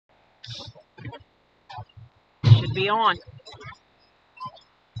should be on.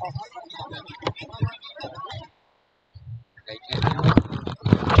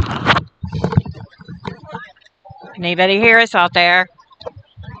 Can anybody hear us out there?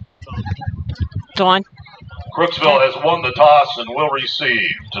 It's on. Crooksville has won the toss and will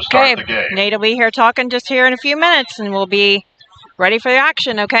receive to start the game. Nate will be here talking just here in a few minutes, and we'll be ready for the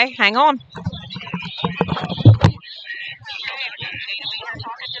action, okay? Hang on.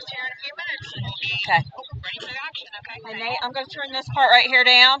 Okay. Hey, Nate, I'm going to turn this part right here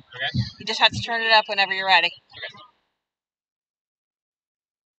down. Okay. You just have to turn it up whenever you're ready. Okay.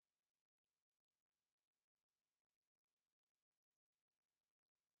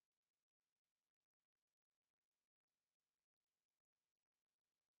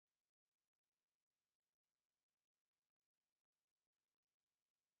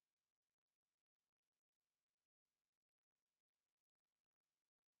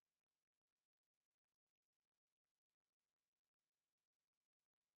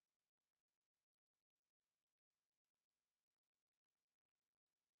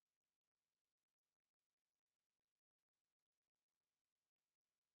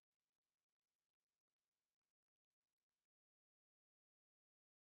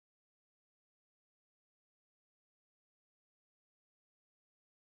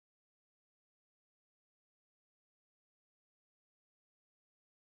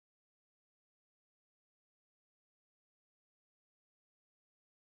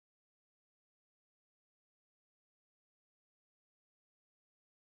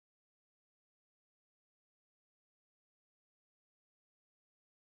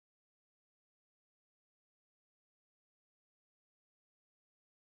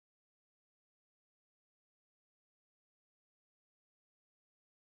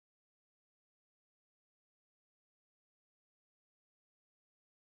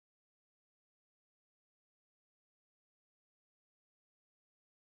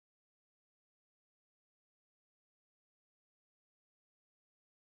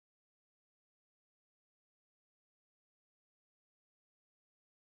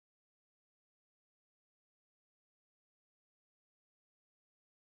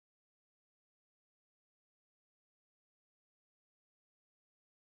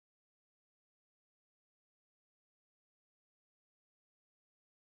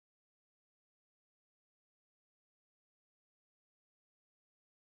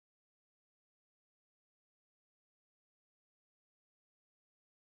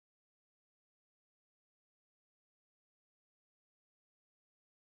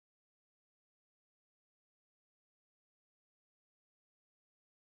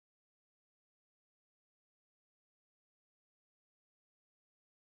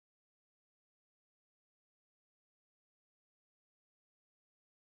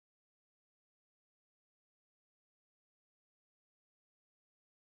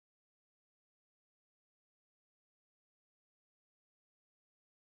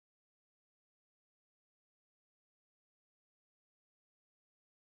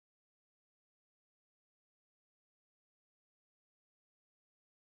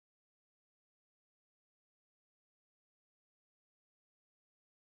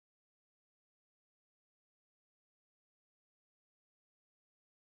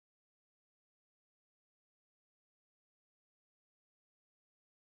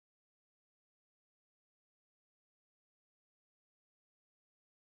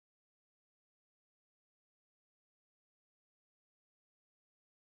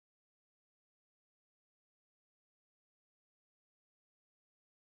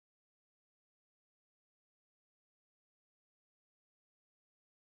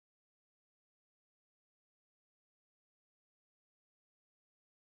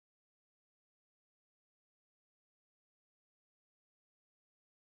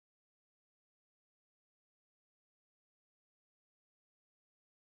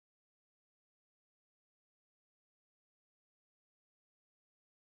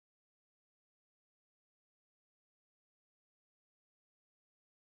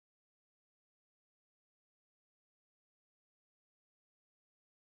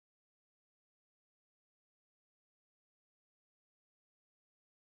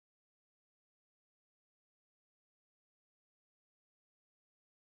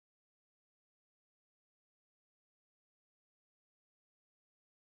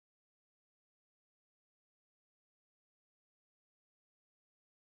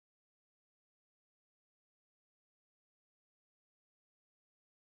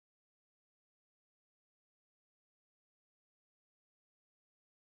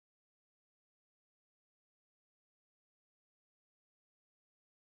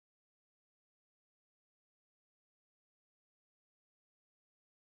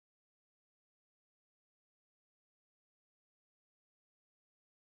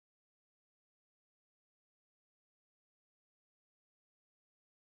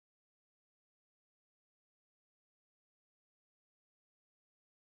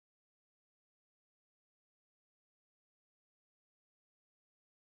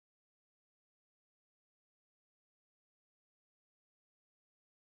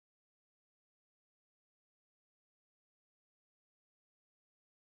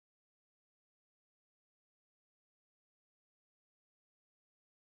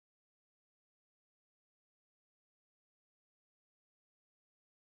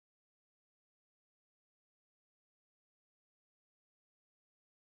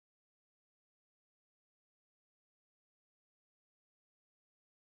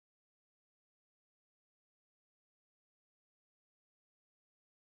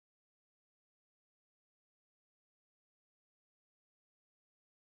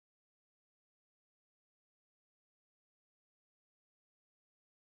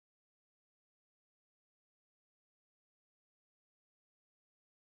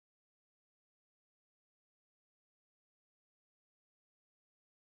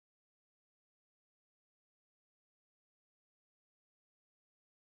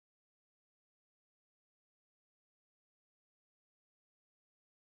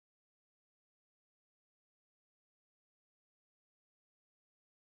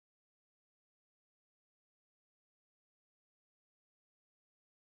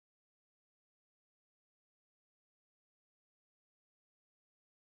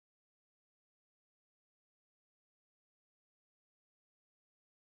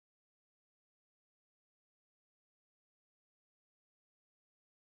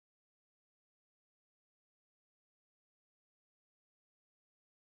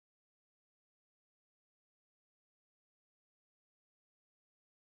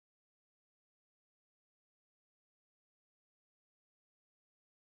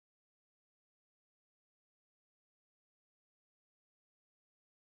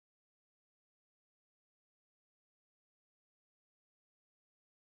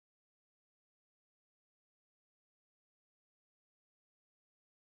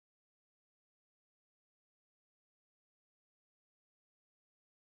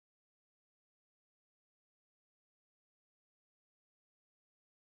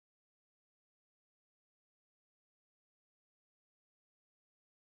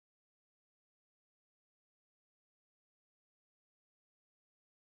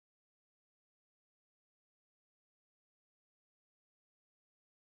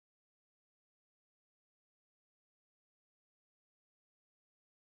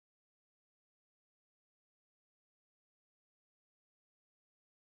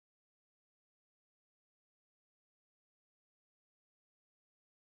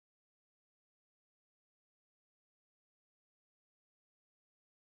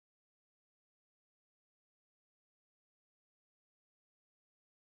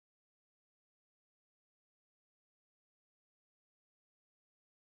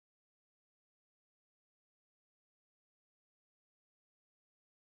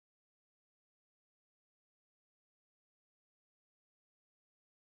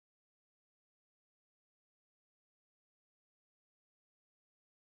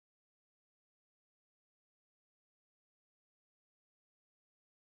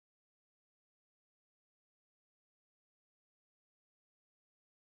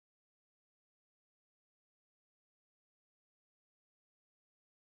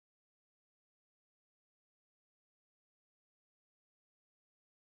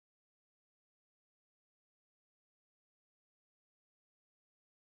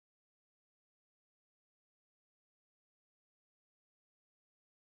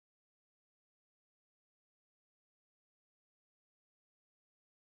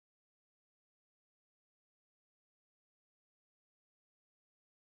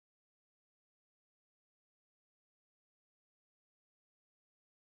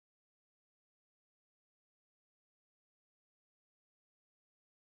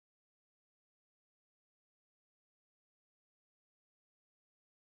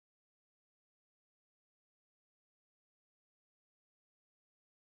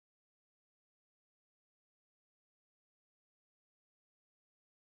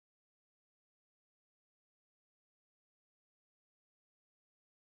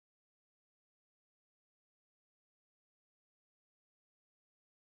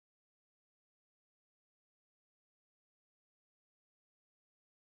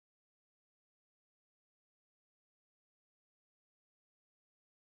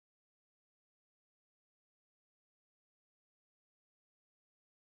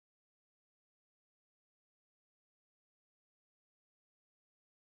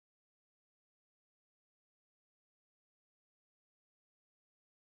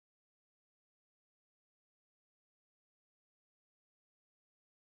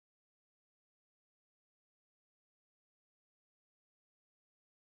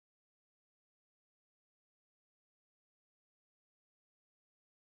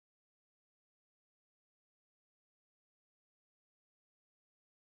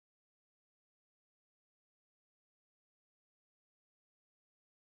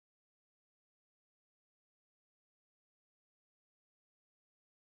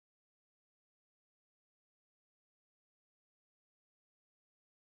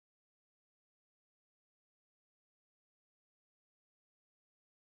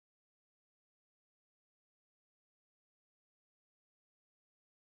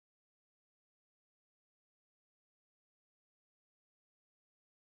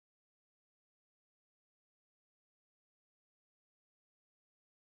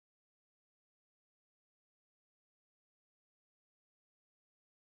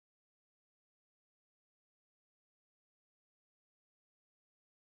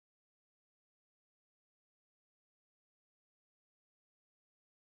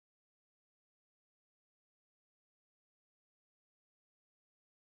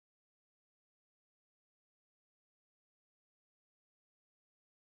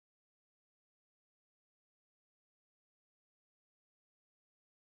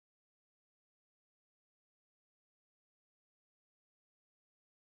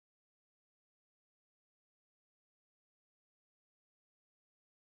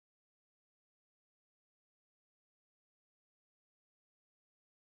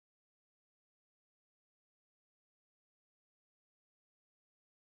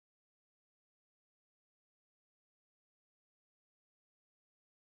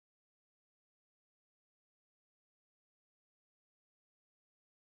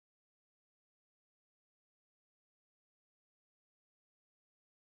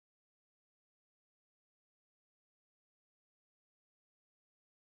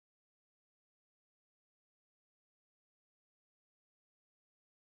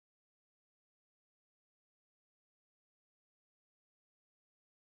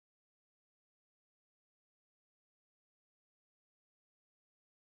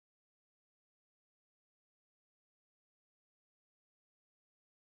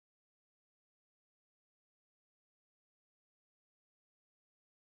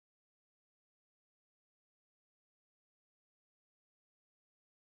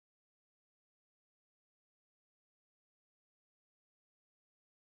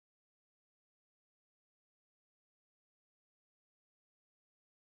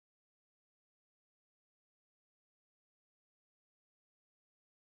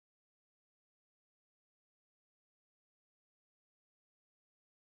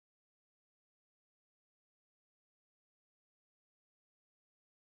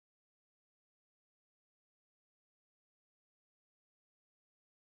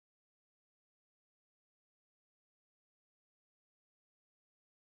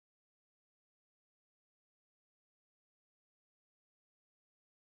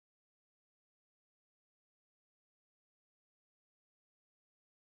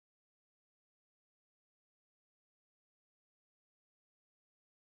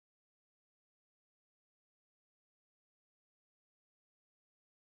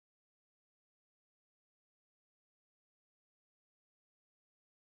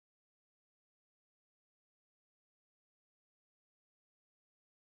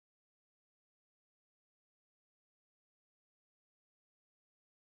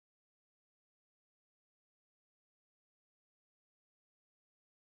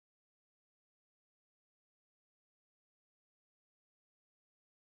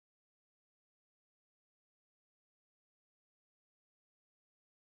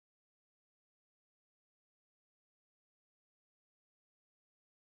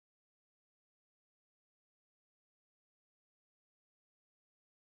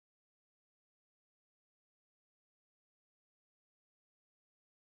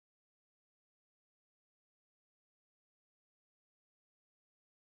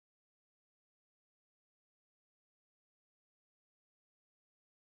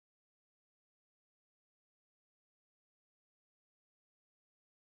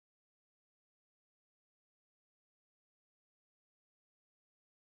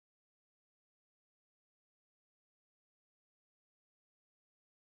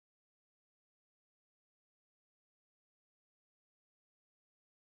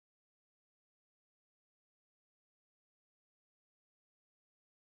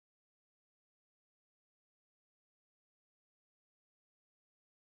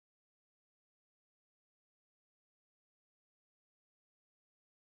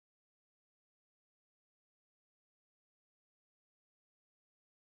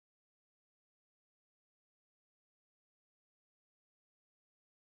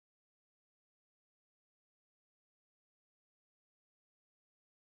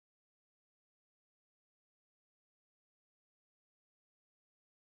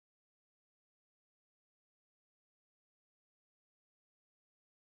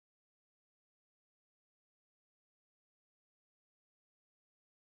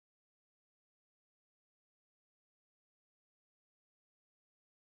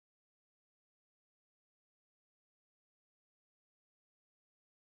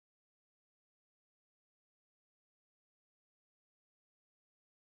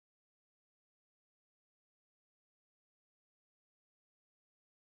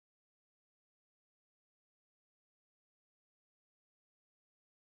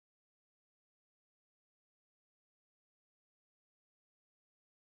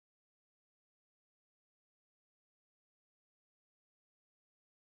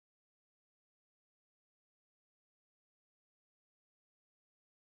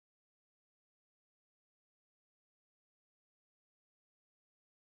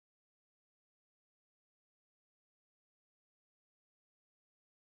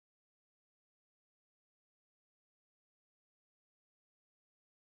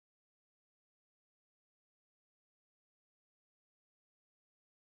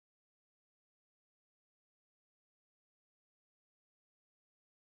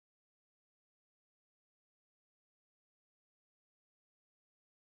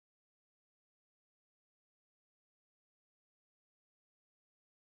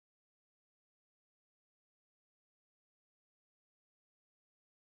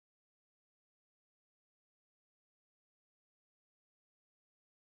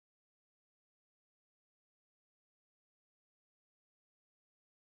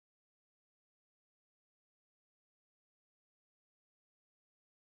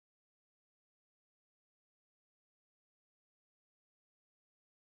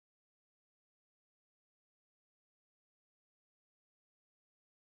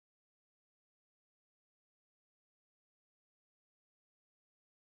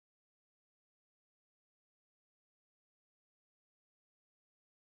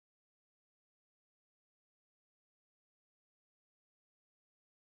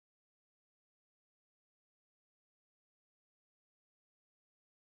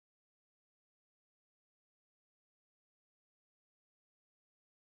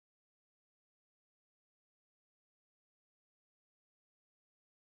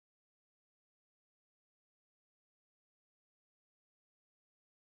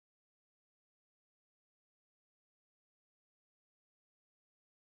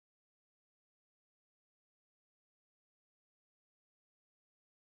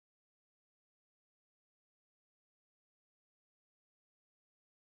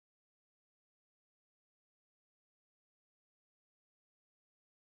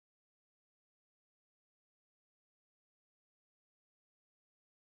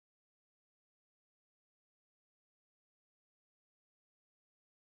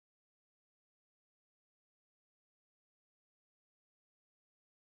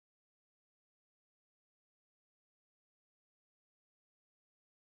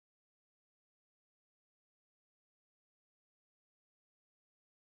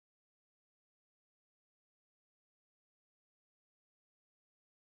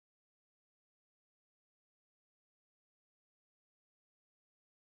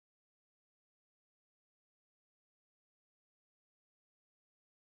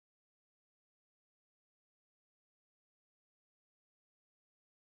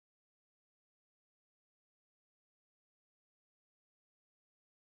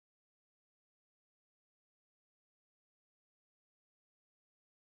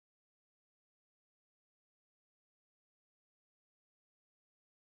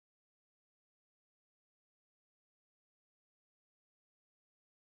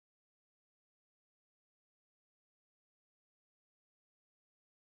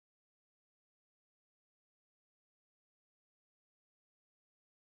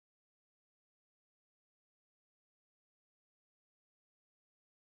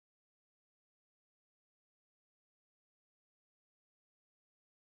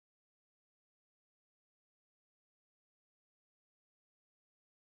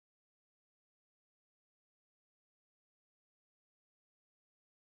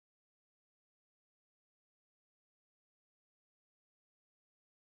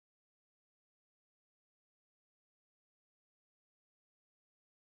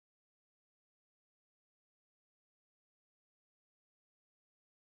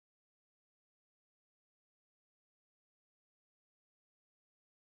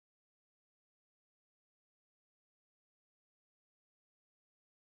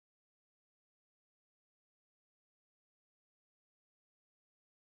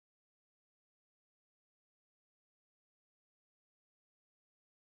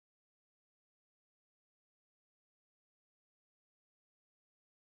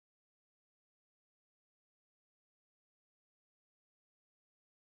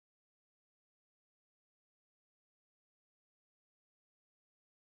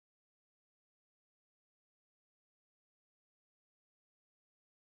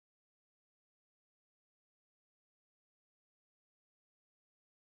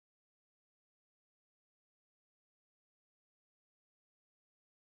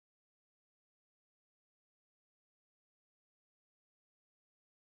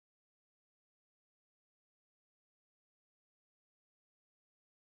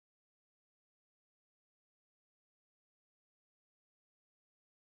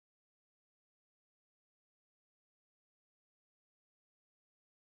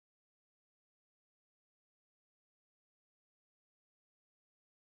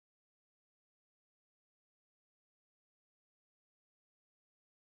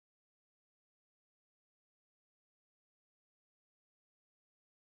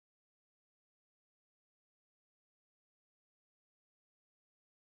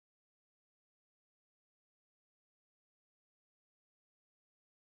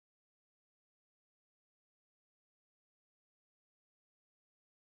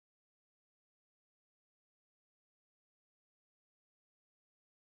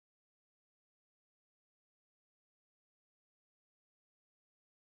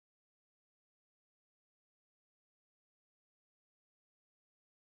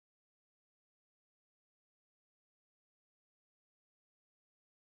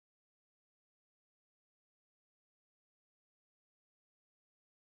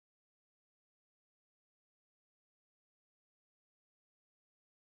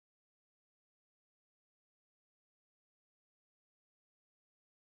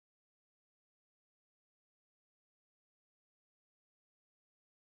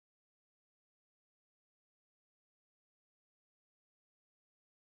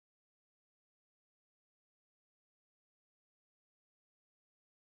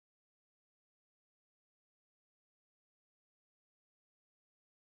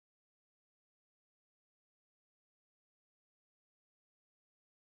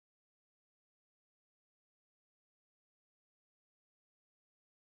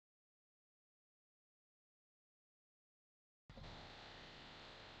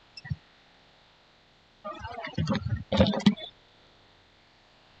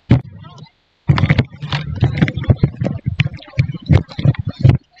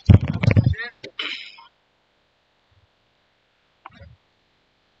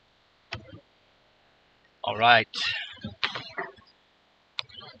 right.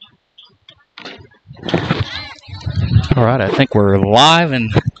 All right, I think we're live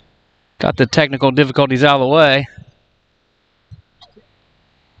and got the technical difficulties out of the way.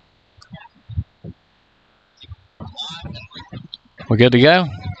 We're good to go?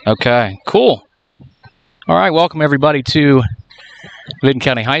 Okay, cool. All right, welcome everybody to Vinton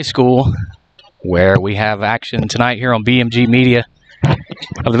County High School, where we have action tonight here on BMG Media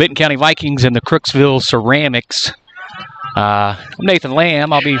of the Vinton County Vikings and the Crooksville Ceramics. I'm Nathan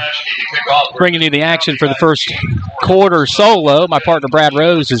Lamb. I'll be bringing you the action for the first quarter solo. My partner Brad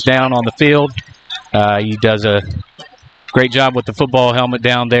Rose is down on the field. He does a great job with the football helmet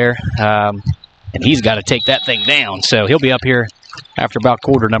down there, and he's got to take that thing down. So he'll be up here after about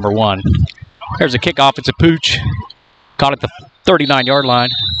quarter number one. There's a kickoff. It's a pooch. Caught at the 39-yard line.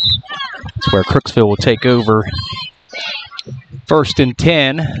 That's where Crooksville will take over. 1st and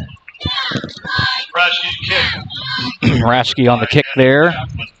 10. Raschke on the kick there.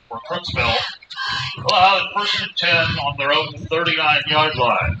 For Crooksville. Well, 1st and 10 on their own 39-yard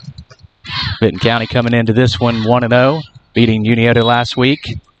line. Vinton County coming into this one 1-0, beating Uniota last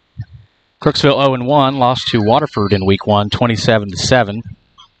week. Crooksville 0-1, lost to Waterford in week 1, 27-7.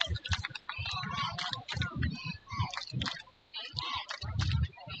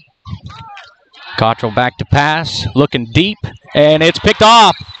 Cottrell back to pass, looking deep, and it's picked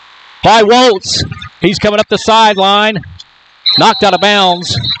off by Woltz. He's coming up the sideline, knocked out of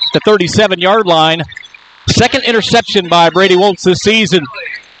bounds, the 37-yard line. Second interception by Brady Woltz this season.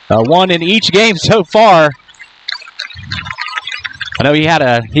 One in each game so far. I know he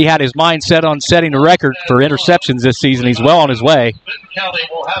had his mind set on setting a record for interceptions this season. He's well on his way.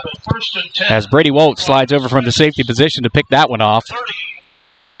 As Brady Woltz slides over from the safety position to pick that one off.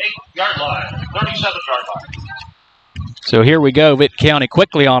 38-yard line, 37-yard line. So here we go, Vinton County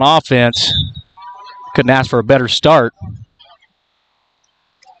quickly on offense. Couldn't ask for a better start.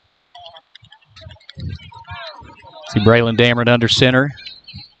 See Braylon Dameron under center.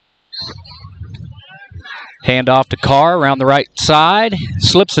 Hand off to Carr around the right side.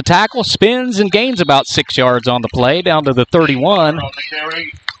 Slips the tackle, spins, and gains about 6 yards on the play, down to the 31. On the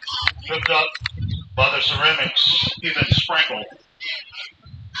carry, tripped up by the Ceramics, even Sprankle.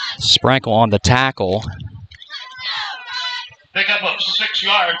 Sprankle on the tackle. Pickup of 6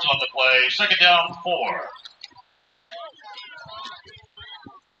 yards on the play. 2nd down, 4.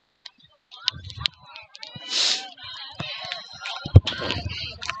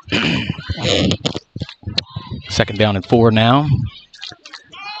 Second down and 4 now.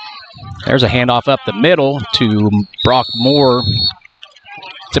 There's a handoff up the middle to Brock Moore.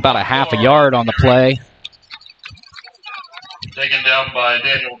 It's about a half a yard on the play. Taken down by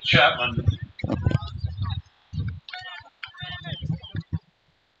Daniel Chapman.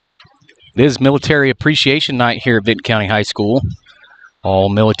 It is Military Appreciation Night here at Vinton County High School. All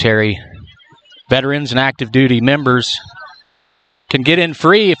military veterans and active duty members can get in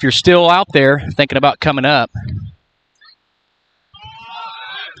free if you're still out there thinking about coming up.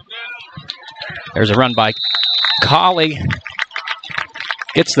 There's a run by Colley.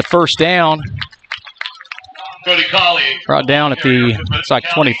 Gets the first down. Cody Colley. Brought down at the, it's like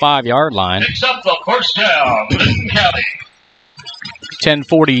 25-yard line. Picks up the first down, Vinton County.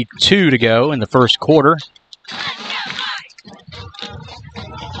 10:42 to go in the first quarter.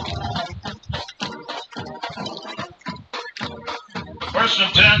 First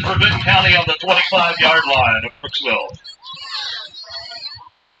and 10 for Vinton County on the 25-yard line of Crooksville.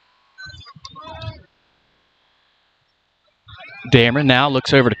 Dameron now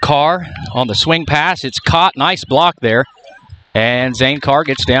looks over to Carr on the swing pass. It's caught. Nice block there. And Zane Carr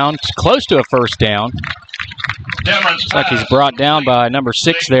gets down close to a first down. Looks like he's brought down by number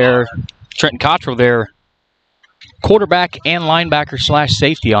 6 there, Trenton Cottrell there. Quarterback and linebacker /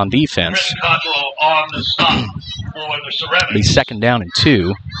 safety on defense. Trenton Cottrell on the stop for the Ceramics. Be 2nd down and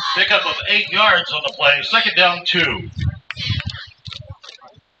 2. Pickup of 8 yards on the play. 2nd down, 2.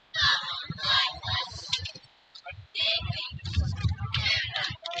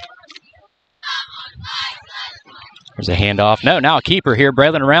 There's a handoff. No, now a keeper here.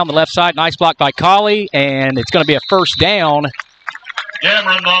 Braylon around the left side. Nice block by Colley, and it's going to be a first down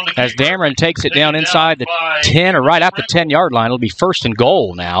as Dameron takes it down inside the 10 or right at the 10-yard line. It'll be 1st and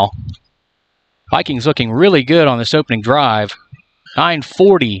goal now. Vikings looking really good on this opening drive.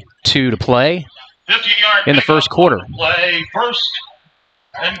 9:42 to play in the first quarter. Play 1st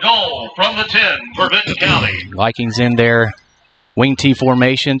and goal from the 10 for Vinton County. Vikings in their wing T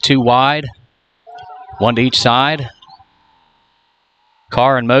formation, 2 wide, 1 to each side.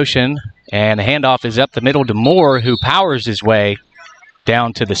 Carr in motion, and the handoff is up the middle to Moore, who powers his way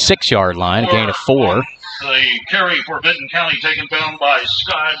down to the 6-yard line, a gain of 4. The carry for Benton County taken down by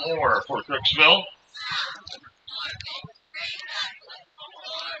Sky Moore for Crooksville.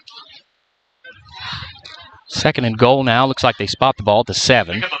 Second and goal now. Looks like they spot the ball at the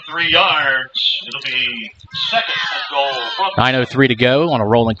 7. Pick up the 3 yards. It'll be second and goal. 9:03 to go on a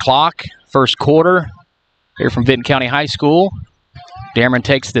rolling clock. First quarter here from Benton County High School. Dameron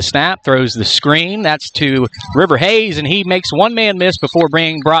takes the snap, throws the screen. That's to River Hayes, and he makes one man miss before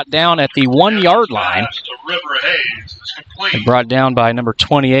being brought down at the 1-yard line. To River Hayes is complete. And brought down by number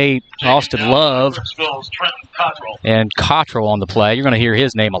 28, Austin Love. And Cottrell on the play. You're going to hear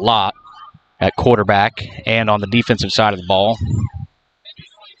his name a lot at quarterback and on the defensive side of the ball.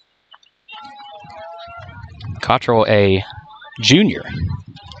 Cottrell, a junior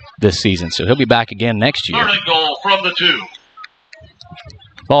this season, so he'll be back again next year. Third and goal from the 2.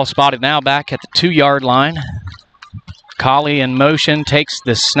 Ball spotted now back at the 2-yard line. Colley in motion, takes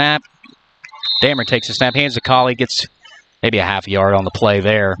the snap. Dameron takes the snap, hands to Colley, gets maybe a half yard on the play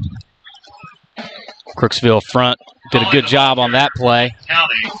there. Crooksville front did a good job on that play.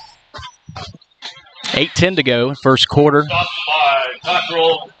 8:10 to go, first quarter.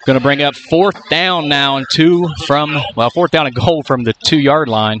 Going to bring up 4th down now and 2 from, well, 4th down and goal from the 2-yard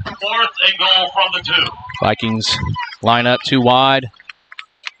line. 4th and goal from the 2. Vikings line up 2 wide.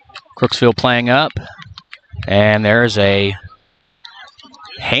 Crooksville playing up. And there's a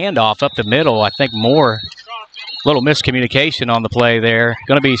handoff up the middle. I think more, little miscommunication on the play there.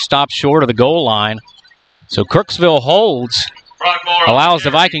 Going to be stopped short of the goal line. So Crooksville holds. Allows the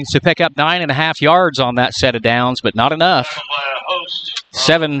Vikings to pick up 9.5 yards on that set of downs, but not enough.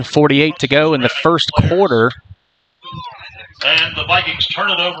 7:48 to go in the first quarter. And the Vikings turn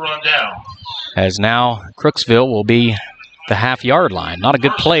it over on down. As now Crooksville will be the half-yard line. Not a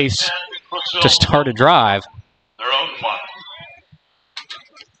good place to start a drive. Their own one.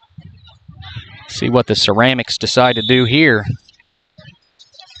 See what the Ceramics decide to do here.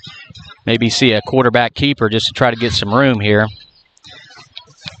 Maybe see a quarterback keeper just to try to get some room here.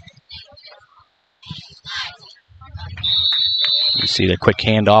 You see the quick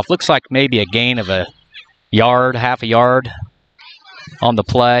handoff. Looks like maybe a gain of a yard, half a yard on the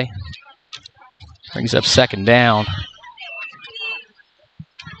play. Brings up second down.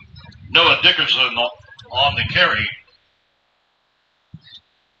 Noah Dickerson on the carry.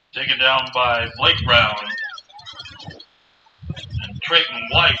 Taken down by Blake Brown. And Trayton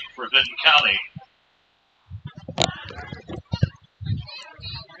White for Benton County.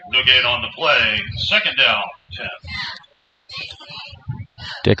 No gain on the play. Second down, 10.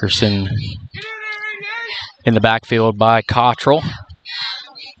 Dickerson in the backfield by Cottrell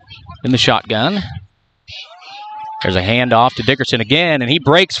in the shotgun. There's a handoff to Dickerson again, and he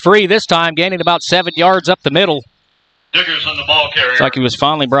breaks free this time, gaining about 7 yards up the middle. Dickerson, the ball carrier. It's like he was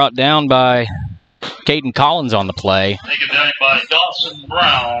finally brought down by Caden Collins on the play. Taken down by Dawson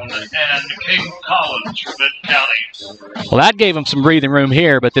Brown and Caden Collins for Benton County. Well, that gave him some breathing room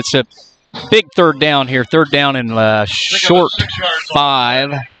here, but it's a big third down here. Third down in short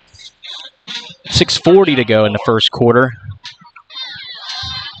 5. 6:40 to go in the first quarter.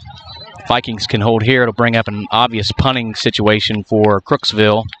 Vikings can hold here. It'll bring up an obvious punting situation for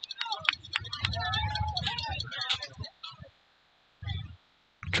Crooksville.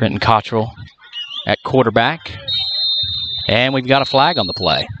 Trenton Cottrell at quarterback. And we've got a flag on the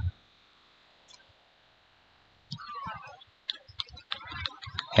play.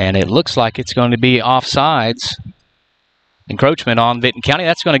 And it looks like it's going to be offsides. Encroachment on Benton County.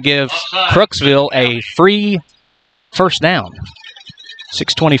 That's going to give Crooksville a free first down.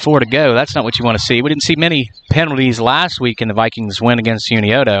 6:24 to go. That's not what you want to see. We didn't see many penalties last week in the Vikings win against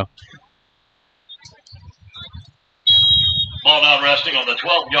Unioto. Ball now resting on the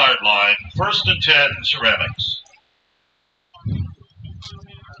 12-yard line. 1st and 10, Ceramics.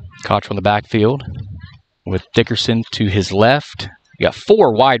 Cottrell in the backfield with Dickerson to his left. You got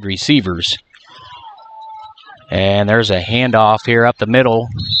 4 wide receivers. And there's a handoff here up the middle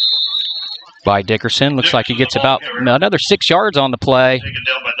by Dickerson. Looks like he gets about another 6 yards on the play. Taken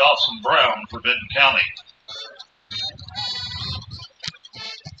down by Dawson Brown for Benton County.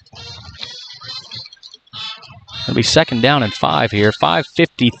 It'll be second down and 5 here.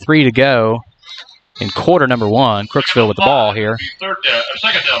 5:53 to go in quarter number 1. Crooksville with the ball here.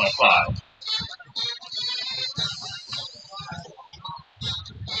 Second down and 5.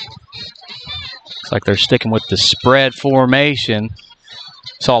 Looks like they're sticking with the spread formation.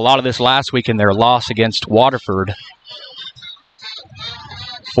 Saw a lot of this last week in their loss against Waterford.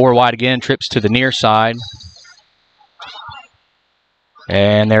 4 wide again, trips to the near side.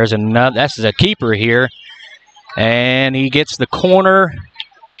 And there's another, this is a keeper here. And he gets the corner.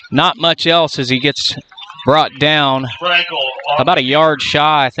 Not much else as he gets brought down about a yard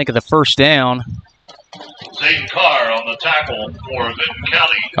shy, I think, of the first down. Zayden Carr on the tackle for Vinton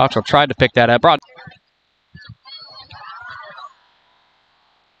County. Cottrell tried to pick that up.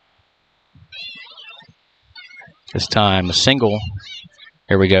 This time a single.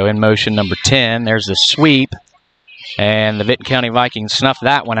 Here we go, in motion number 10. There's the sweep. And the Vinton County Vikings snuffed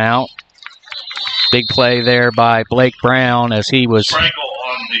that one out. Big play there by Blake Brown as he was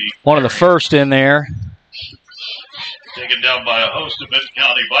one of the first in there. Taken down by a host of Vinton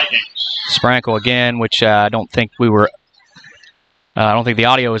County Vikings. Sprankle again, which I don't think we were, I don't think the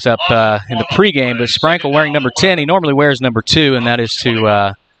audio was up in the pregame, but Sprankle wearing number 10. He normally wears number 2, and that is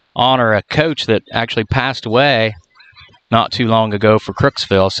to honor a coach that actually passed away not too long ago for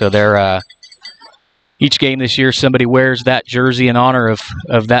Crooksville. So they're each game this year, somebody wears that jersey in honor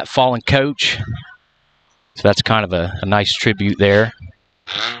of that fallen coach. So that's kind of a nice tribute there.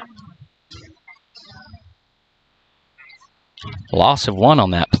 Loss of 1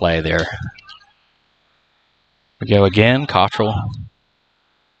 on that play there. We go again. Cottrell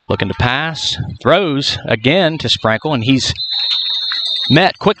looking to pass. Throws again to Sprankle, and he's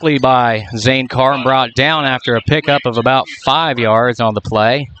met quickly by Zane Carr and brought down after a pickup of about 5 yards on the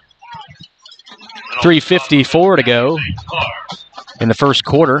play. 3:54 to go in the first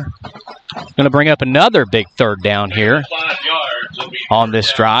quarter. Going to bring up another big third down here on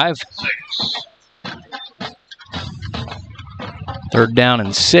this drive. 3rd down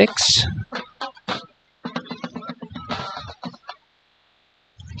and 6.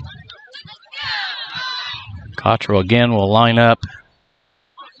 Cottrell again will line up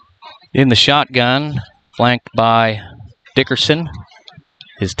in the shotgun, flanked by Dickerson,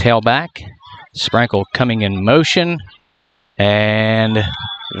 his tailback. Sprankle coming in motion, and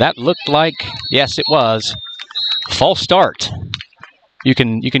that looked like, yes, it was, false start. You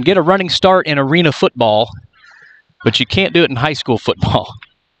can get a running start in arena football, but you can't do it in high school football.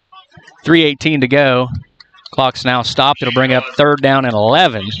 3:18 to go. Clock's now stopped. It'll bring up 3rd down and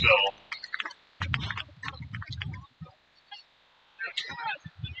 11.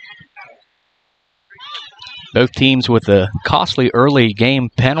 Both teams with a costly early game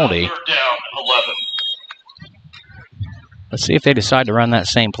penalty. 3rd down and 11. Let's see if they decide to run that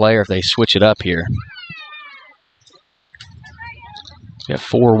same play or if they switch it up here. We have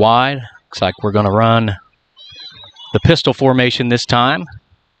 4 wide. Looks like we're going to run the pistol formation this time.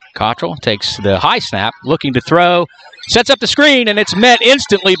 Cottrell takes the high snap, looking to throw, sets up the screen, and it's met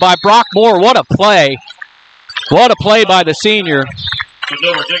instantly by Brock Moore. What a play. What a play by the senior.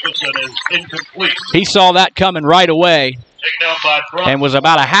 Dickerson is incomplete. He saw that coming right away and was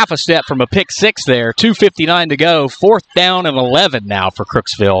about a half a step from a pick 6 there. 2:59 to go. 4th down and 11 now for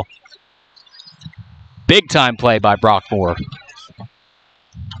Crooksville. Big time play by Brock Moore.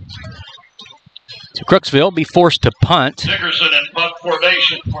 So Crooksville be forced to punt. Dickerson in punt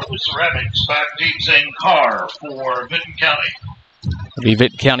formation for the Ceramics. Back deep, Zane Carr for Vinton County. It'll be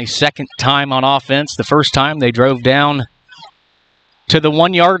Vinton County's 2nd time on offense. The first time they drove down to the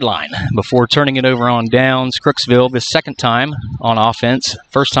 1-yard line before turning it over on downs. Crooksville the 2nd time on offense.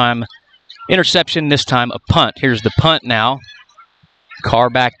 First time interception, this time a punt. Here's the punt now. Carr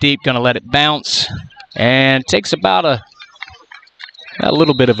back deep, going to let it bounce, and takes about a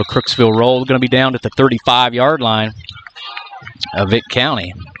little bit of a Crooksville roll. Going to be down at the 35-yard line of Vinton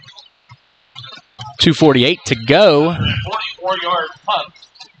County. 2:48 to go 44-yard punt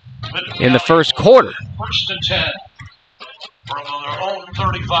in the first quarter. 1st and 10 from their own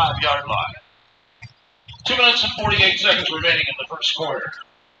 35-yard line. 2 minutes and 48 seconds remaining in the first quarter.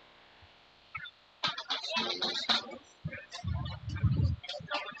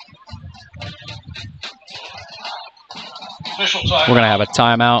 Official time. We're going to have a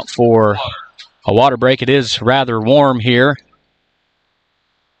timeout for a water break. It is rather warm here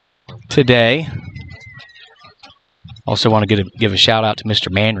today. Also want to give a shout out to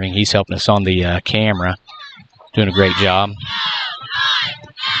Mr. Manring. He's helping us on the camera. Doing a great job.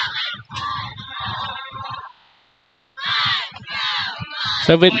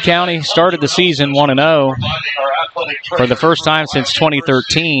 So Vinton County started the season 1-0 for the first time since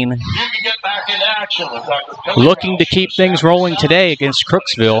 2013. Looking to keep things rolling today against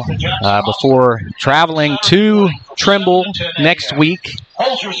Crooksville before traveling to Trimble next week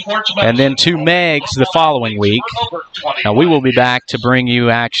and then to Meigs the following week. Now we will be back to bring you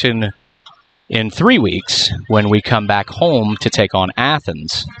action in 3 weeks when we come back home to take on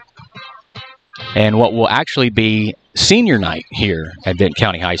Athens. And what will actually be senior night here at Vinton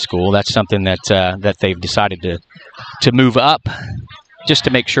County High School. That's something that that they've decided to move up just to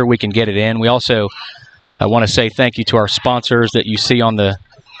make sure we can get it in. We also want to say thank you to our sponsors that you see on the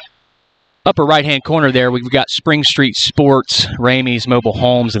upper right-hand corner there, we've got Spring Street Sports, Ramey's Mobile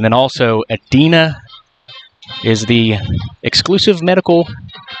Homes, and then also Adina is the exclusive medical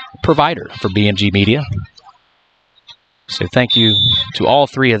provider for BMG Media. So thank you to all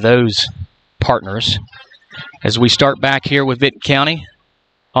three of those partners. As we start back here with Vinton County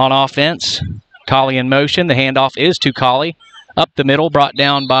on offense, Colley in motion. The handoff is to Colley. Up the middle, brought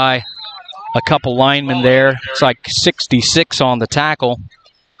down by a couple linemen there. It's like 66 on the tackle.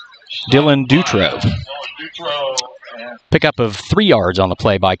 Dylan Dutro. Pickup of 3 yards on the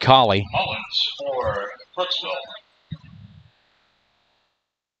play by Colley. Mullins for Crooksville.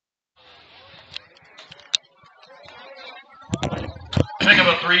 Pickup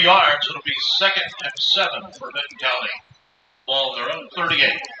of 3 yards. It'll be 2nd and 7 for Vinton County. Ball on their own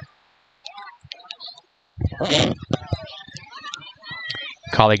 38.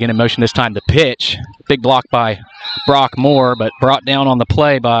 Colley again in motion this time. The pitch. Big block by Brock Moore, but brought down on the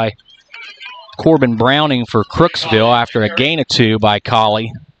play by Corbin Browning for Crooksville after a gain of 2 by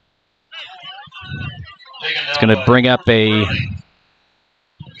Colley. It's going to bring up a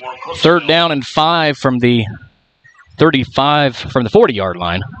 3rd down and 5 from the 35, from the 40-yard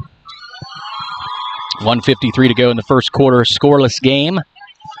line. 1:53 to go in the first quarter. Scoreless game.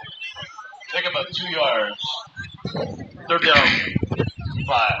 Pick up 2 yards. 3rd down,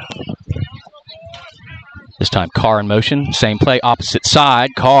 5. This time Carr in motion. Same play, opposite side.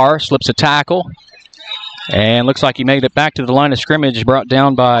 Carr slips a tackle. And looks like he made it back to the line of scrimmage, brought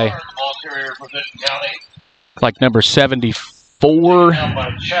down by, Ball carrier for Vinton County. like number 74. Down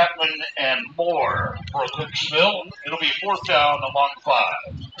by Chapman and Moore for Crooksville. It'll be 4th down along 5.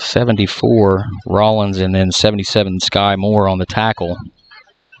 74 Rollins, and then 77 Sky Moore on the tackle.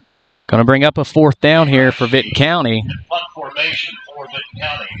 Going to bring up a 4th down here for Vinton County. Punt formation for Vinton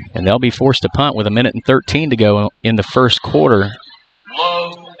County. And they'll be forced to punt with 1:13 to go in the first quarter.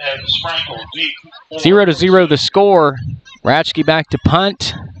 Low and Sprankle deep. 0-0 the score. Ratchke back to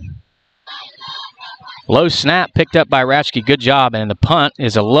punt. Low snap picked up by Ratchke. Good job. And the punt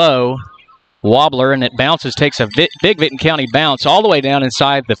is a low wobbler, and it bounces, takes a big Vinton County bounce all the way down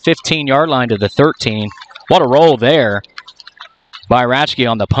inside the 15-yard line to the 13. What a roll there by Ratchke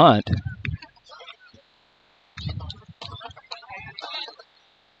on the punt.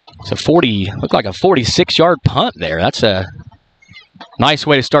 It's a looked like a 46-yard punt there. That's a nice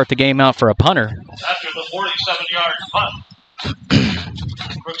way to start the game out for a punter. After the 47-yard punt.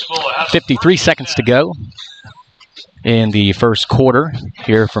 53 seconds to go in the first quarter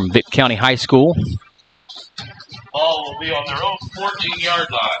here from Vinton County High School. Ball will be on their own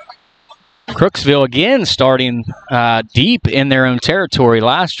 14-yard line. Crooksville again starting deep in their own territory.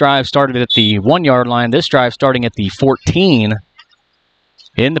 Last drive started at the 1-yard line. This drive starting at the 14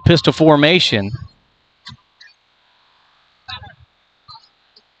 in the pistol formation.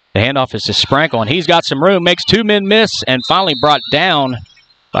 The handoff is to Sprankle, and he's got some room, makes 2 men miss, and finally brought down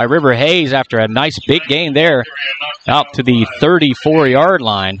by River Hayes after a nice big gain there out to the 34-yard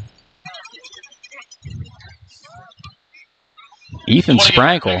line. Ethan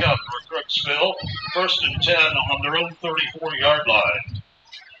Sprankle. Crooksville, 1st and 10 on their own 34-yard line.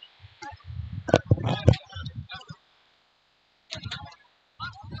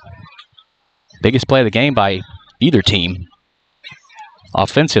 Biggest play of the game by either team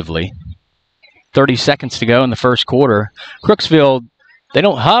offensively. 30 seconds to go in the first quarter. Crooksville, they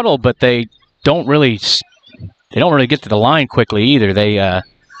don't huddle, but they don't really get to the line quickly either. They're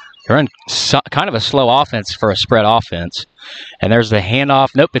in kind of a slow offense for a spread offense. And there's the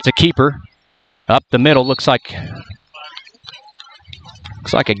handoff. Nope, it's a keeper. Up the middle, looks like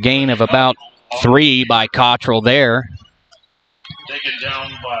a gain of about 3 by Cottrell there. Taken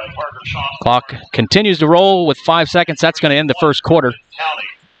down by Parker Shaw. Clock continues to roll with 5 seconds. That's going to end the first quarter.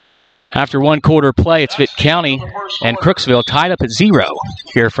 After 1 quarter play, it's Vinton County and Crooksville tied up at 0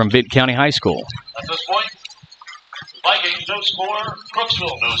 here from Vinton County High School. At this point, Vikings no score,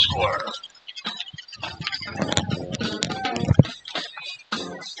 Crooksville no score.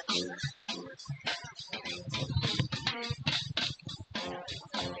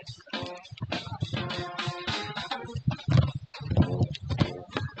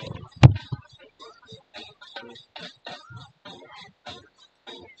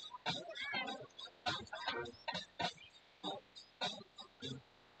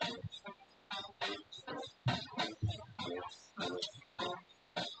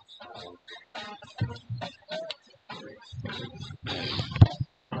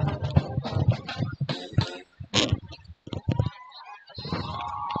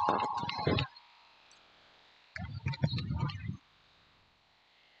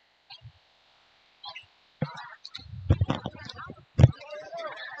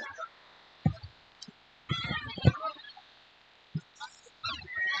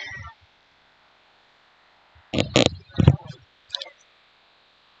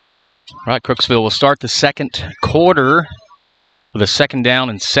 All right, Crooksville will start the second quarter with a 2nd down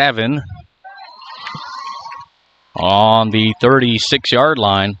and 7 on the 36-yard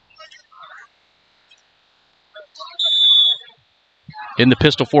line. In the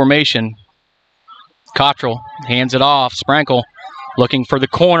pistol formation, Cottrell hands it off. Sprankle looking for the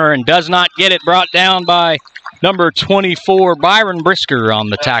corner and does not get it. Brought down by number 24, Byron Brisker on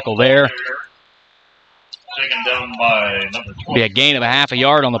the tackle there. Taken down by number 20. Be a gain of a half a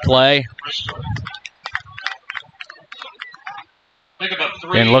yard on the play.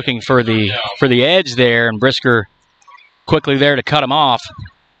 And looking for the edge there, and Brisker quickly there to cut him off.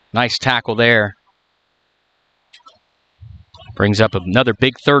 Nice tackle there. Brings up another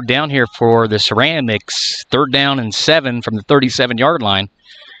big 3rd down here for the Ceramics. 3rd down and 7 from the 37-yard line.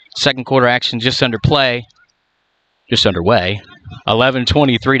 Second quarter action just underway.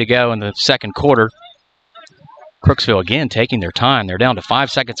 11:23 to go in the second quarter. Crooksville again taking their time. They're down to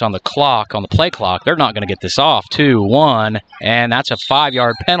 5 seconds on the clock, on the play clock. They're not going to get this off. 2-1, and that's a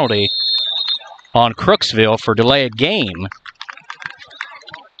 5-yard penalty on Crooksville for delayed game.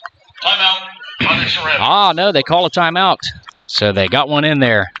 Timeout on the Ceramics. Ah, no, they call a timeout. So they got one in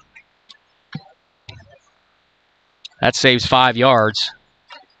there. That saves 5 yards.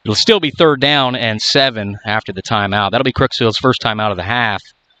 It'll still be 3rd down and 7 after the timeout. That'll be Crooksville's first timeout of the half.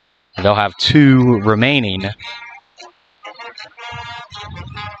 They'll have 2 remaining.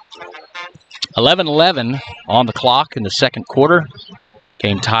 11:11 on the clock in the second quarter.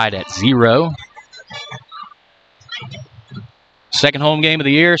 Game tied at 0. Second home game of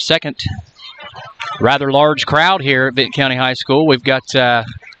the year. Second rather large crowd here at Benton County High School. We've got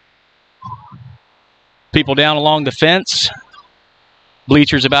people down along the fence.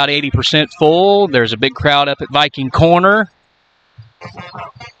 Bleachers about 80% full. There's a big crowd up at Viking Corner.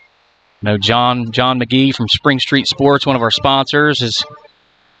 No, John McGee from Spring Street Sports, one of our sponsors, has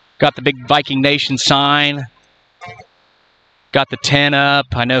got the big Viking Nation sign. Got the tent up.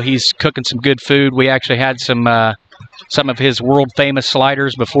 I know he's cooking some good food. We actually had some of his world-famous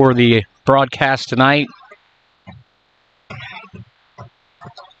sliders before the broadcast tonight.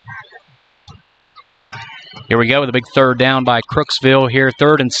 Here we go with a big 3rd down by Crooksville here,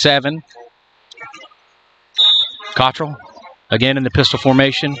 3rd and 7. Cottrell again in the pistol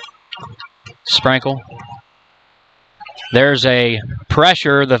formation. Sprankle. There's a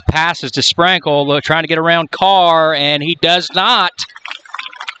pressure. The pass is to Sprankle, trying to get around Carr, and he does not.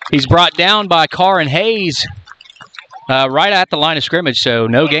 He's brought down by Carr and Hayes right at the line of scrimmage, so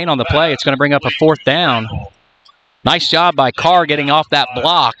no gain on the play. It's going to bring up a 4th down. Nice job by Carr getting off that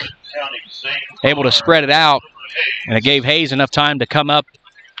block. Able to spread it out, and it gave Hayes enough time to come up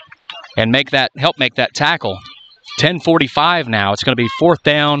and help make that tackle. 10:45 now. It's going to be 4th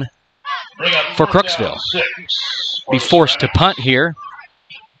down for Crooksville. Be forced to punt here.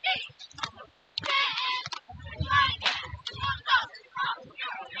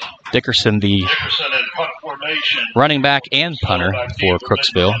 Dickerson, the running back and punter for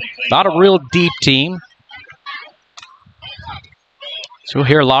Crooksville. Not a real deep team. So we'll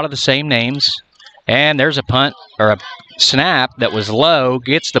hear a lot of the same names. And there's a punt, or a snap that was low.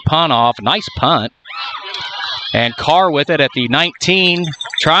 Gets the punt off. Nice punt. And Carr with it at the 19,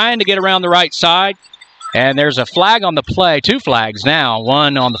 trying to get around the right side. And there's a flag on the play. 2 flags now.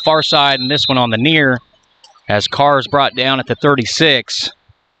 One on the far side and this one on the near. As Carr is brought down at the 36.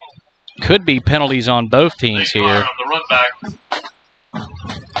 Could be penalties on both teams here. On the run back.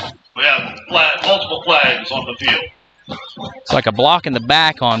 We have multiple flags on the field. It's like a block in the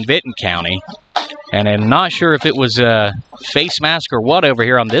back on Benton County. And I'm not sure if it was a face mask or what over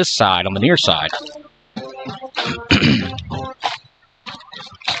here on this side, on the near side.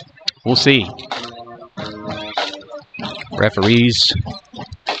 We'll see. Referees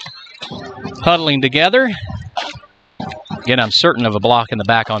huddling together. Again, I'm certain of a block in the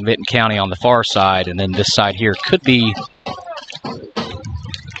back on Benton County on the far side, and then this side here could be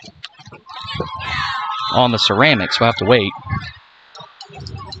on the Ceramics. We'll have to wait.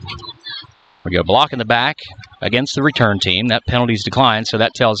 We go block in the back against the return team. That penalty's declined, so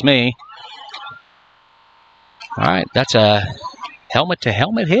that tells me. All right, that's a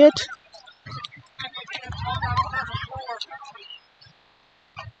helmet-to-helmet hit.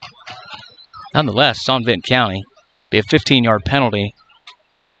 Nonetheless, it's on Benton County. Be a 15-yard penalty.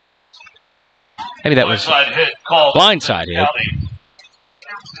 Maybe that was blindside hit.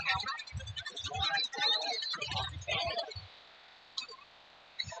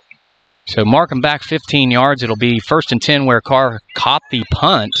 So mark them back 15 yards. It'll be 1st and 10 where Carr caught the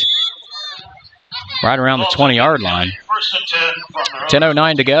punt right around the 20-yard line.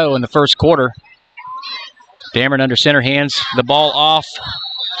 10:09 to go in the first quarter. Dameron under center, hands the ball off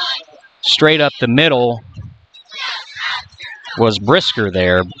straight up the middle was Brisker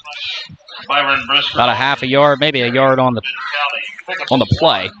there. Byron Brisker. About a half a yard, maybe a yard on the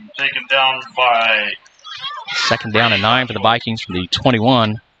play. Taken down by 2nd down and 9 for the Vikings from the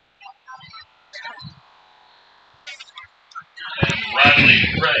 21. And Bradley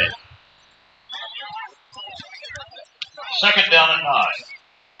Ray. 2nd down and 9.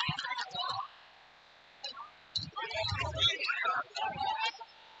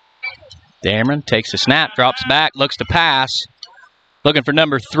 Dameron takes the snap, drops back, looks to pass. Looking for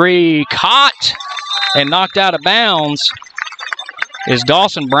number 3, caught and knocked out of bounds is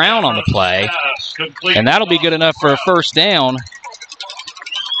Dawson Brown on the play. And that'll be good enough for a 1st down.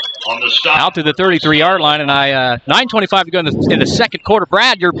 Out to the 33-yard line, and 9:25 to go in the 2nd quarter.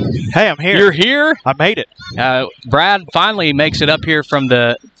 Brad, hey, I'm here. You're here. I made it. Brad finally makes it up here from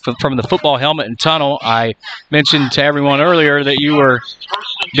the football helmet and tunnel. I mentioned to everyone earlier that you were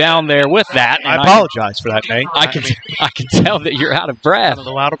down there with that. I apologize for that, Nate. I can tell that you're out of breath. I'm a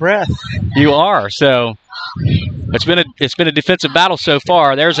little out of breath. You are. So it's been a defensive battle so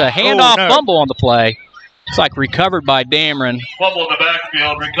far. There's a handoff fumble on the play. It's like recovered by Dameron. Fumble in the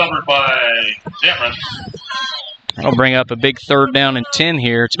backfield, recovered by Dameron. That'll bring up a big 3rd down and 10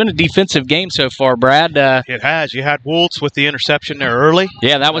 here. It's been a defensive game so far, Brad. It has. You had Woltz with the interception there early.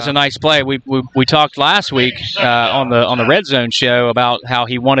 Yeah, that was a nice play. We talked last week on the Red Zone show about how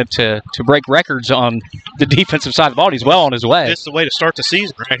he wanted to break records on the defensive side of the ball. He's well on his way. It's the way to start the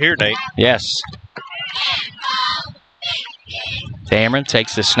season right here, Nate. Yes. Dameron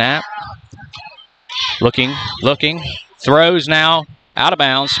takes the snap. Looking, throws now, out of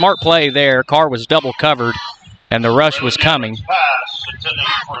bounds. Smart play there. Carr was double covered, and the rush was coming.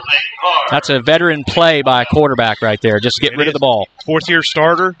 That's a veteran play by a quarterback right there. Just get rid of the ball. 4th-year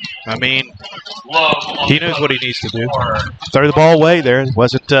starter. I mean, he knows what he needs to do. Throw the ball away there.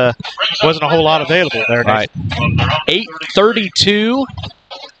 Wasn't a whole lot available there. Right. 8:32.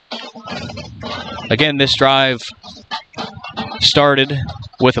 Again, this drive started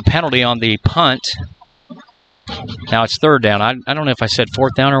with a penalty on the punt. Now it's 3rd down. I don't know if I said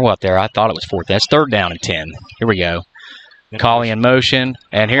 4th down or what there. I thought it was 4th. That's 3rd down and 10. Here we go. Collie in motion.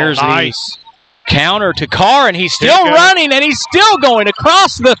 And here's the counter to Carr, and he's still running, and he's still going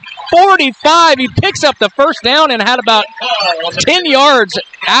across the 45. He picks up the 1st down and had about 10 yards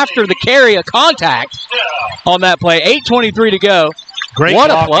after the carry of contact on that play. 8:23 to go.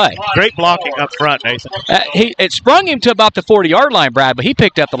 What a play. Great blocking up front, Nathan. It sprung him to about the 40-yard line, Brad, but he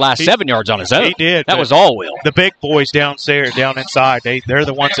picked up the last 7 yards on his own. He did. That was all Will. The big boys down inside, they're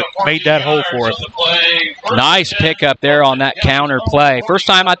the ones that made that hole for him. Nice pickup there on that counter play. First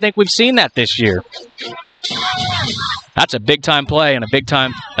time I think we've seen that this year. That's a big-time play and a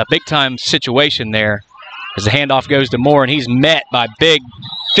big-time situation there as the handoff goes to Moore, and he's met by big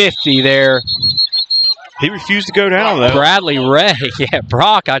 50 there. He refused to go down, though. Bradley Ray. Yeah,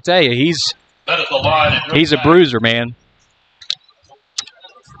 Brock, I tell you, he's a bruiser, man.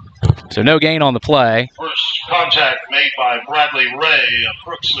 So no gain on the play. First contact made by Bradley Ray of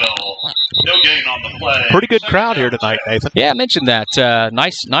Crooksville. No gain on the play. Pretty good crowd here tonight, Nathan. Yeah, I mentioned that.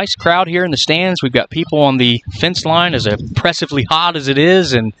 Nice crowd here in the stands. We've got people on the fence line, as oppressively hot as it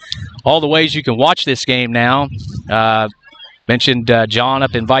is, and all the ways you can watch this game now. Mentioned John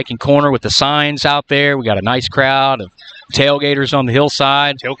up in Viking Corner with the signs out there. We got a nice crowd of tailgaters on the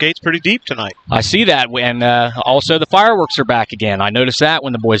hillside. Tailgate's pretty deep tonight. I see that, and also the fireworks are back again. I noticed that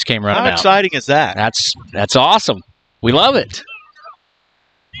when the boys came running out. How exciting is that? That's awesome. We love it.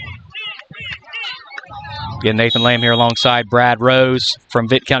 Again, Nathan Lamb here alongside Brad Rose from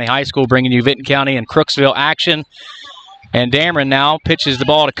Vinton County High School, bringing you Vinton County and Crooksville action. And Dameron now pitches the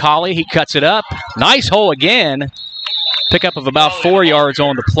ball to Collie. He cuts it up. Nice hole again. Pickup of about 4 yards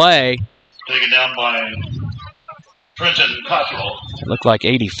on the play. Taken down by Trenton Cottrell. It looked like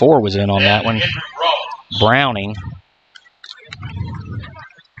 84 was in on that one. Browning.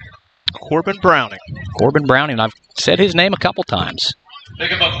 Corbin Browning. Corbin Browning. I've said his name a couple times.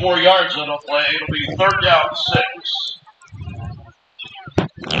 Pick up 4 yards on the play. It'll be 3rd down 6.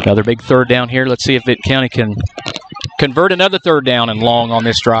 Another big 3rd down here. Let's see if Vinton County can convert another 3rd down and long on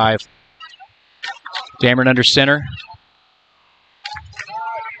this drive. Dameron under center.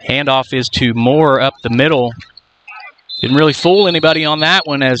 Handoff is to Moore up the middle. Didn't really fool anybody on that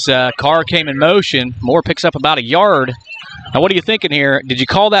one as Carr came in motion. Moore picks up about a yard. Now, what are you thinking here? Did you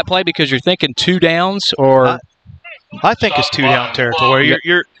call that play because you're thinking 2 downs, or? I think it's 2 down territory.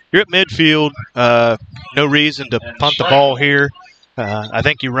 You're at midfield. No reason to punt the ball here. I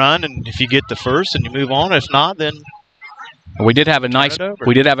think you run, and if you get the first and you move on, if not, then We did have a nice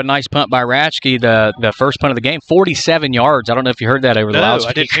punt by Ratchke, the first punt of the game, 47 yards. I don't know if you heard that over the loudspeaker. No,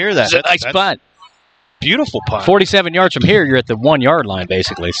 I didn't hear that. That's a nice punt. Beautiful punt. 47 yards from here, you're at the 1 yard line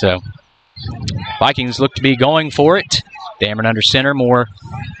basically. So Vikings look to be going for it. Dameron under center, Moore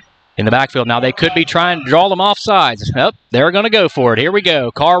in the backfield. Now they could be trying to draw them off sides. Nope, they're going to go for it. Here we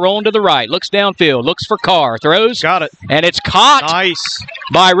go. Carr rolling to the right. Looks downfield. Looks for Carr. Throws. Got it. And it's caught. Nice.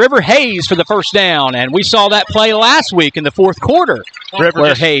 By River Hayes for the first down. And we saw that play last week in the fourth quarter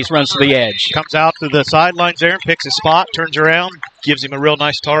where Hayes runs to the edge. Comes out to the sidelines there and picks his spot, turns around, gives him a real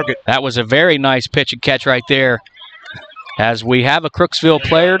nice target. That was a very nice pitch and catch right there as we have a Crooksville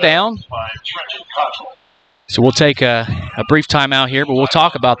player down. So we'll take a brief timeout here, but we'll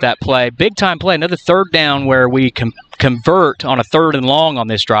talk about that play. Big-time play, another third down where we convert on a 3rd and long on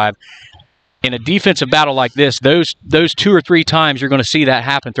this drive. In a defensive battle like this, those 2 or 3 times you're going to see that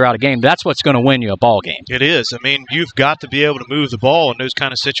happen throughout a game. That's what's going to win you a ball game. It is. I mean, you've got to be able to move the ball in those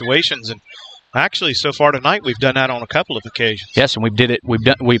kind of situations. And actually, so far tonight, we've done that on a couple of occasions. Yes, and we've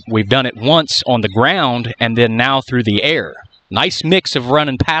done it once on the ground and then now through the air. Nice mix of run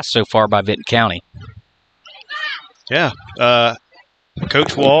and pass so far by Vinton County. Yeah,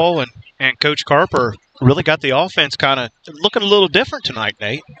 Coach Wall and Coach Carper really got the offense kind of looking a little different tonight,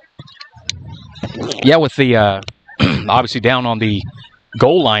 Nate. Yeah, with the obviously down on the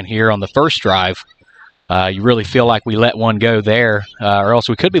goal line here on the first drive, you really feel like we let one go there, or else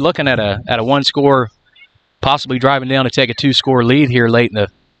we could be looking at a 1 score, possibly driving down to take a 2 score lead here late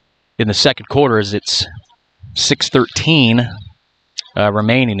in the second quarter, as it's 6:13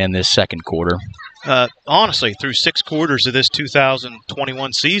 remaining in this second quarter. Honestly, through 6 quarters of this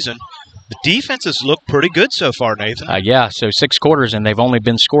 2021 season, the defenses look pretty good so far, Nathan. Yeah, so 6 quarters, and they've only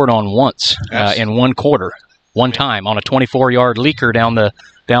been scored on once in 1 quarter, one time on a 24-yard leaker down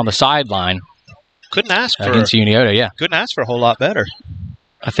the sideline. Couldn't ask for against Unioto, yeah. Couldn't ask for a whole lot better.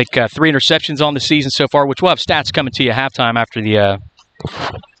 I think 3 interceptions on the season so far, which we'll have stats coming to you halftime after the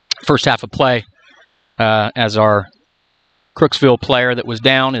first half of play, as our Crooksville player that was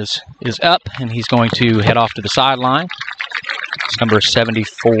down is up, and he's going to head off to the sideline. It's number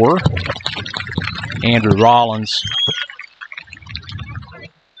 74, Andrew Rollins.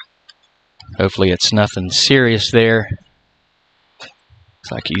 Hopefully it's nothing serious there.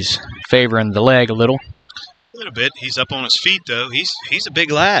 Looks like he's favoring the leg a little. A little bit. He's up on his feet, though. He's a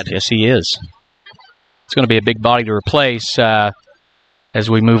big lad. Yes, he is. It's going to be a big body to replace as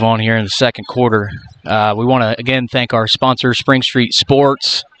we move on here in the second quarter. We want to, again, thank our sponsor, Spring Street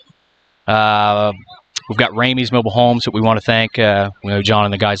Sports. We've got Ramey's Mobile Homes that we want to thank. We know John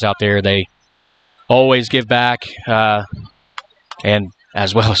and the guys out there, they always give back, and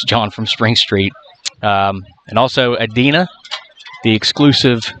as well as John from Spring Street. And also Adina, the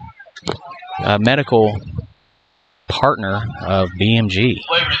exclusive medical partner of BMG.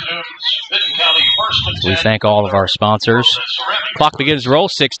 We thank all of our sponsors. Clock begins to roll,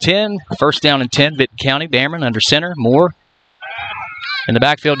 6:10. First down and 10, Vinton County. Dameron under center, Moore in the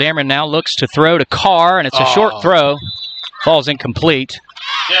backfield. Dameron now looks to throw to Carr, and it's a short throw. Falls incomplete.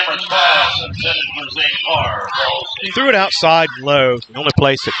 Dameron's pass intended for Zane Carr. He threw it outside and low. The only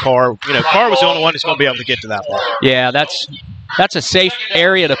place that Carr was the only one that's going to be able to get to that ball. Yeah, that's a safe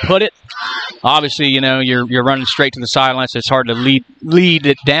area to put it. Obviously, you're running straight to the sideline, so it's hard to lead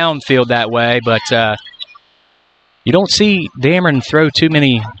it downfield that way. But you don't see Dameron throw too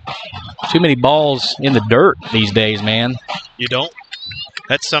many balls in the dirt these days, man. You don't.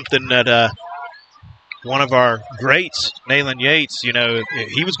 That's something that one of our greats, Nayland Yates, he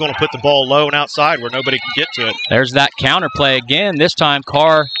was going to put the ball low and outside where nobody can get to it. There's that counter play again. This time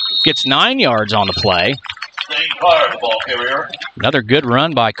Carr gets 9 yards on the play. Zane Carr, the ball carrier. Another good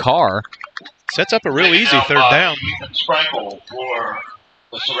run by Carr. Sets up a real easy third down. Ethan Sprankle for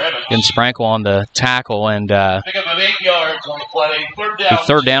the Ceramics. And Sprankle on the tackle, and pick up of 8 yards on the play.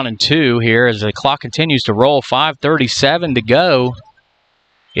 Third down and 2 here as the clock continues to roll. 5:37 to go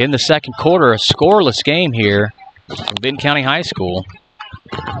in the second quarter. A scoreless game here from Vinton County High School.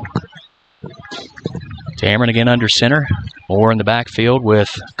 Dameron again under center. Moore in the backfield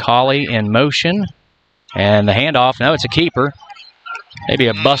with Colley in motion. And the handoff, no, it's a keeper. Maybe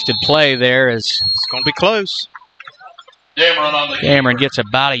a busted play there as it's going to be close. Dameron gets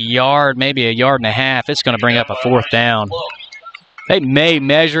about a yard, maybe a yard and a half. It's going to bring up a fourth down. They may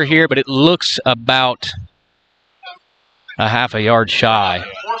measure here, but it looks about a half a yard shy.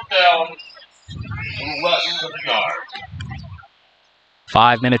 Fourth down, a little less than a yard.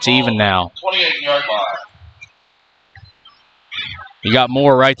 5 minutes even now. 28-yard line. You got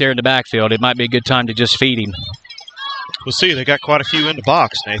Moore right there in the backfield. It might be a good time to just feed him. We'll see. They got quite a few in the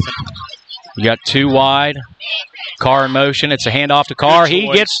box, Nathan. You got 2 wide. Carr in motion. It's a handoff to Carr. He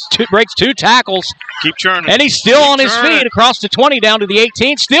breaks 2 tackles. Keep churning. And he's still on his feet across the 20 down to the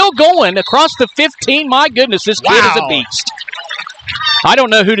 18. Still going across the 15. My goodness, this kid is a beast. I don't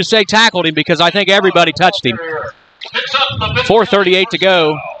know who to say tackled him because I think everybody touched him. 4:38 to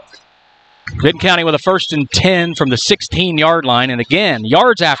go. Benton County with a 1st and 10 from the 16-yard line. And again,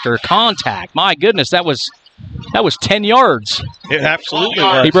 yards after contact. My goodness, that was 10 yards. It absolutely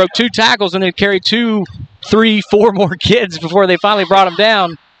was. He broke 2 tackles and then carried 2, 3, 4 more kids before they finally brought him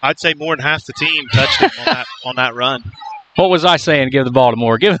down. I'd say more than half the team touched him on that run. What was I saying? Give the ball to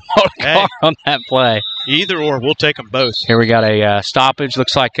Moore. Give the ball to Carr on that play. Either or, we'll take them both. Here we got a stoppage.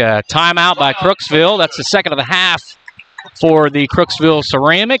 Looks like a timeout by Crooksville. That's the second of the half for the Crooksville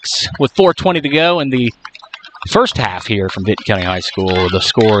Ceramics with 4:20 to go in the first half here from Benton County High School. The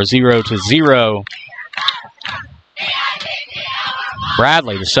score 0-0.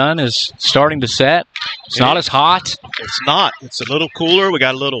 Bradley, the sun is starting to set. It's not as hot. It's not. It's a little cooler. We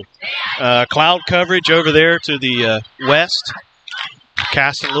got a little cloud coverage over there to the west.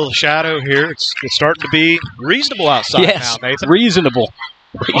 Casting a little shadow here. It's starting to be reasonable outside now, Nathan. Reasonable.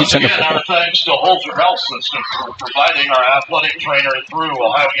 Once again, our thanks to Holzer Health System for providing our athletic trainer through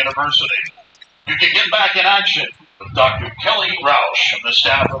Ohio University. You can get back in action with Dr. Kelly Roush and the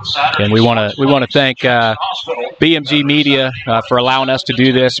staff of Saturday. And we want to thank BMG Media for allowing us to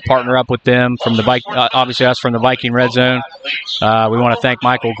do this, partner up with them from the obviously us from the Viking Red Zone. We want to thank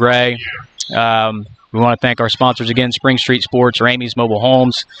Michael Gray. We want to thank our sponsors again, Spring Street Sports, Ramey's Mobile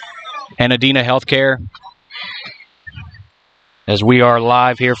Homes, and Adina Healthcare. As we are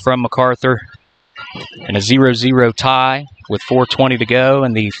live here from MacArthur in a 0-0 tie with 4:20 to go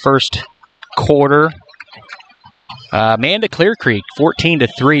in the first quarter. Man to Clear Creek,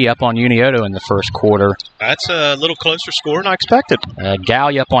 14-3 up on Unioto in the first quarter. That's a little closer score than I expected.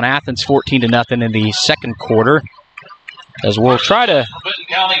 Gallia up on Athens, 14-0 in the second quarter. As we'll try to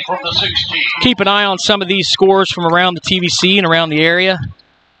keep an eye on some of these scores from around the TVC and around the area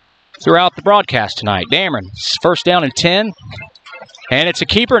throughout the broadcast tonight. Dameron, first down and 10. And it's a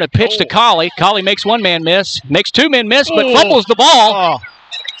keeper and a pitch to Colley. Colley makes 1 man miss, makes 2 men miss, but fumbles the ball.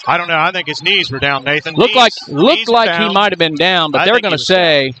 I don't know. I think his knees were down, Nathan. Looked like he might have been down, but they're going to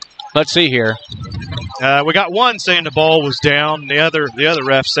say, let's see here. We got one saying the ball was down. The other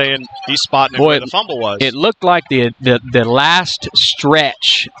ref saying he's spotting where the fumble was. It looked like the last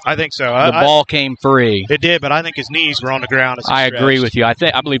stretch. I think so. The ball came free. It did, but I think his knees were on the ground. As I agree with you. I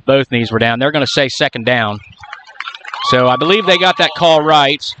believe both knees were down. They're going to say second down. So I believe they got that call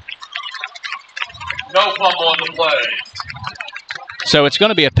right. No fumble on the play. So it's going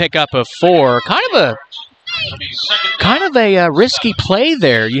to be a pickup of 4. Kind of a risky play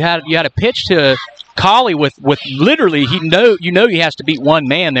there. You had a pitch to Colley with literally he has to beat 1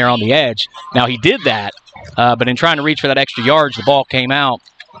 man there on the edge. Now he did that, but in trying to reach for that extra yards, the ball came out.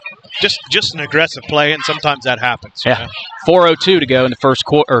 Just an aggressive play, and sometimes that happens. Yeah. 4:02 to go in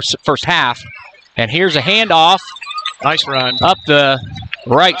the first half, and here's a handoff. Nice run. Up the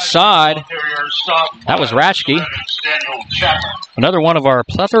right side. That was Ratchke. Another one of our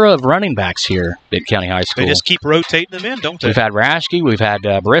plethora of running backs here at County High School. They just keep rotating them in, don't they? We've had Ratchke. We've had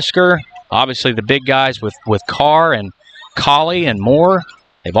Brisker. Obviously the big guys with Carr and Colley and Moore.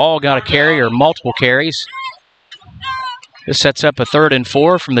 They've all got a carry or multiple carries. This sets up a 3rd and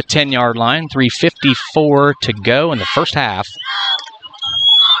 4 from the 10-yard line. 3:54 to go in the first half.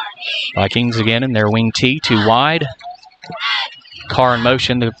 Vikings again in their wing T, 2 wide. Carr in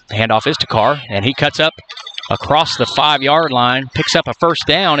motion. The handoff is to Carr, and he cuts up across the 5-yard line, picks up a first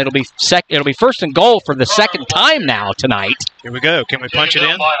down. It'll be first and goal for the second time now tonight. Here we go. Can we punch it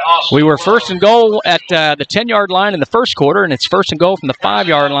in? We were first and goal at the 10-yard line in the first quarter, and it's first and goal from the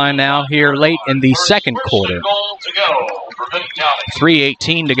 5-yard line now here late in the second quarter.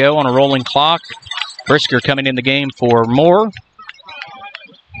 3:18 to go on a rolling clock. Brisker coming in the game for Moore.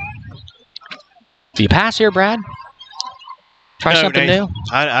 Do you pass here, Brad? Try something new?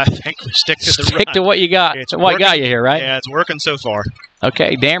 I think we stick to the run. Stick to what you got. It's what got you here, right? Yeah, it's working so far.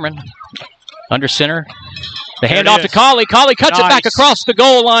 Okay, Dameron under center. The handoff to Colley. Colley cuts it back across the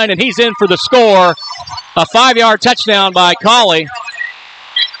goal line, and he's in for the score. A 5-yard touchdown by Colley.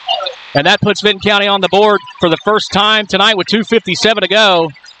 And that puts Benton County on the board for the first time tonight with 2:57 to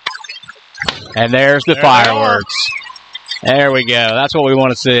go. And there's the fireworks. There we go. That's what we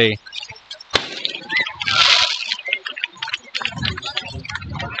want to see.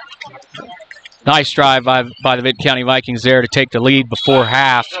 Nice drive by the Benton County Vikings there to take the lead before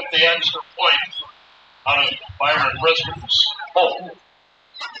half. The extra point out of Byron Briscoe's hole.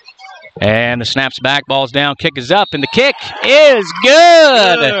 And the snap's back, ball's down, kick is up, and the kick is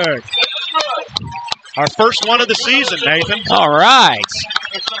good. Our first one of the season, Nathan. All right.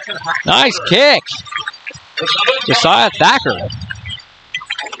 Nice kick. Josiah Thacker.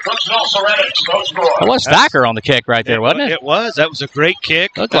 That was Thacker on the kick right there, wasn't it? It was. That was a great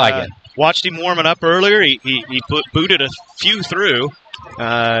kick. Looked like it. Watched him warming up earlier. He booted a few through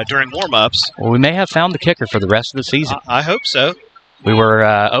during warm-ups. Well, we may have found the kicker for the rest of the season. I hope so. We were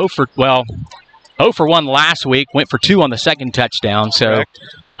 0 for 1 last week. Went for 2 on the second touchdown. So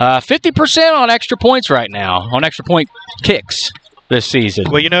 50% on extra points right now, on extra point kicks this season.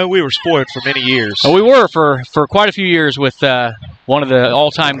 Well, you know, we were spoiled for many years. Well, we were for quite a few years with one of the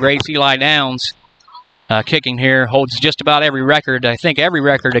all-time greats, Eli Downs, kicking here. Holds just about every record. I think every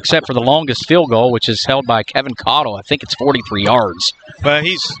record except for the longest field goal, which is held by Kevin Cottle. I think it's 43 yards. But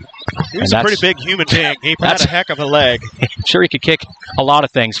he's a pretty big human being. He had a heck of a leg. I'm sure he could kick a lot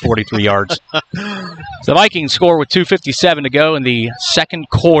of things 43 yards. The Vikings score with 2:57 to go in the second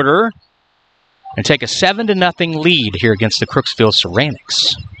quarter and take a 7-0 lead here against the Crooksville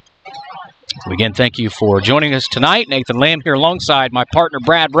Ceramics. Again, thank you for joining us tonight. Nathan Lamb here alongside my partner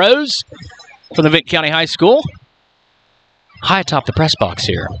Brad Rose from the Vinton County High School. High atop the press box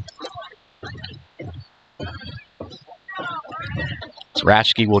here. So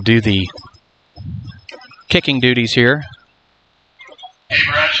Ratschke will do the kicking duties here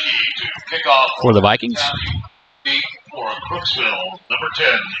for the Vikings. For Crooksville, number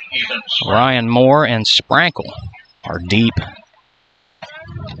 10, Ethan Sprankle. Ryan Moore and Sprankle are deep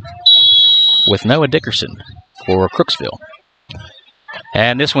with Noah Dickerson for Crooksville.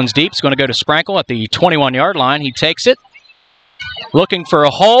 And this one's deep. It's going to go to Sprankle at the 21-yard line. He takes it, looking for a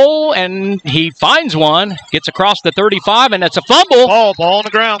hole, and he finds one. Gets across the 35, and it's a fumble. Ball on the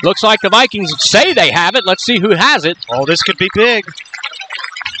ground. Looks like the Vikings say they have it. Let's see who has it. Oh, this could be big.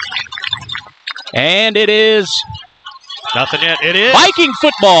 And it is nothing yet. It is Viking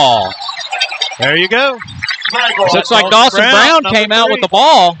football. There you go. Looks like Dawson Brown came out with the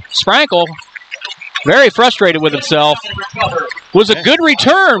ball. Sprankle, very frustrated with himself. Was a good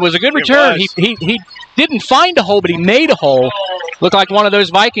return. He didn't find a hole, but he made a hole. Looked like one of those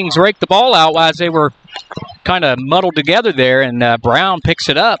Vikings raked the ball out as they were kind of muddled together there, and Brown picks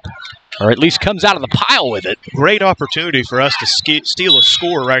it up, or at least comes out of the pile with it. Great opportunity for us to steal a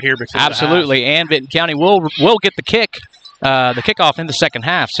score right here before absolutely, and Vinton County will get the kickoff in the second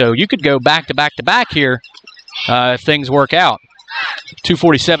half. So you could go back to back to back here if things work out.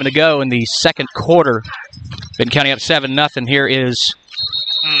 2:47 to go in the second quarter. Vinton County up 7-0. Here is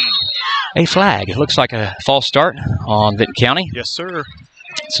a flag. It looks like a false start on Vinton County. Yes, sir.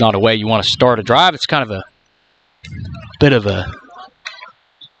 It's not a way you want to start a drive. It's kind of a bit of a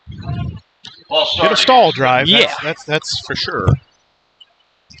stall drive. Yeah, that's for sure.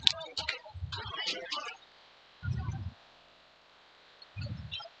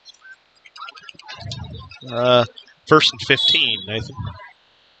 First and 15, Nathan.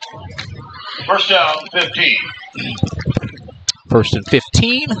 First down, 15. First and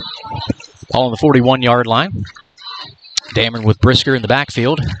 15. Ball on the 41-yard line. Dameron with Brisker in the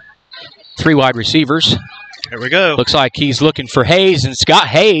backfield. 3 wide receivers. There we go. Looks like he's looking for Hayes, and Scott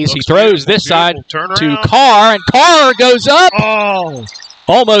Hayes, he throws this side to around. Carr, and Carr goes up. Oh!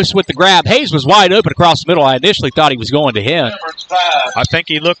 Almost with the grab. Hayes was wide open across the middle. I initially thought he was going to him. I think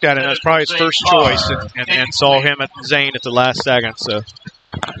he looked at it. That's probably his first choice, and saw him at Zane at the last second. So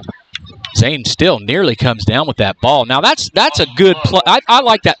Zane still nearly comes down with that ball. Now that's a good play. I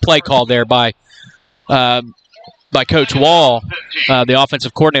like that play call there by Coach Wall, the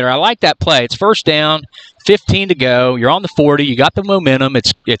offensive coordinator. I like that play. It's first down, 15 to go. You're on the 40. You got the momentum.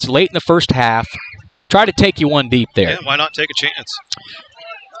 It's late in the first half. Try to take you one deep there. Yeah, why not take a chance?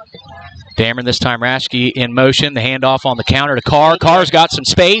 Dameron this time, Ratschke in motion. The handoff on the counter to Carr. Carr's got some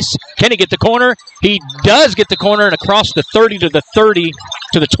space. Can he get the corner? He does get the corner, and across the 30 to the 30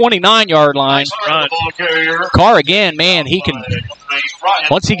 to the 29-yard line. Nice. Carr again, man, he can.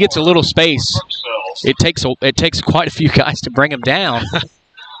 Once he gets a little space, it takes quite a few guys to bring him down.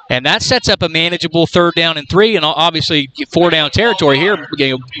 And that sets up a manageable 3rd down and 3, and obviously 4-down territory here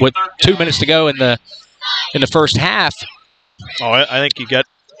with 2 minutes to go in the first half. Oh, I think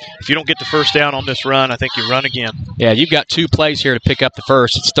if you don't get the first down on this run, I think you run again. Yeah, you've got 2 plays here to pick up the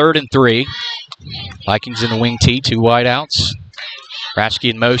first. It's 3rd and 3. Vikings in the wing tee, 2 wideouts. Ratschke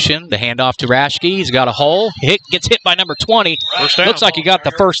in motion. The handoff to Ratschke. He's got a hole. Gets hit by number 20. Looks like he got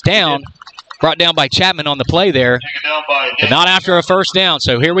the first down. Brought down by Chapman on the play there. But not after a first down.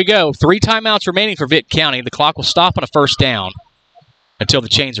 So here we go. 3 timeouts remaining for Vinton County. The clock will stop on a first down until the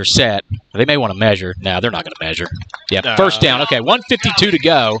chains are set. They may want to measure. No, they're not going to measure. Yeah, first down. Okay, 1:52 to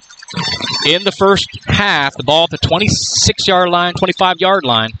go in the first half. The ball at the 26-yard line, 25-yard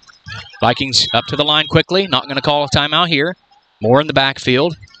line. Vikings up to the line quickly. Not going to call a timeout here. More in the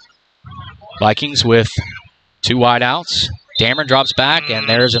backfield. Vikings with 2 wideouts. Dameron drops back, and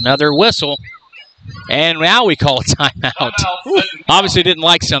there's another whistle. And now we call a timeout. Obviously didn't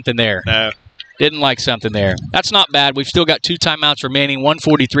like something there. No. Didn't like something there. That's not bad. We've still got 2 timeouts remaining.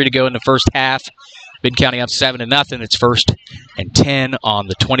 1:43 to go in the first half. Benton County up 7-0. It's 1st and 10 on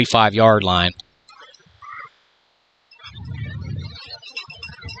the 25-yard line.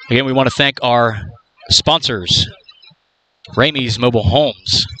 Again, we want to thank our sponsors, Ramey's Mobile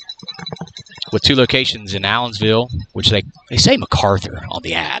Homes, with 2 locations in Allensville, which they say MacArthur on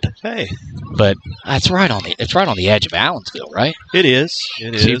the ad. Hey, but it's right on the edge of Allensville, right? It is.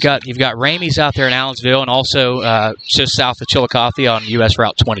 It is. So you've got Ramey's out there in Allensville, and also just south of Chillicothe on U.S.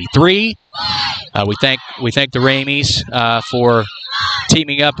 Route 23. We thank the Ramey's for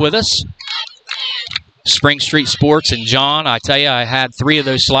teaming up with us. Spring Street Sports and John, I tell you, I had 3 of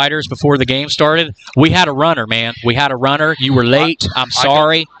those sliders before the game started. We had a runner, man. We had a runner. You were late. I'm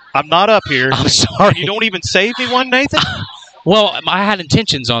sorry. I'm not up here. I'm sorry. You don't even save me one, Nathan? Well, I had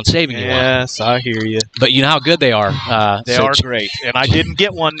intentions on saving you one. Yes, I hear you. But you know how good they are. They are great. And I didn't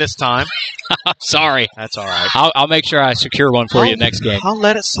get one this time. Sorry. That's all right. I'll make sure I secure one for you next game. I'll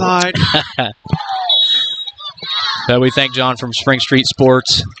let it slide. So we thank John from Spring Street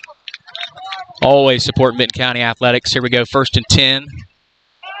Sports. Always supporting Benton County Athletics. Here we go, 1st and 10.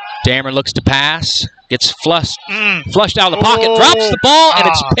 Dameron looks to pass. Gets flushed out of the pocket. Drops the ball, and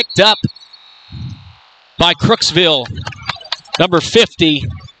it's picked up by Crooksville. Number 50,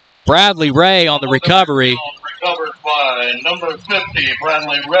 Bradley Ray on the recovery. Recovered by number 50,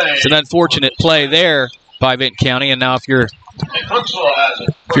 Bradley Ray. It's an unfortunate play there by Benton County. And now if you're Crooksville has it.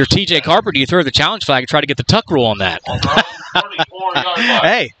 If you're TJ Carper, do you throw the challenge flag and try to get the tuck rule on that?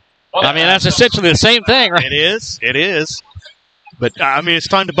 Hey. I mean, that's essentially the same thing, right? It is. It is. But, I mean, it's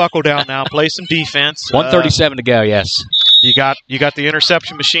time to buckle down now, play some defense. 1:37 to go, yes. You got the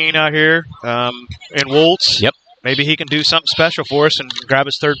interception machine out here in Woltz. Yep. Maybe he can do something special for us and grab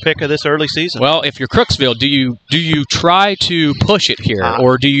his 3rd pick of this early season. Well, if you're Crooksville, do you try to push it here,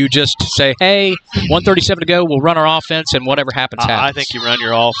 or do you just say, hey, 1:37 to go, we'll run our offense, and whatever happens, happens? I think you run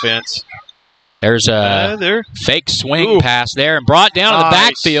your offense. There's a fake swing pass there and brought down in the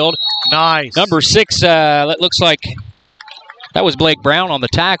backfield. Nice. Number 6, that looks like that was Blake Brown on the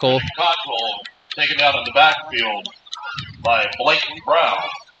tackle. Taken down in the backfield by Blake Brown.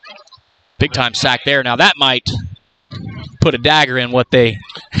 Big time sack there. Now that might put a dagger in what they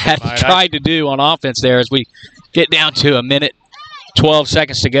had tried to do on offense there as we get down to 1 minute, 12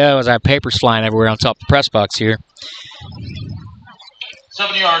 seconds to go as I have papers flying everywhere on top of the press box here.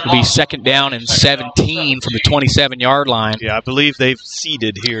 7-yard It'll be 2nd down and 17 from the 27-yard line. Yeah, I believe they've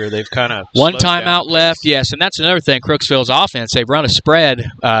seeded here. They've kind of one timeout left, yes, and that's another thing. Crooksville's offense, they've run a spread,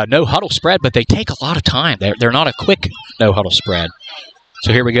 no huddle spread, but they take a lot of time. They're not a quick no huddle spread.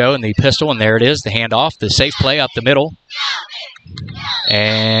 So here we go in the pistol, and there it is, the handoff, the safe play up the middle.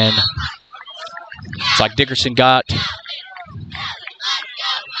 And it's like Dickerson got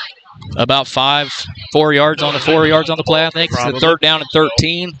about 4 yards on the 4 yards on the play, I think. It's the 3rd down and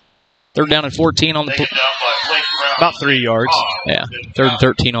 13. 3rd down and 14 on the play. About 3 yards. Yeah, 3rd and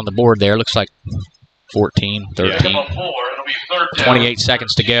 13 on the board there. Looks like 14, 13. 28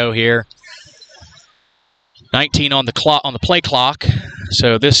 seconds to go here. 19 on the clock, on the play clock.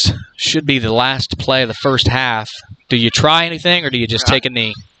 So this should be the last play of the first half. Do you try anything, or do you just take a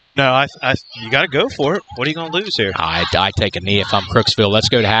knee? No, you got to go for it. What are you going to lose here? I take a knee if I'm Crooksville. Let's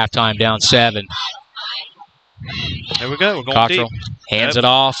go to halftime down 7. There we go. We're going Cottrell deep. hands it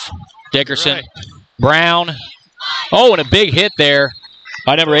off. Dickerson, right. Brown. Oh, and a big hit there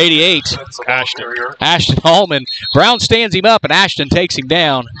by number 88. Ashton Hallman. Brown stands him up, and Ashton takes him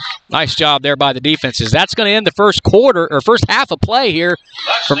down. Nice job there by the defenses. That's going to end the first quarter, or first half of play here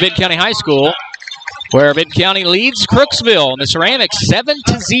from Benton County High School, where Benton County leads Crooksville and the Ceramics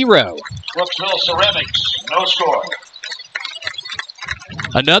 7-0. Crooksville Ceramics, no score.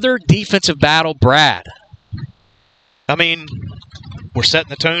 Another defensive battle, Brad. I mean, we're setting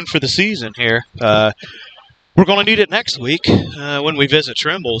the tone for the season here. We're going to need it next week when we visit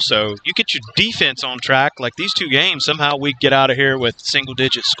Trimble. So you get your defense on track. Like these 2 games, somehow we get out of here with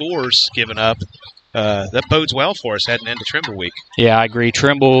single-digit scores given up. That bodes well for us heading into Trimble week. Yeah, I agree.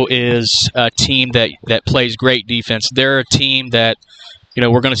 Trimble is a team that plays great defense. They're a team that,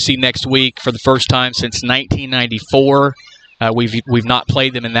 we're going to see next week for the first time since 1994. We've not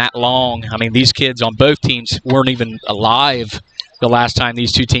played them in that long. I mean, these kids on both teams weren't even alive the last time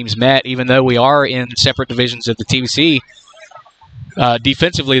these 2 teams met, even though we are in separate divisions of the TVC.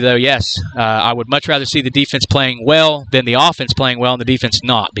 Defensively, though, yes. I would much rather see the defense playing well than the offense playing well and the defense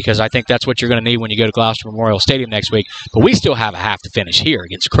not, because I think that's what you're going to need when you go to Gloucester Memorial Stadium next week. But we still have a half to finish here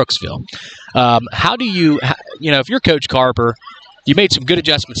against Crooksville. How do you, if you're Coach Carper, you made some good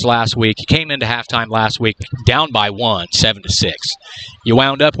adjustments last week. You came into halftime last week down by 1, 7-6. You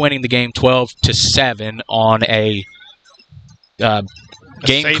wound up winning the game 12-7 on a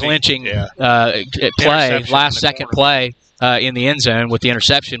game-clinching play, last-second play in the end zone with the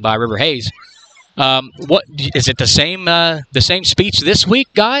interception by River Hayes. What is it? The same speech this week,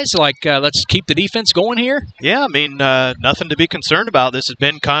 guys? Like, let's keep the defense going here. Yeah, I mean, nothing to be concerned about. This has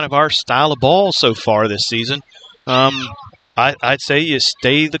been kind of our style of ball so far this season. I'd say you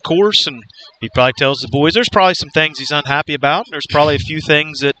stay the course, and he probably tells the boys there's probably some things he's unhappy about. There's probably a few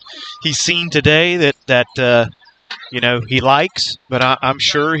things that he's seen today that he likes, but I'm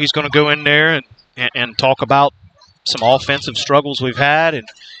sure he's going to go in there and talk about some offensive struggles we've had and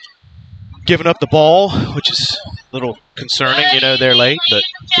giving up the ball, which is a little concerning, they're late. But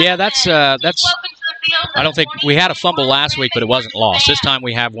yeah, that's. I don't think we had a fumble last week, but it wasn't lost. This time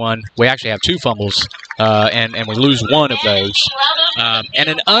we have one. We actually have 2 fumbles, and we lose one of those. And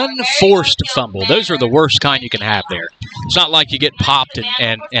an unforced fumble. Those are the worst kind you can have there. It's not like you get popped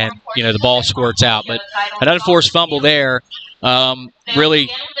and the ball squirts out, but an unforced fumble there really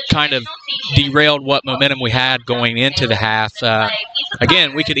kind of derailed what momentum we had going into the half.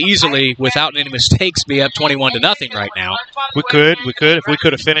 Again, we could easily, without any mistakes, be up 21-0 right now. We could. If we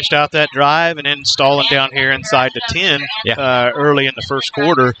could have finished out that drive and then stalling down here inside the 10 early in the first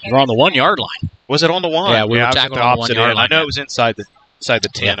quarter. We're on the 1-yard line. Was it on the 1? Yeah, we were tackling the opposite on the 1-yard end. line. I know it was inside the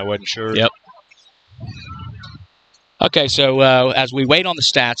 10. Yep. I wasn't sure. Yep. Okay, so as we wait on the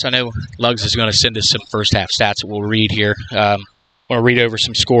stats, I know Luggs is going to send us some first-half stats that we'll read here. I want to read over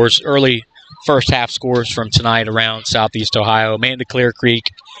some scores. Early first-half scores from tonight around Southeast Ohio. Amanda Clear Creek,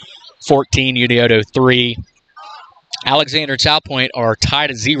 14. Unioto, 3. Alexander and South Point are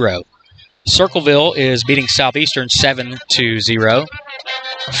tied at 0. Circleville is beating Southeastern 7-0.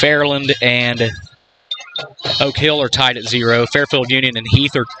 Fairland and Oak Hill are tied at 0. Fairfield Union and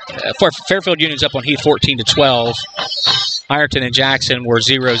Heath are Fairfield Union's up on Heath 14-12. Ironton and Jackson were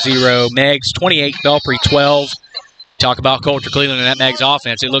 0-0. Meigs 28, Belpre 12. Talk about Coulter Cleveland and that Meigs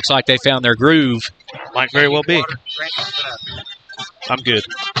offense. It looks like they found their groove. Might very well be. I'm good.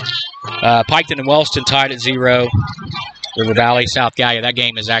 Piketon and Wellston tied at 0. River Valley, South Gallia. That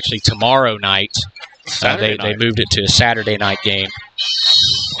game is actually tomorrow night. They moved it to a Saturday night game.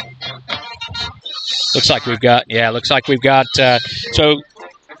 Looks like we've got so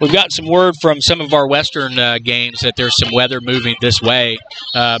we've got some word from some of our Western games that there's some weather moving this way.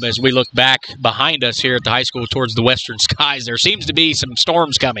 As we look back behind us here at the high school towards the western skies, there seems to be some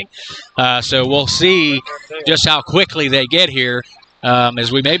storms coming. So we'll see just how quickly they get here,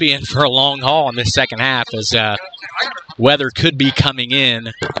 as we may be in for a long haul in this second half, as weather could be coming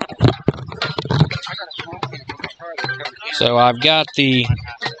in. So I've got the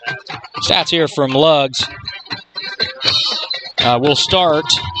stats here from Luggs. We'll start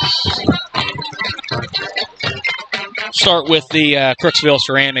with the Crooksville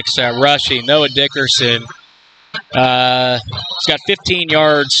Ceramics rushing. Noah Dickerson, he's got 15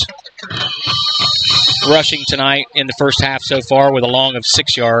 yards rushing tonight in the first half so far with a long of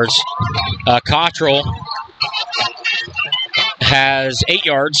 6 yards. Cottrell has 8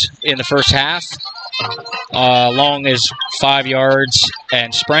 yards in the first half. Long is 5 yards,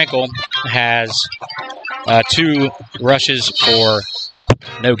 and Sprankle has 2 rushes for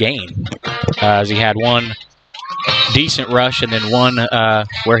no gain, as he had one decent rush and then one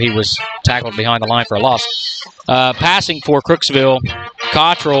where he was tackled behind the line for a loss. Passing for Crooksville,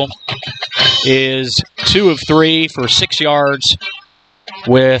 Cottrell is 2 of 3 for 6 yards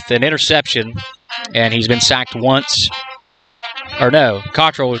with an interception, and he's been sacked once. Or no,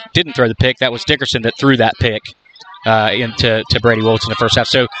 Cottrell didn't throw the pick. That was Dickerson that threw that pick into Brady Wilkes in the first half.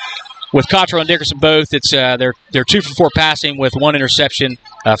 So with Cottrell and Dickerson both, it's they're 2 for 4 passing with 1 interception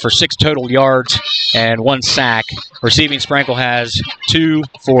for 6 total yards and 1 sack. Receiving, Sprankle has 2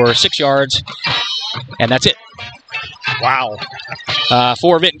 for 6 yards, and that's it. Wow.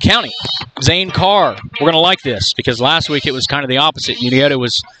 For Vinton County, Zane Carr. We're going to like this because last week it was kind of the opposite. Unioto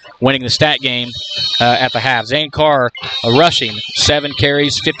was winning the stat game at the half. Zane Carr rushing 7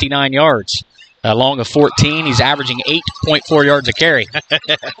 carries, 59 yards. Long of 14. He's averaging 8.4 yards a carry.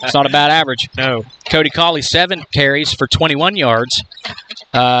 It's not a bad average. No. Cody Colley, 7 carries for 21 yards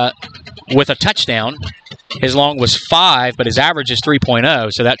with a touchdown. His long was 5, but his average is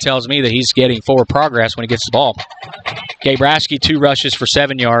 3.0, so that tells me that he's getting forward progress when he gets the ball. Gabe Raschke, 2 rushes for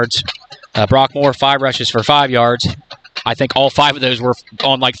 7 yards. Brock Moore, 5 rushes for 5 yards. I think all 5 of those were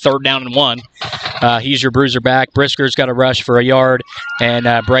on like 3rd down and 1. He's your bruiser back. Brisker's got a rush for a yard, and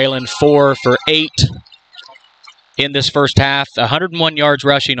Braylon 4 for 8 in this first half. 101 yards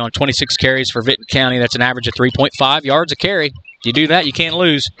rushing on 26 carries for Vinton County. That's an average of 3.5 yards a carry. You do that, you can't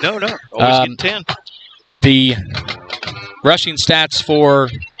lose. No. Always get 10. The rushing stats for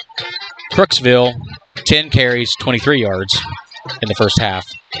Crooksville, 10 carries, 23 yards in the first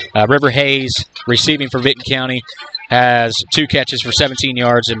half. River Hayes, receiving for Vinton County, has 2 catches for 17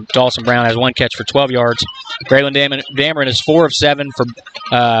 yards, and Dawson Brown has 1 catch for 12 yards. Braylon Dameron is 4 of 7 for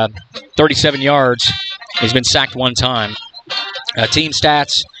 37 yards. He's been sacked 1 time. Team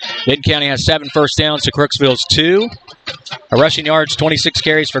stats, Vinton County has 7 first downs to Crooksville's 2. Rushing yards, 26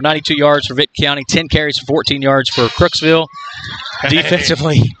 carries for 92 yards for Vinton County, 10 carries for 14 yards for Crooksville.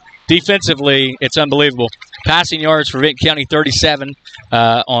 Defensively, it's unbelievable. Passing yards for Vinton County, 37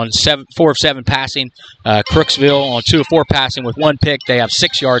 on 4 of 7 passing. Crooksville on 2 of 4 passing with 1 pick. They have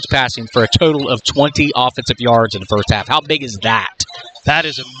 6 yards passing for a total of 20 offensive yards in the first half. How big is that? That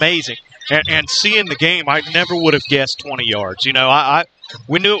is amazing. And seeing the game, I never would have guessed 20 yards. You know,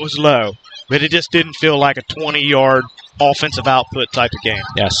 we knew it was low, but it just didn't feel like a 20-yard offensive output type of game.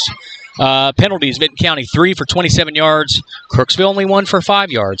 Yes. Penalties, Vinton County 3 for 27 yards. Crooksville only 1 for 5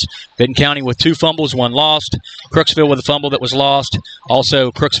 yards. Vinton County with 2 fumbles, 1 lost. Crooksville with a fumble that was lost.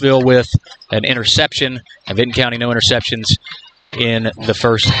 Also, Crooksville with an interception. And Vinton County no interceptions in the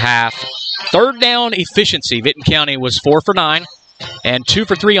first half. 3rd down efficiency. Vinton County was 4 for 9 and 2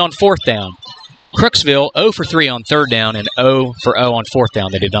 for 3 on 4th down. Crooksville 0 for 3 on 3rd down and 0 for 0 on 4th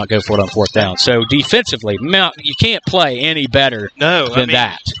down. They did not go for it on 4th down. So defensively, you can't play any better than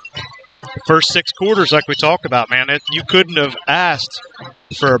that. First 6 quarters, like we talked about, man, you couldn't have asked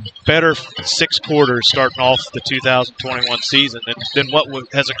for a better 6 quarters starting off the 2021 season than what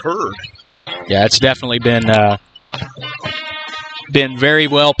has occurred. Yeah, it's definitely been very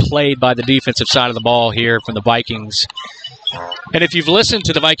well played by the defensive side of the ball here from the Vikings. And if you've listened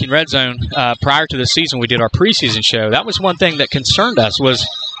to the Viking Red Zone prior to the season, we did our preseason show. That was one thing that concerned us was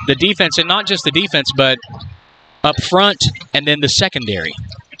the defense, and not just the defense, but up front and then the secondary.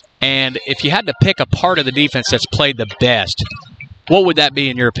 And if you had to pick a part of the defense that's played the best, what would that be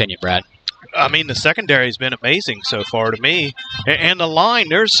in your opinion, Brad? I mean, the secondary has been amazing so far to me. And the line,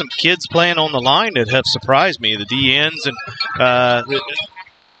 there's some kids playing on the line that have surprised me. The DNs and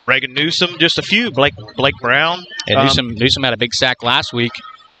Reagan Newsom, just a few. Blake Brown. And Newsom had a big sack last week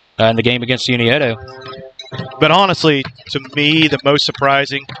in the game against Unioto. But honestly, to me, the most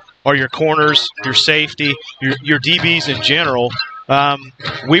surprising are your corners, your safety, your DBs in general.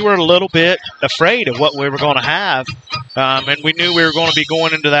 We were a little bit afraid of what we were going to have, and we knew we were going to be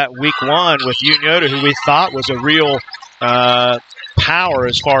going into that week 1 with Unioto, who we thought was a real power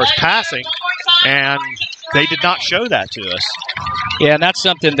as far as passing, and they did not show that to us. Yeah, and that's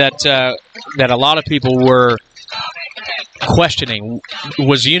something that a lot of people were questioning.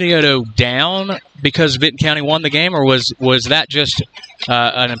 Was Unioto down because Vinton County won the game, or was that just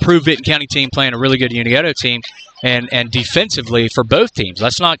an improved Vinton County team playing a really good Unioto team? And defensively for both teams,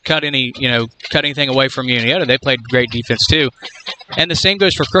 let's not cut anything away from Unioto. They played great defense too, and the same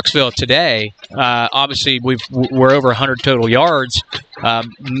goes for Crooksville today. Obviously, we're over 100 total yards,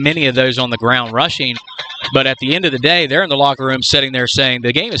 many of those on the ground rushing. But at the end of the day, they're in the locker room sitting there saying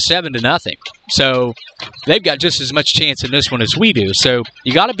the game is 7-0. So they've got just as much chance in this one as we do. So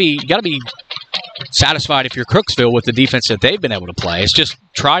you got to be satisfied if you're Crooksville with the defense that they've been able to play. It's just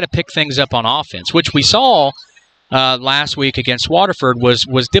try to pick things up on offense, which we saw last week against Waterford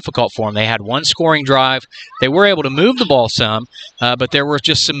was difficult for them. They had 1 scoring drive. They were able to move the ball some, but there were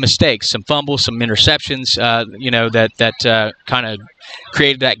just some mistakes, some fumbles, some interceptions, that kind of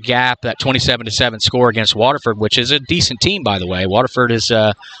created that gap, that 27-7 score against Waterford, which is a decent team, by the way. Waterford is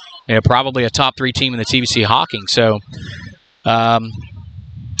probably a top 3 team in the TVC Hawking. So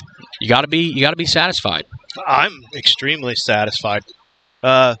you got to be satisfied. I'm extremely satisfied.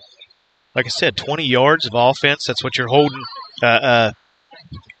 Like I said, 20 yards of offense, that's what you're holding. A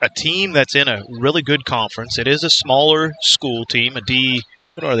team that's in a really good conference. It is a smaller school team, what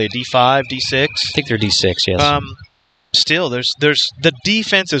are they, D5, D6? I think they're D6, yes. Still, the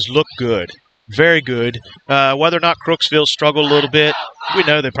defenses look good, very good. Whether or not Crooksville struggled a little bit, we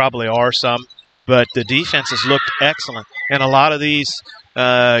know they probably are some, but the defenses looked excellent. And a lot of these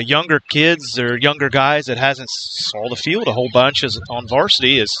younger kids or younger guys that hasn't saw the field a whole bunch on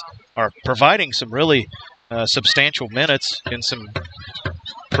varsity are providing some really substantial minutes in some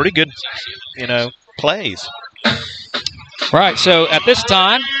pretty good, plays. Right, so at this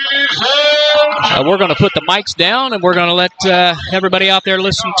time, we're going to put the mics down and we're going to let everybody out there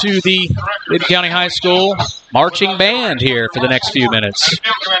listen to the Vinton County High School marching band here for the next few minutes.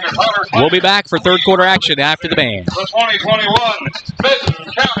 We'll be back for third quarter action after the band. The 2021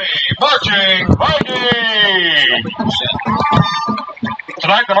 Benton County Marching Vikings.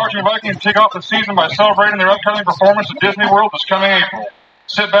 Tonight, the Marching Vikings kick off the season by celebrating their upcoming performance at Disney World this coming April.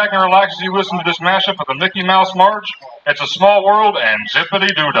 Sit back and relax as you listen to this mashup of the Mickey Mouse March, It's a Small World, and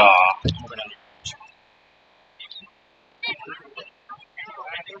Zippity Doo-Dah.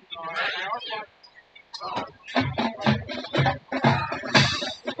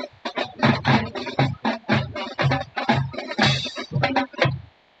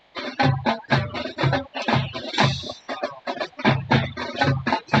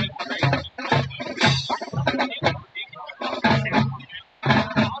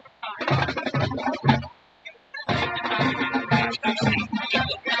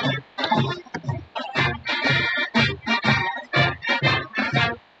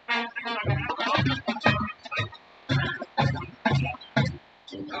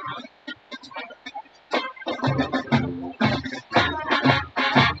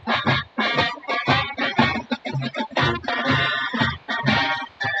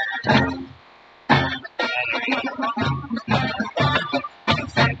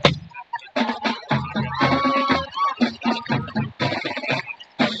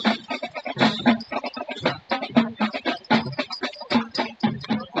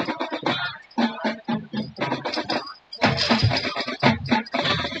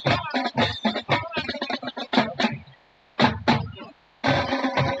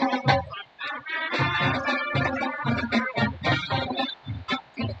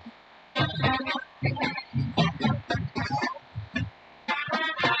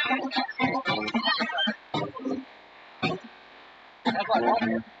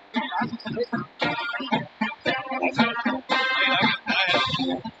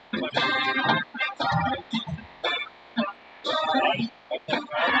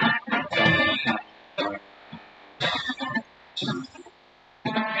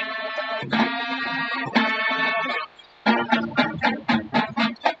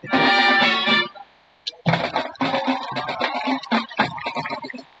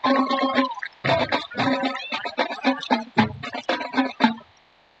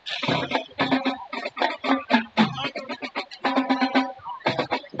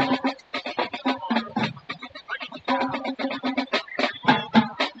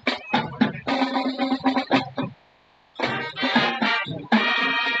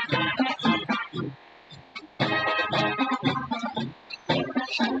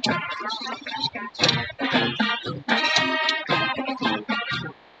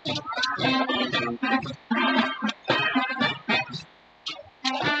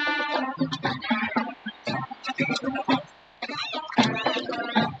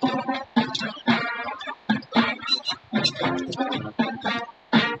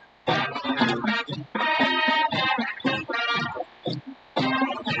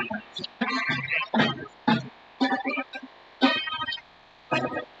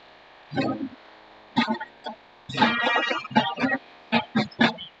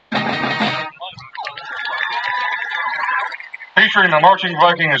 Featuring the Marching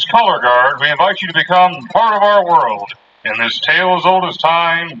Vikings color guard, we invite you to become part of our world in this tale as old as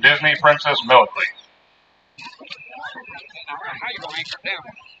time, Disney Princess Melody.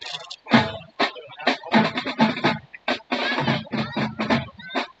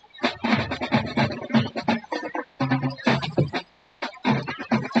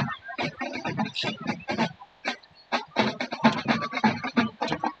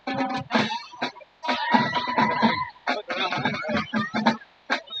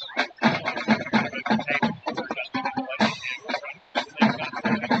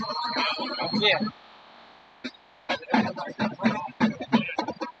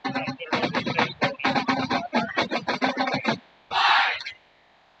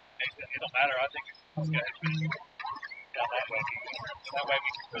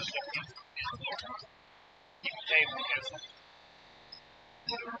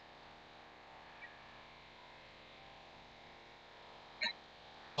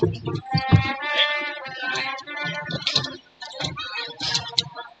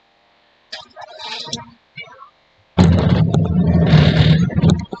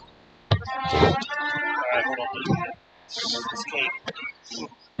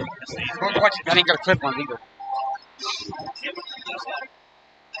 I ain't got a clip on either.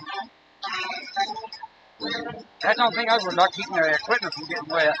 That's the only thing I was about keeping the equipment from getting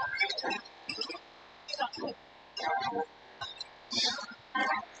wet.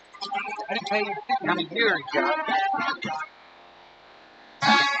 I didn't pay you how many years you got.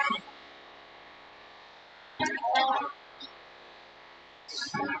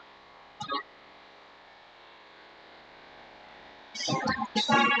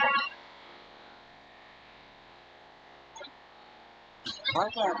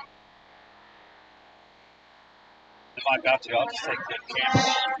 If I got to, I'll just take the camera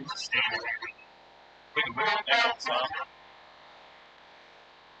and stand there. We can move it down some.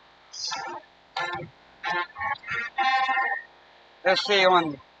 Let's see,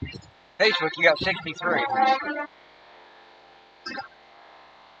 on Facebook you got 63.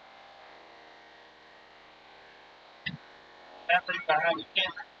 Athlete behind the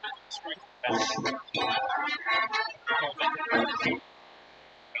camera.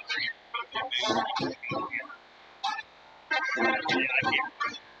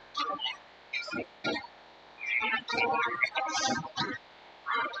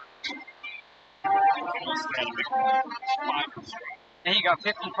 And you got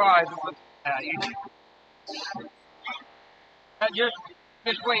 55 on YouTube.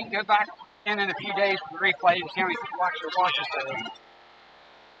 Just wait, go back in a few days for the replay and see how many people actually watch it.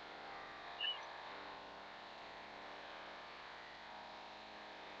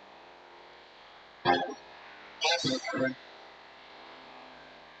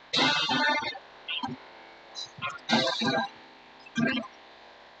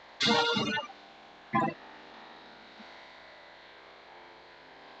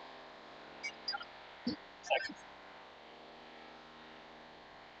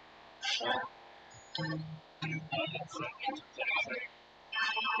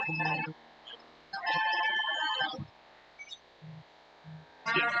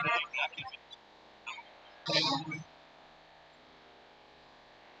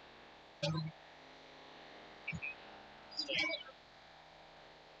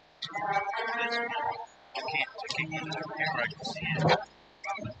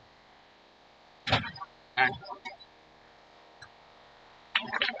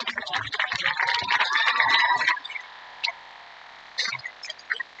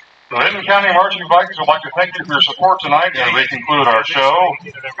 The Hidden County Marching Vikings would like to thank you for your support tonight as we conclude our show.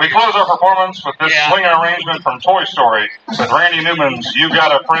 We close our performance with this swinging arrangement from Toy Story with Randy Newman's You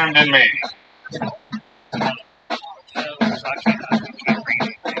Got a Friend in Me.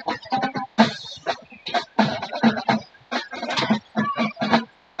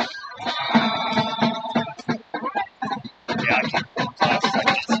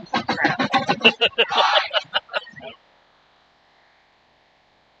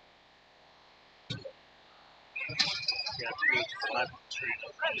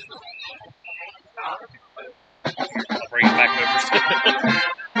 Bring it back over.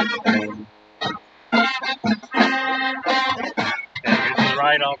 Yeah, to the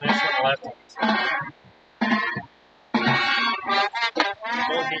right on this one, left on this one.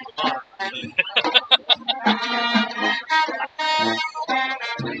 We'll keep the bottom. So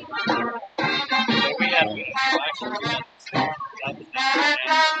we have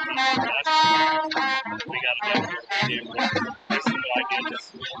we got to go here. This is what I did. This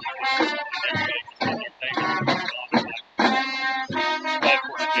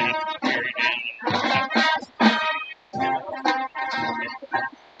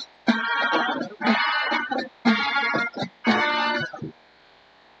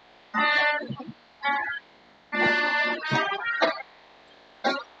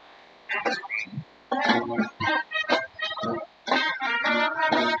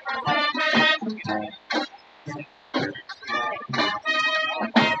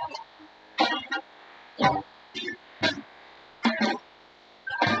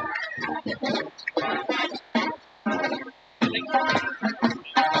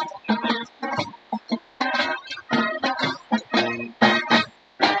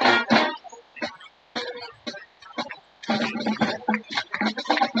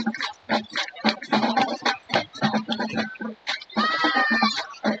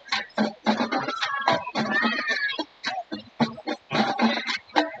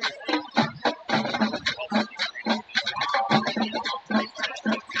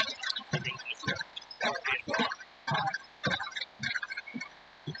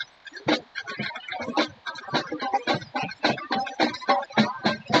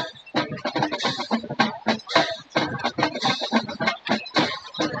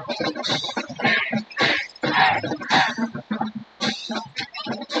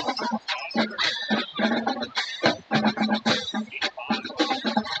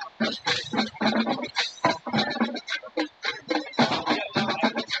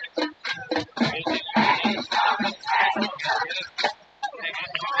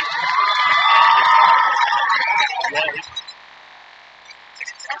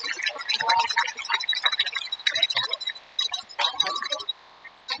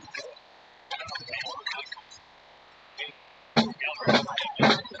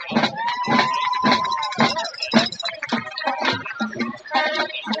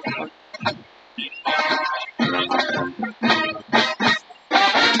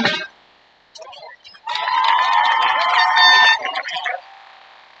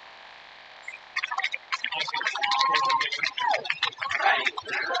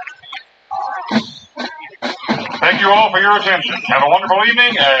you all for your attention. Have a wonderful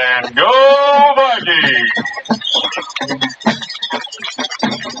evening, and go Vikings!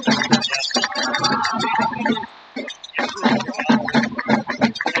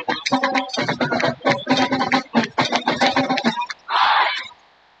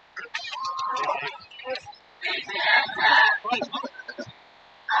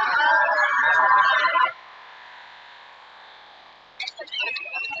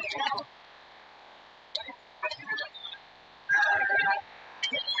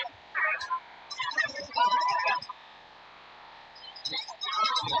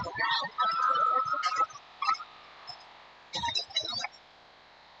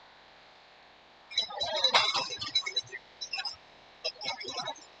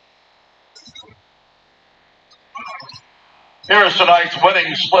 Here's tonight's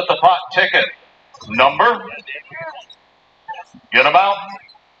winning split the pot ticket. Number? Get them out.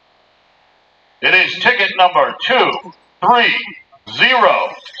 It is ticket number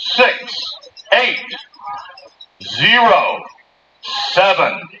 230680.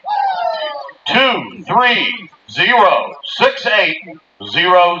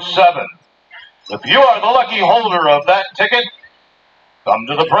 230680. If you are the lucky holder of that ticket, come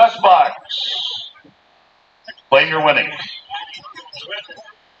to the press box. Claim your winnings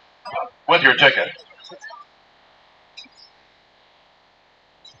with your ticket.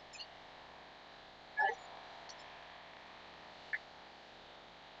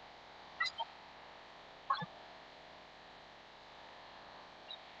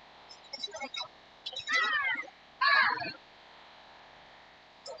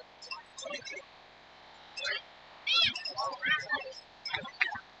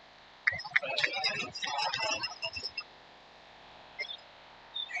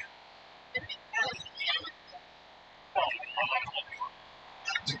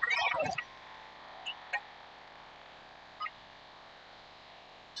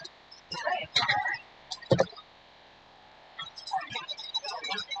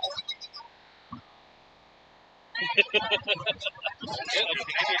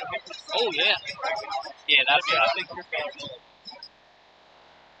 Oh, yeah. Yeah, that'd be, I think you're fantastic.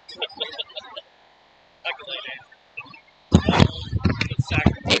 I can lay down. It's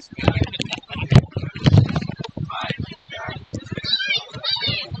sacrifice.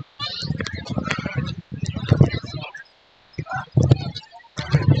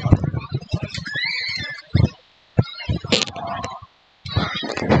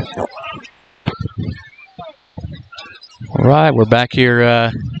 All right, we're back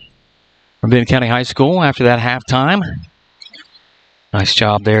here from Vinton County High School after that halftime. Nice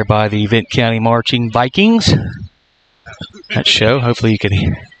job there by the Vinton County Marching Vikings. That show, hopefully you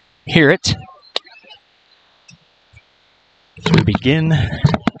can hear it. As we begin. We'll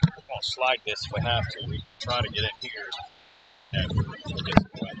slide this if we have to. We try to get it here.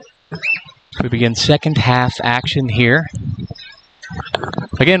 We begin second half action here.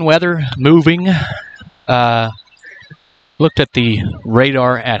 Again, weather moving. Looked at the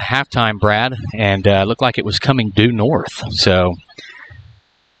radar at halftime, Brad, and looked like it was coming due north. So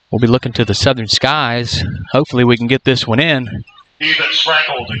we'll be looking to the southern skies. Hopefully we can get this one in Even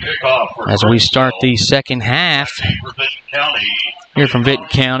Sprankle to kick off for as we start the second half here from Vinton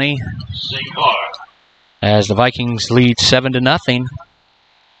County. As the Vikings lead 7-0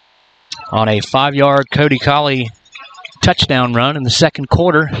 on a 5-yard Cody Colley touchdown run in the second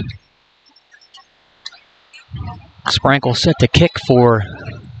quarter. Sprankle set to kick for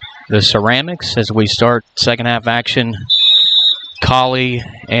the Ceramics as we start second half action. Colley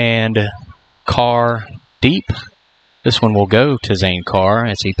and Carr deep. This one will go to Zane Carr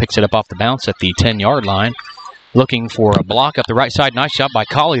as he picks it up off the bounce at the 10-yard line. Looking for a block up the right side. Nice job by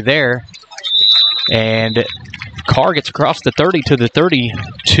Colley there. And Carr gets across the 30 to the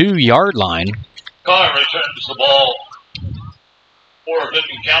 32-yard line. Carr returns the ball for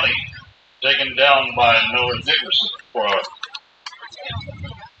Vinton County. Taken down by Noah Dickerson for a...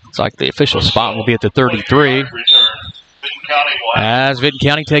 Looks like the official spot will be at the 33. As Vinton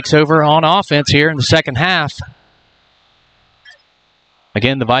County takes over on offense here in the second half.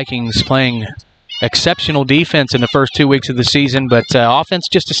 Again, the Vikings playing exceptional defense in the first 2 weeks of the season, but offense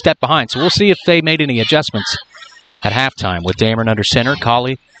just a step behind. So we'll see if they made any adjustments at halftime. With Dameron under center,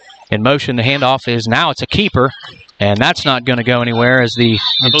 Colley in motion. The handoff is now it's a keeper. And that's not going to go anywhere as the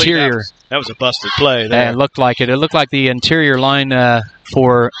interior. That was a busted play there. It looked like it. It looked like the interior line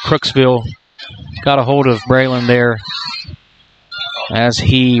for Crooksville got a hold of Braylon there as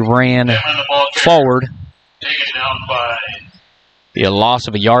he ran forward. Taken down by... Be a loss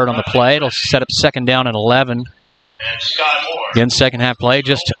of a yard on the play. It'll set up second down and 11. And Scott Moore. Again, second half play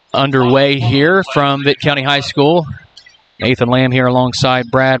just underway here from Vinton County High School. Nathan Lamb here alongside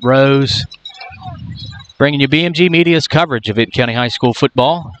Brad Rose, bringing you BMG Media's coverage of Vinton County High School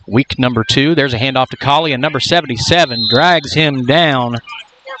football, week number 2. There's a handoff to Colley, and number 77 drags him down.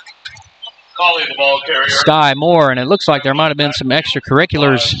 Colley, the ball carrier. Sky Moore, and it looks like there might have been some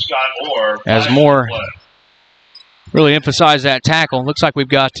extracurriculars as Moore really emphasized that tackle. Looks like we've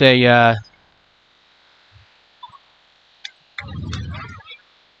got a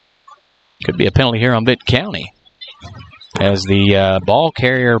could be a penalty here on Vinton County as the ball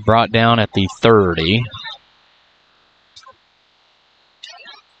carrier brought down at the 30.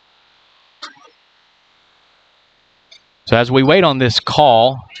 So as we wait on this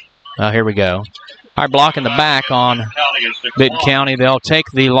call, here we go. All right, blocking the back on Vinton County. They'll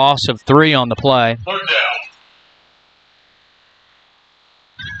take the loss of 3 on the play. Third down.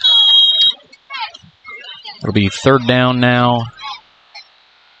 It'll be third down now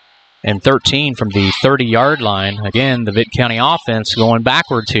and 13 from the 30-yard line. Again, the Vinton County offense going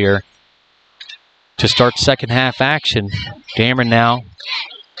backwards here to start second half action. Cameron now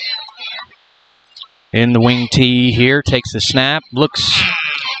in the wing tee here, takes the snap, looks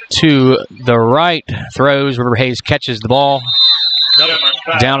to the right, throws. River Hayes catches the ball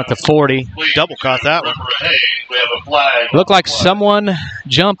down at the 40. Double caught that one. Looked like someone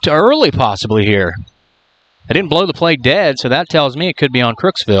jumped early possibly here. They didn't blow the play dead, so that tells me it could be on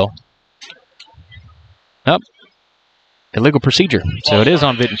Crooksville. Nope. Illegal procedure. So it is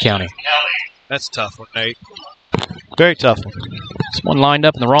on Vinton County. That's a tough one, Nate. Very tough one. Someone lined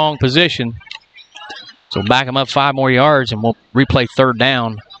up in the wrong position. So we'll back them up 5 more yards, and we'll replay third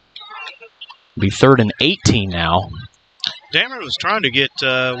down. It'll be 3rd and 18 now. Dameron was trying to get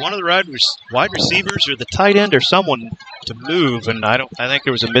one of the wide receivers or the tight end or someone to move, and I think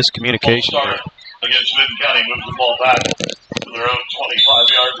there was a miscommunication there. Against Vinton County, moves the ball back to their own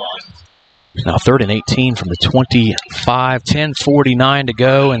 25-yard line. Now 3rd and 18 from the 25, 10:49 to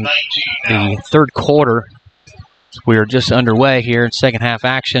go in the third quarter. We are just underway here in second half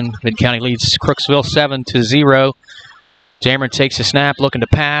action. Vinton County leads Crooksville 7-0. Dameron takes a snap, looking to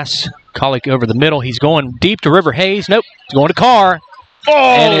pass. Colley over the middle. He's going deep to River Hayes. Nope, he's going to Carr. Oh!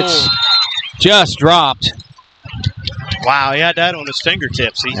 And it's just dropped. Wow, he had that on his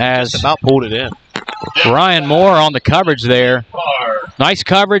fingertips. He As just about pulled it in. Ryan Moore on the coverage there. Nice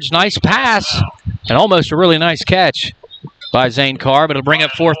coverage, nice pass, and almost a really nice catch by Zane Carr, but it'll bring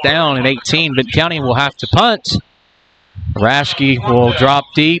up 4th down and 18. Vinton County will have to punt. Ratschke will drop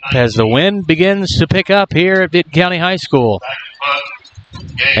deep as the wind begins to pick up here at Vinton County High School.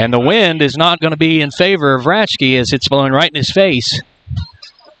 And the wind is not going to be in favor of Ratschke as it's blowing right in his face.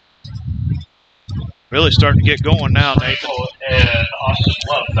 Really starting to get going now, Nathan. And Austin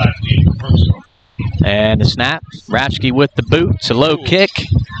Love back to and the snap. Ratschke with the boot. It's a low kick.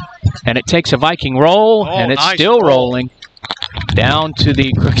 And it takes a Viking roll, and it's nice still roll. rolling down to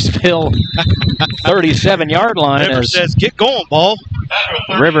the Crooksville 37-yard line. River As says, get going, ball.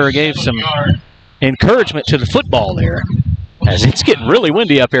 River gave some encouragement to the football there. As it's getting really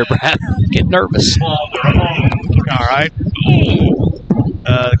windy up here, Brad. Getting nervous. All right.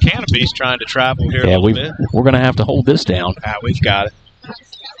 The canopy's trying to travel here a little bit. We're going to have to hold this down. We've got it.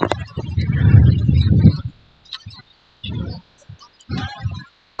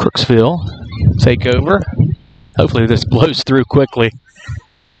 Crooksville take over. Hopefully this blows through quickly.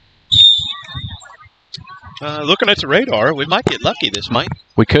 Looking at the radar, we might get lucky this might.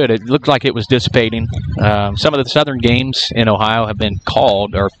 We could. It looked like it was dissipating. Some of the southern games in Ohio have been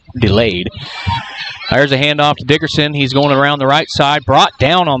called or delayed. There's a handoff to Dickerson. He's going around the right side. Brought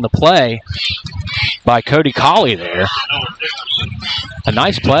down on the play by Cody Colley there. A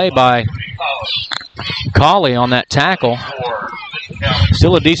nice play by Colley on that tackle.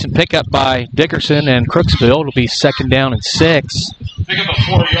 Still a decent pickup by Dickerson and Crooksville. It'll be 2nd down and 6. Pick up a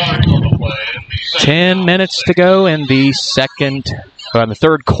 4 yards on the play. 10 minutes to go in the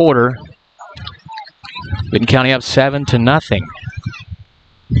third quarter. Vinton County up 7-0.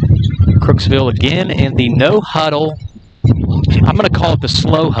 Crooksville again in the no huddle. I'm going to call it the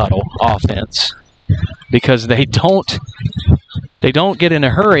slow huddle offense because they don't get in a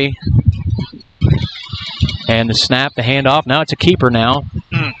hurry. And the snap, the handoff. Now it's a keeper now.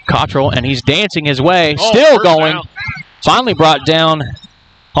 Cottrell, and he's dancing his way. Still going. Down. Finally brought down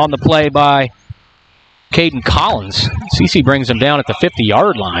on the play by Caden Collins. CC brings him down at the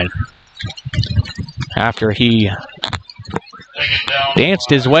 50-yard line after he danced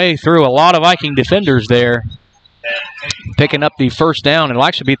his way through a lot of Viking defenders there, picking up the 1st down. It'll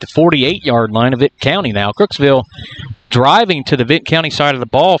actually be at the 48-yard line of Vinton County now. Crooksville driving to the Vinton County side of the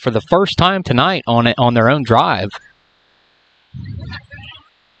ball for the first time tonight on their own drive.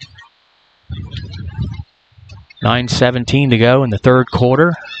 9:17 to go in the third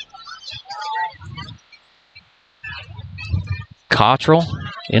quarter. Cottrell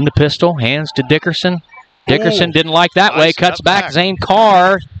in the pistol, hands to Dickerson. Dickerson didn't like that way, cuts back. Zane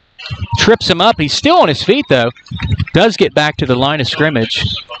Carr trips him up. He's still on his feet, though. Does get back to the line of scrimmage.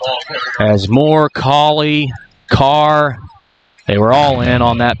 As Moore, Cauley, Carr, they were all in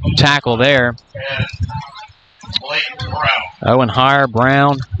on that tackle there. Owen Hire,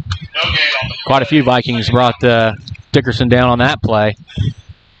 Brown. Quite a few Vikings brought Dickerson down on that play.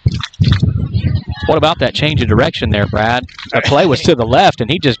 What about that change of direction there, Brad? The play was to the left, and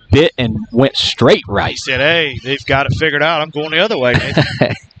he just bit and went straight right. He said, hey, they've got it figured out. I'm going the other way.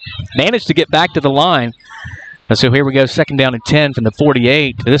 Managed to get back to the line. So here we go, 2nd down and 10 from the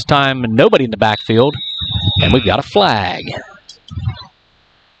 48. This time, nobody in the backfield, and we've got a flag.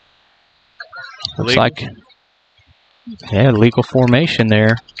 Looks like, yeah, legal formation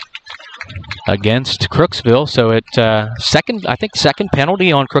there against Crooksville. So second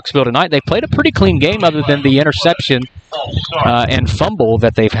penalty on Crooksville tonight. They played a pretty clean game, other than the interception and fumble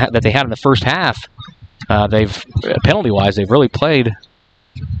that they had in the first half. Penalty-wise, they've really played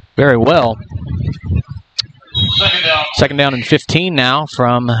very well. 2nd down and 15 now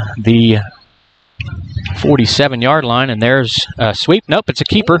from the 47-yard line, and there's a sweep. Nope, it's a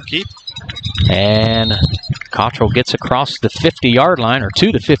keeper. And Cottrell gets across the 50-yard line, or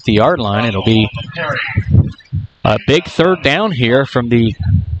to the 50-yard line. It'll be a big 3rd down here from the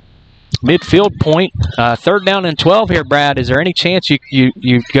midfield point. 3rd down and 12 here, Brad. Is there any chance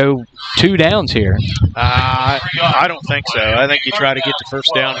you go 2 downs here? I don't think so. I think you try to get the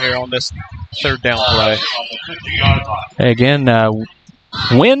first down here on this 3rd down play. Again,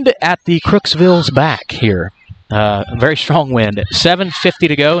 wind at the Crooksville's back here. Very strong wind. 7:50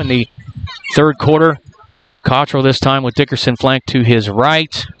 to go in the 3rd quarter. Cottrell this time with Dickerson flanked to his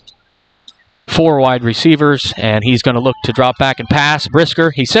right. 4 wide receivers, and he's going to look to drop back and pass.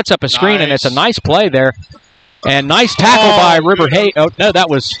 Brisker, he sets up a screen, and it's a nice play there. And nice tackle by River Hay. Oh, no, that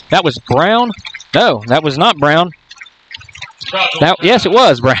was Brown. No, that was not Brown. Yes, it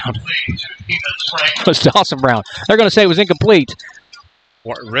was Brown. It was Dawson Brown. They're going to say it was incomplete.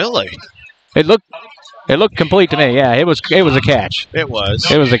 What, really? It looked complete to me. Yeah, it was a catch. It was.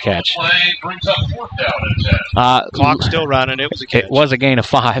 It was a catch. Clock still running. It was a catch. It was a gain of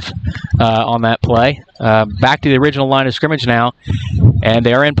 5 on that play. Back to the original line of scrimmage now, and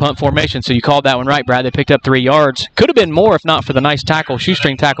they are in punt formation. So you called that one right, Brad. They picked up 3 yards. Could have been more if not for the nice tackle,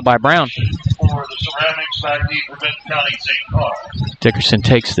 shoestring tackle by Brown. Dickerson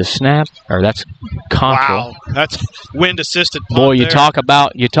takes the snap, or that's Cottrell. Wow, that's wind assisted. Boy, you talk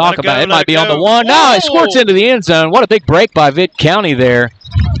about it might be on the 1. No, it squirts into the end zone. What a big break by Vitt County there.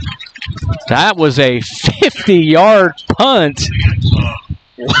 That was a 50-yard punt.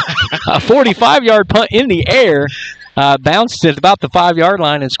 A 45-yard punt in the air. Bounced at about the 5-yard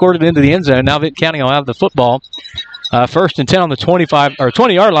line and scored it into the end zone. Now Vitt County will have the football. 1st and 10 on the 25 or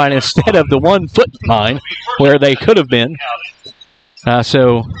 20-yard line instead of the 1-foot line where they could have been.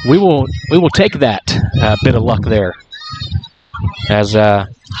 So we will take that bit of luck there. As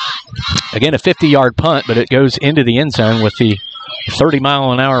again, a 50-yard punt, but it goes into the end zone with the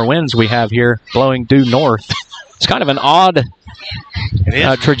 30-mile-an-hour winds we have here blowing due north. It's kind of an odd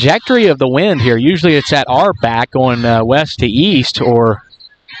trajectory of the wind here. Usually it's at our back going west to east, or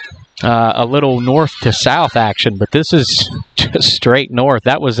a little north to south action, but this is just straight north.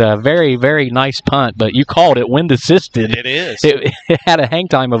 That was a very, very nice punt, but you called it wind assisted. It is. It had a hang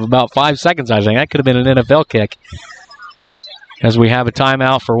time of about 5 seconds, I think. That could have been an NFL kick. As we have a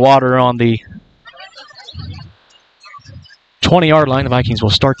timeout for water on the 20-yard line, the Vikings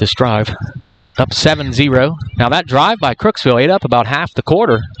will start this drive. Up 7-0. Now that drive by Crooksville ate up about half the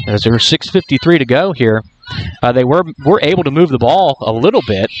quarter, as there was 6:53 to go here. They were able to move the ball a little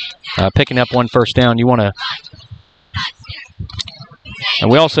bit, picking up 1 first down. You want to,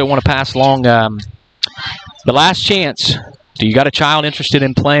 and we also want to pass along the last chance. Do you got a child interested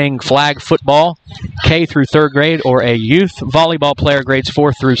in playing flag football, K through 3rd grade, or a youth volleyball player, grades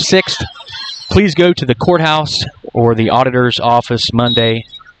 4th through 6th? Please go to the courthouse or the auditor's office Monday,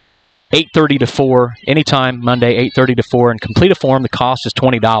 8:30 to 4, anytime Monday, 8:30 to 4, and complete a form. The cost is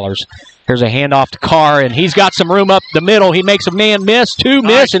 $20. Here's a handoff to Carr, and he's got some room up the middle. He makes a man miss, 2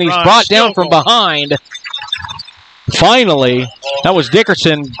 miss, and he's brought down from behind. Finally, that was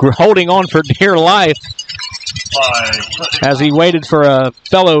Dickerson holding on for dear life as he waited for a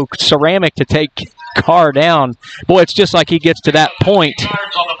fellow ceramic to take Carr down. Boy, it's just like he gets to that point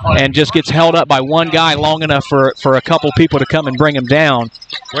and just gets held up by one guy long enough for a couple people to come and bring him down.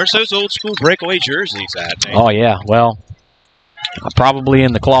 Where's those old school breakaway jerseys at, man? Oh, yeah. Well, probably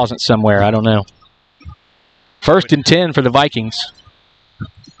in the closet somewhere. I don't know. First and 10 for the Vikings.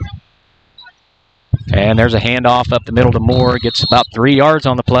 And there's a handoff up the middle to Moore. Gets about 3 yards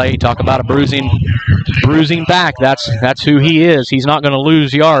on the play. Talk about a bruising back. That's who he is. He's not going to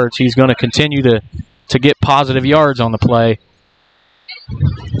lose yards. He's going to continue to get positive yards on the play.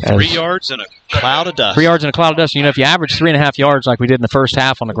 3 yards and a cloud of dust. 3 yards and a cloud of dust. You know, if you average 3.5 yards like we did in the first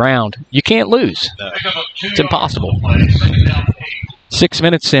half on the ground, you can't lose. No. It's impossible. 6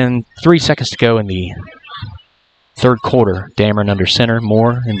 minutes and 3 seconds to go in the third quarter. Dameron under center,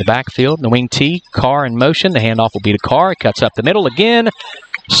 Moore in the backfield. The wing T, Carr in motion. The handoff will be to Carr. It cuts up the middle again.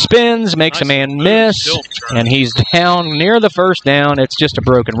 Spins, makes a man miss, and he's down near the first down. It's just a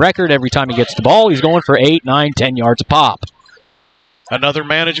broken record. Every time he gets the ball, he's going for 8, 9, 10 yards a pop. Another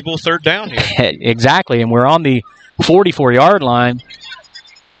manageable third down here. Exactly, and we're on the 44-yard line.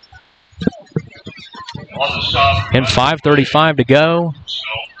 And 5:35 to go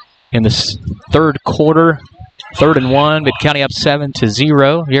in the third quarter. 3rd and 1. Benton County up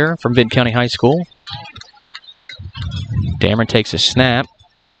 7-0 here from Benton County High School. Dameron takes a snap.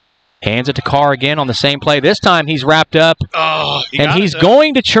 Hands it to Carr again on the same play. This time he's wrapped up. And he's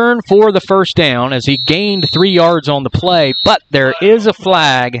going to churn for the first down as he gained 3 yards on the play. But there is a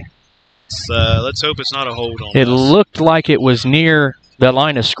flag. Let's hope it's not a hold on It looked like it was near the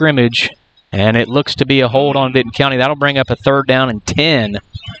line of scrimmage. And it looks to be a hold on Benton County. That'll bring up a 3rd down and 10.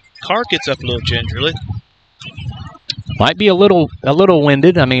 Carr gets up a little gingerly. Might be a little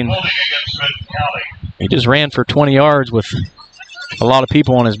winded. I mean, he just ran for 20 yards with a lot of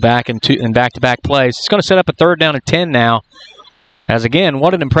people on his back in back-to-back plays. It's going to set up a 3rd down and 10 now. As again,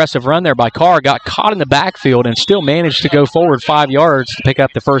 what an impressive run there by Carr. Got caught in the backfield and still managed to go forward 5 yards to pick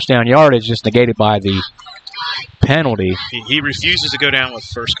up the first down yardage, just negated by the penalty. He refuses to go down with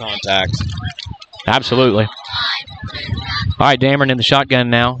first contact. Absolutely. All right, Dameron in the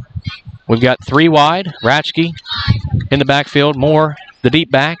shotgun now. We've got 3 wide. Ratchke in the backfield. Moore, the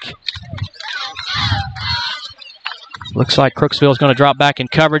deep back. Looks like Crooksville is going to drop back in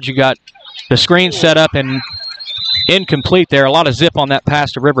coverage. You got the screen set up and incomplete there. A lot of zip on that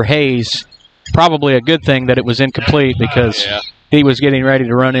pass to River Hayes. Probably a good thing that it was incomplete because he was getting ready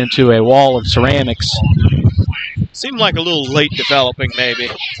to run into a wall of ceramics. Seemed like a little late developing, maybe.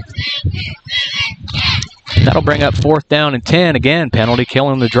 That'll bring up 4th down and 10. Again, penalty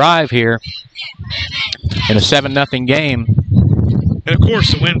killing the drive here in a 7-0 game. And, of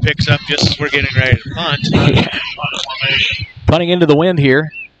course, the wind picks up just as we're getting ready to punt. Punting into the wind here.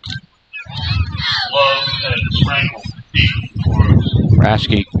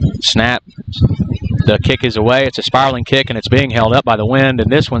 Ratchke snap. The kick is away. It's a spiraling kick, and it's being held up by the wind,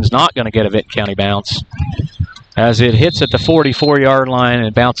 and this one's not going to get a Benton County bounce. As it hits at the 44-yard line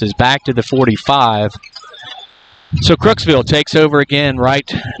and bounces back to the 45. So Crooksville takes over again right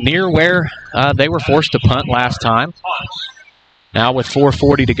near where they were forced to punt last time. Now with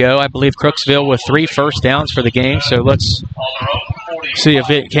 4:40 to go, I believe Crooksville with 3 first downs for the game. So let's see if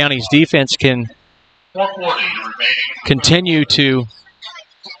Benton County's defense can continue to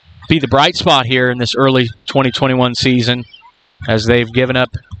be the bright spot here in this early 2021 season, as they've given up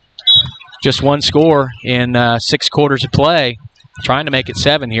just 1 score in 6 quarters of play, trying to make it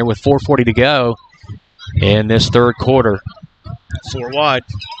 7 here with 4:40 to go in this third quarter. 4 wide.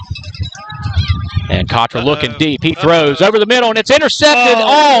 And Cottrell looking deep. He throws over the middle, and it's intercepted.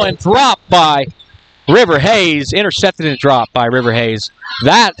 And dropped by River Hayes. Intercepted and dropped by River Hayes.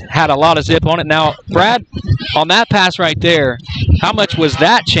 That had a lot of zip on it. Now, Brad, on that pass right there, how much was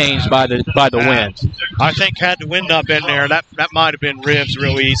that changed by the wind? I think had the wind not been there, that might have been ribs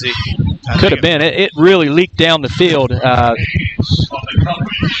real easy. Could have been. It really leaked down the field.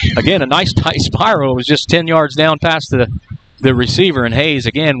 Again, a nice tight spiral. It was just 10 yards down past the receiver, and Hayes,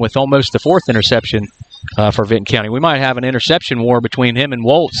 again, with almost the 4th interception for Benton County. We might have an interception war between him and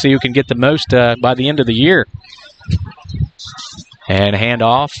Wolt, see who can get the most by the end of the year. And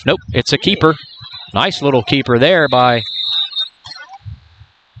handoff. Nope, it's a keeper. Nice little keeper there by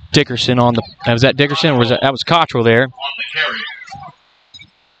Dickerson on the. Was that Dickerson? Or was that was Cottrell there?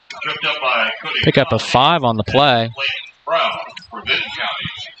 Pick up a 5 on the play.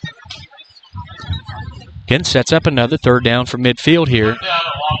 Again, sets up another 3rd down for midfield here.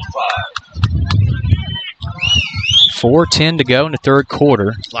 4:10 to go in the third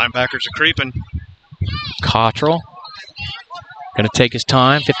quarter. Linebackers are creeping. Cottrell going to take his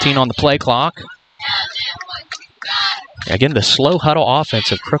time. 15 on the play clock. Again, the slow huddle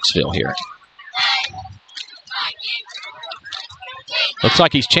offense of Crooksville here. Looks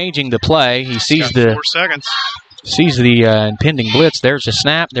like he's changing the play. He sees the 4 seconds. Sees the impending blitz. There's a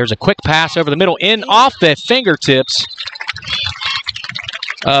snap. There's a quick pass over the middle. In off the fingertips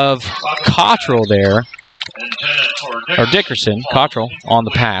of Cottrell there. Intended for or Dickerson. Cottrell on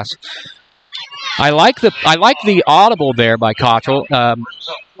the pass. I like the audible there by Cottrell.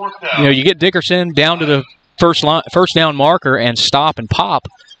 You know, you get Dickerson down to the first down marker and stop and pop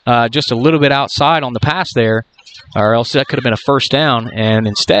just a little bit outside on the pass there, or else that could have been a first down. And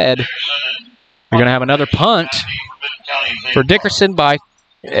instead, you're going to have another punt for Dickerson by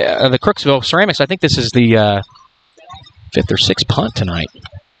the Crooksville Ceramics. I think this is the fifth or sixth punt tonight.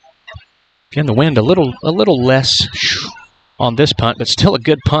 Again, the wind a little less on this punt, but still a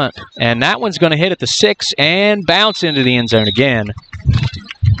good punt. And that one's going to hit at the 6 and bounce into the end zone again.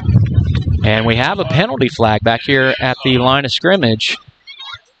 And we have a penalty flag back here at the line of scrimmage.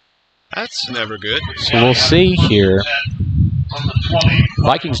 That's never good. So we'll see here.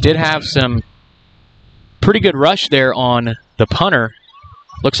 Vikings did have some pretty good rush there on the punter.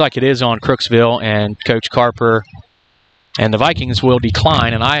 Looks like it is on Crooksville, and Coach Carper and the Vikings will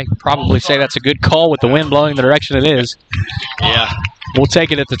decline. And I probably say that's a good call with the wind blowing the direction it is. Yeah. We'll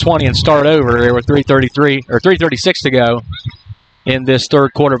take it at the 20 and start over. There were 3:36 to go in this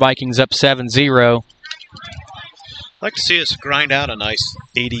third quarter. Vikings up 7-0. I'd like to see us grind out a nice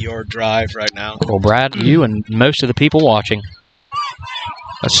 80-yard drive right now. Well, Brad, you and most of the people watching.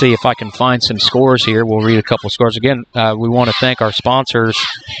 Let's see if I can find some scores here. We'll read a couple of scores. Again, we want to thank our sponsors,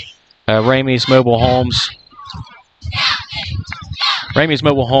 Ramey's Mobile Homes. Ramey's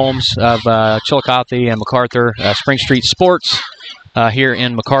Mobile Homes of Chillicothe and MacArthur, Spring Street Sports here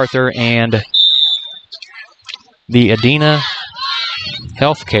in MacArthur, and the Adina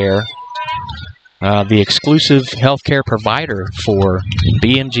Healthcare, the exclusive healthcare provider for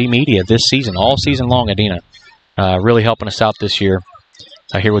BMG Media this season, all season long. Adina really helping us out this year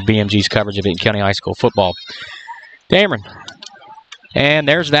here with BMG's coverage of Benton County High School football. Dameron, and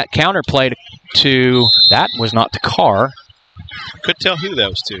there's that counter play to that was not to Carr. Couldn't tell who that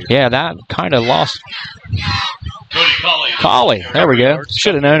was to. Yeah, that kind of lost. Cody Colley. There we go.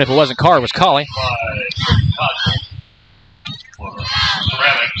 Should have known if it wasn't Carr, it was Colley.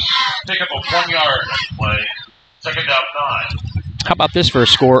 Ceramics pick up a 1-yard play. Second down 9. How about this for a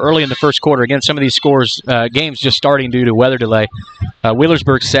score early in the first quarter? Again, some of these scores, games just starting due to weather delay.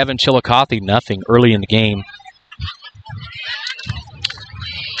 Wheelersburg 7, Chillicothe nothing early in the game.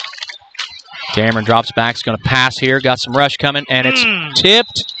 Cameron drops back, is going to pass here. Got some rush coming, and it's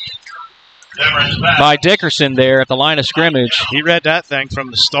tipped by Dickerson there at the line of scrimmage. He read that thing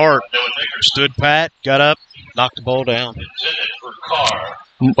from the start. Stood pat, got up, knocked the ball down.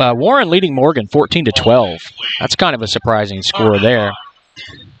 Warren leading Morgan 14-12. That's kind of a surprising score there.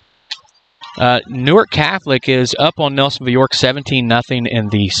 Newark Catholic is up on Nelsonville York 17-0 in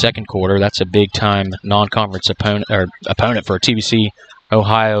the second quarter. That's a big-time non-conference opponent for TBC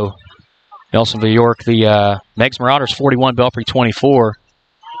Ohio. Nelsonville York, the Megs Marauders 41, Belpre 24.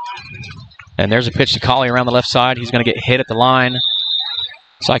 And there's a pitch to Colley around the left side. He's going to get hit at the line.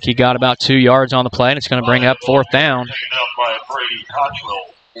 Looks like he got about 2 yards on the play, and it's going to bring up fourth down.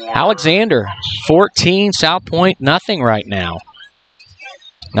 Alexander, 14, South Point, nothing right now.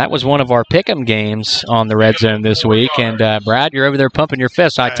 That was one of our pick'em games on the Red Zone this week. And, Brad, you're over there pumping your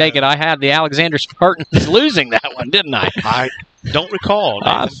fists. I take it I had the Alexander Spartans losing that one, didn't I? I don't recall.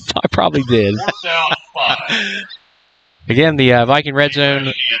 I probably did. Again, the Viking Red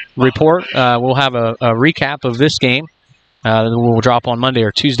Zone report, we'll have a recap of this game. We'll drop on Monday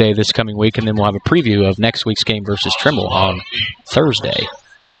or Tuesday this coming week, and then we'll have a preview of next week's game versus Trimble on Thursday.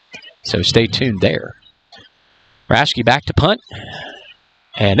 So stay tuned there. Raschke back to punt.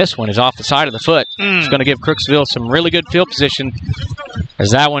 And this one is off the side of the foot. It's going to give Crooksville some really good field position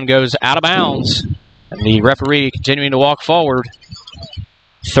as that one goes out of bounds. And the referee continuing to walk forward.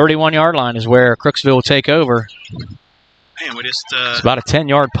 31-yard line is where Crooksville will take over. Man, we just it's about a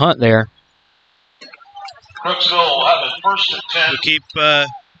 10-yard punt there. Crooksville will have it first and 10. We keep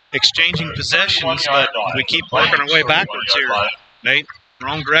exchanging possessions, but we keep working our way backwards here, Nate.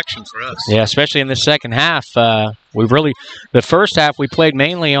 Wrong direction for us. Yeah, especially in the second half. The first half we played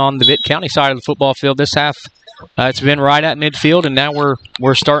mainly on the Benton County side of the football field. This half, it's been right at midfield, and now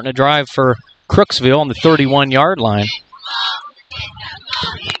we're starting to drive for Crooksville on the 31-yard line.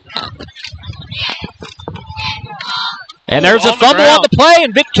 And there's a fumble on the play,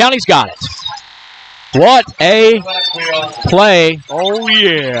 and Benton County's got it. What a play! Oh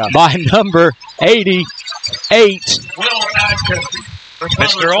yeah, by number 88.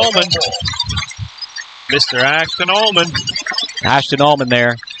 Mr. Ullman. Mr. Ashton Ullman. Ashton Ullman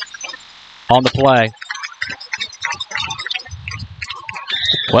there on the play.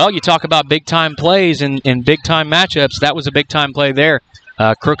 Well, you talk about big-time plays and big-time matchups. That was a big-time play there.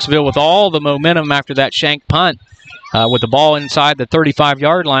 Crooksville with all the momentum after that shank punt with the ball inside the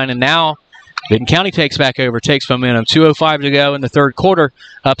 35-yard line. And now Vinton County takes back over, takes momentum. 2:05 to go in the third quarter,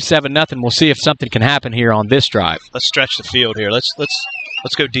 up 7-0. We'll see if something can happen here on this drive. Let's stretch the field here. Let's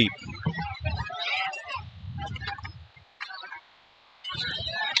go deep.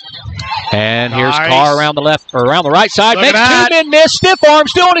 And here's Carr around the left or around the right side. Look Makes at two men miss. Stiff arm,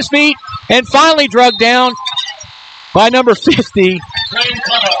 still on his feet, and finally drugged down by number 50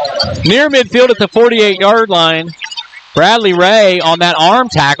 near midfield at the 48-yard line. Bradley Ray on that arm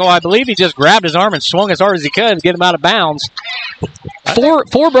tackle. I believe he just grabbed his arm and swung as hard as he could to get him out of bounds.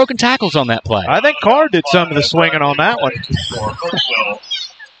 Four broken tackles on that play. I think Carr did some of the swinging on that one.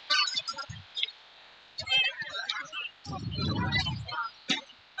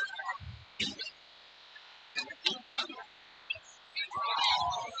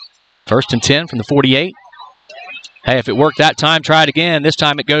 First and 10 from the 48. Hey, if it worked that time, try it again. This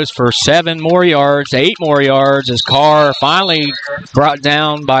time it goes for 7 more yards, 8 more yards as Carr finally brought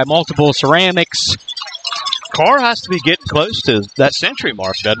down by multiple ceramics. Carr has to be getting close to that century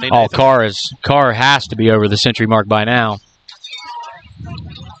mark, doesn't he? Oh, Carr has to be over the century mark by now.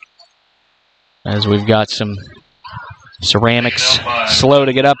 As we've got some ceramics slow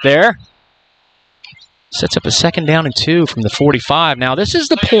to get up there. Sets up a 2nd down and 2 from the 45. Now, this is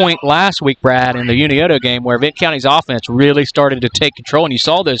the point last week, Brad, in the Unioto game where Vinton County's offense really started to take control, and you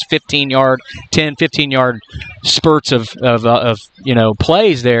saw those 15-yard, 10, 15-yard spurts of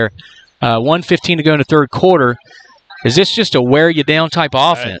plays there. 1:15 to go in the third quarter. Is this just a wear-you-down type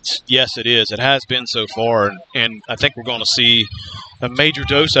offense? Yes, it is. It has been so far, and I think we're going to see a major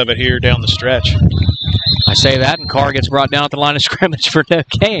dose of it here down the stretch. I say that, and Carr gets brought down at the line of scrimmage for no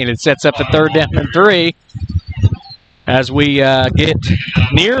gain. It sets up a 3rd down and 3 as we get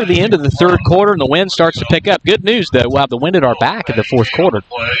near the end of the third quarter and the wind starts to pick up. Good news, though. We'll have the wind at our back in the fourth quarter.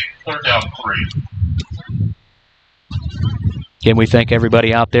 3rd down 3. Again, we thank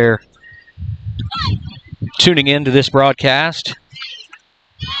everybody out there tuning in to this broadcast.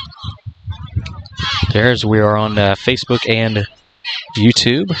 There's we are on Facebook and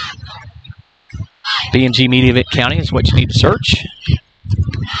YouTube. BMG Media Vinton County is what you need to search.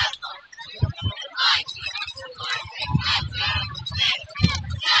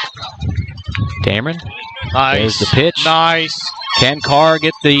 Cameron. Nice. There's the pitch. Nice. Can Carr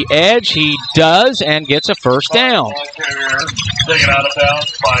get the edge? He does and gets a 1st down. Taken out of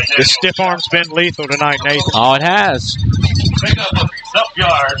bounds by The stiff arm's been lethal tonight, Nathan. Oh, it has. Pick up enough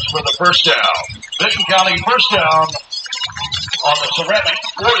yards for the 1st down. Vinton County 1st down on the ceramic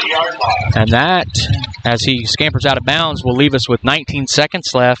 40-yard line. And that, as he scampers out of bounds, will leave us with 19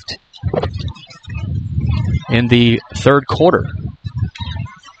 seconds left in the third quarter.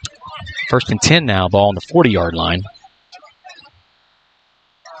 1st and 10 now, ball on the 40-yard line.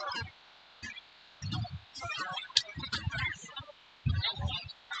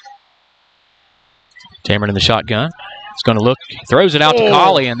 Cameron in the shotgun. He's going to look, throws it out to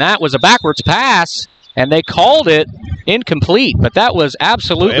Colley, and that was a backwards pass, and they called it incomplete, but that was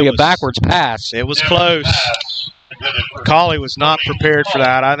absolutely a backwards pass. It was close. Colley was not prepared for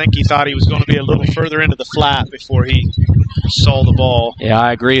that. I think he thought he was going to be a little further into the flat before he saw the ball. Yeah,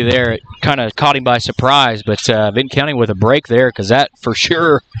 I agree there. It kind of caught him by surprise, but Vinton County with a break there because that for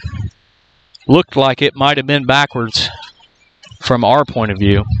sure looked like it might have been backwards from our point of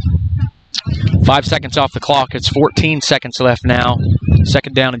view. 5 seconds off the clock. It's 14 seconds left now.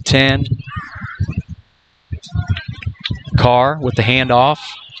 2nd down and 10. Carr with the handoff.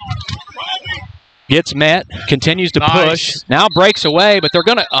 Gets met. Continues to push. Now breaks away, but they're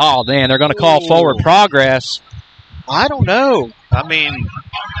going to, they're going to call forward progress. I don't know. I mean,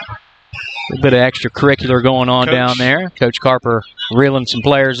 a bit of extracurricular going on down there. Coach Carper reeling some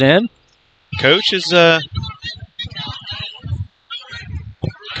players in. Coach is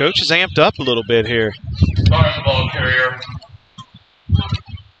amped up a little bit here. The ball carrier.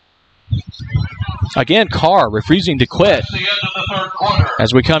 Again, Carr refusing to quit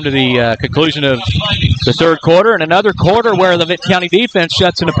as we come to the conclusion of the third quarter, and another quarter where the Vinton County defense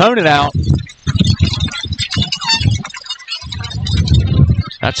shuts an opponent out.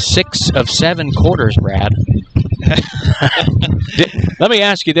 That's 6 of 7 quarters, Brad. Let me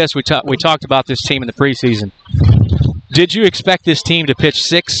ask you this. We talked about this team in the preseason. Did you expect this team to pitch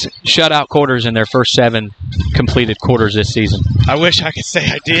 6 shutout quarters in their first 7 completed quarters this season? I wish I could say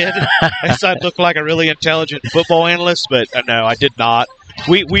I did. I guess I'd look like a really intelligent football analyst, but no, I did not.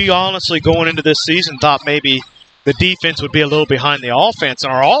 We honestly, going into this season, thought maybe the defense would be a little behind the offense,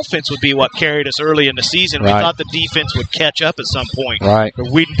 and our offense would be what carried us early in the season. Right. We thought the defense would catch up at some point. Right. But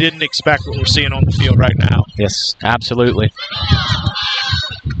we didn't expect what we're seeing on the field right now. Yes, absolutely.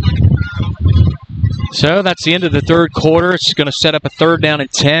 So that's the end of the third quarter. It's going to set up a 3rd down and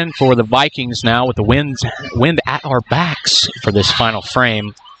 10 for the Vikings now with the wind at our backs for this final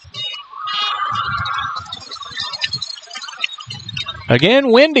frame. Again,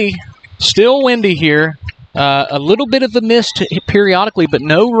 windy. Still windy here. A little bit of a mist periodically, but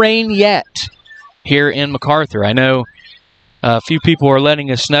no rain yet here in MacArthur. I know a few people are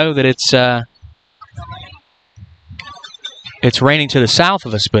letting us know that it's raining to the south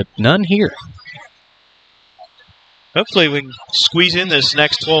of us, but none here. Hopefully we can squeeze in this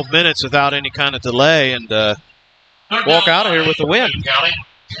next 12 minutes without any kind of delay and walk out of here with a win.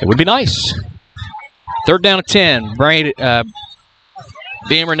 It would be nice. 3rd down and 10.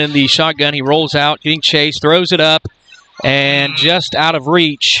 Beamer in the shotgun. He rolls out, getting chased, throws it up, and just out of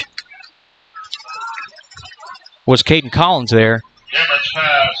reach was Caden Collins there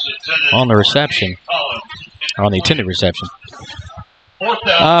on the reception, or on the intended reception.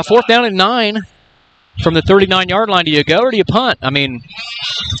 4th down and 9. From the 39-yard line, do you go or do you punt? I mean,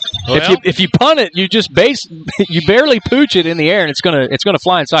 well, if you punt it, you just you barely pooch it in the air, and it's gonna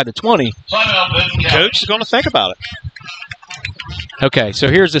fly inside the 20. Coach is going to think about it. Okay, so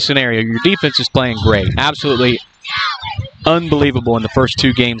here's the scenario. Your defense is playing great, absolutely unbelievable in the first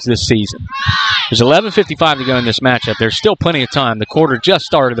 2 games this season. There's 11:55 to go in this matchup. There's still plenty of time. The quarter just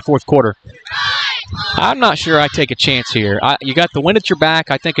started, the 4th quarter. I'm not sure I take a chance here. You got the wind at your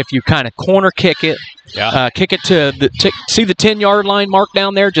back. I think if you kind of corner kick it, kick it to see the 10-yard line mark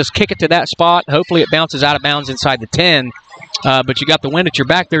down there, just kick it to that spot. Hopefully it bounces out of bounds inside the 10. But you got the wind at your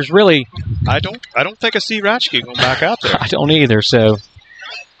back. There's really... I don't think I see Ratchke going back out there. I don't either, so...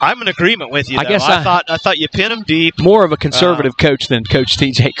 I'm in agreement with you, though. I guess I thought you pin him deep. More of a conservative coach than Coach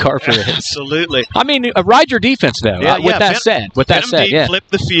T.J. Carper is. Absolutely. I mean, ride your defense, though. With that said, flip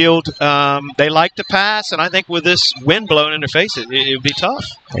the field. They like to pass, and I think with this wind blowing in their face, it would be tough.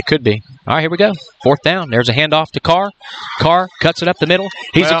 It could be. All right, here we go. 4th down. There's a handoff to Carr. Carr cuts it up the middle.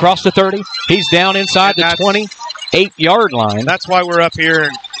 He's across the 30. He's down inside the 28-yard line. That's why we're up here.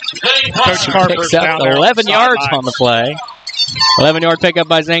 And Coach Carper's picks up down there 11 yards on the play. 11-yard pickup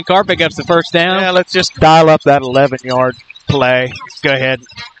by Zane Carr. Pickups the 1st down. Yeah, let's just dial up that 11-yard play. Go ahead,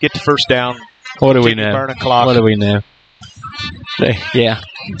 get the 1st down. What do we know? Burn a clock. What do we know? Yeah,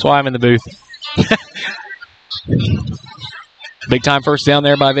 that's why I'm in the booth. Big time 1st down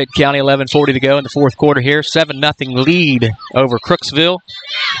there by Vic County. 11:40 to go in the 4th quarter here. 7-0 lead over Crooksville.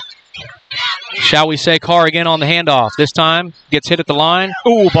 Shall we say Carr again on the handoff? This time gets hit at the line.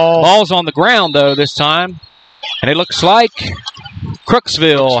 Ooh, ball. Ball's on the ground, though, this time. And it looks like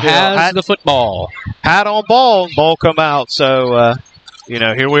Crooksville has the football. Had on ball come out. So,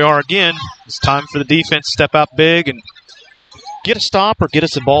 here we are again. It's time for the defense to step out big and get a stop or get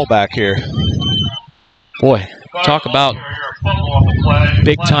us the ball back here. Boy, talk about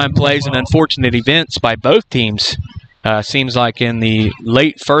big-time plays and unfortunate events by both teams. Seems like in the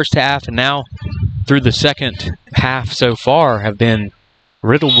late first half and now through the second half so far have been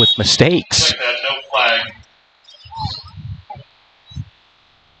riddled with mistakes.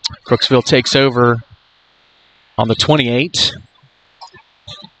 Crooksville takes over on the 28.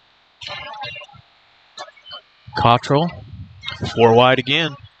 Cottrell. 4 wide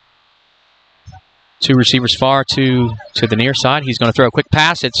again. 2 receivers far to the near side. He's going to throw a quick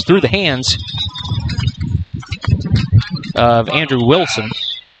pass. It's through the hands of Andrew Wilson.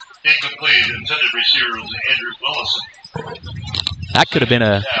 Incomplete. Intended receiver was Andrew Wilson. That could have been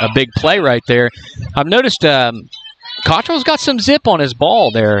a big play right there. I've noticed Cottrell's got some zip on his ball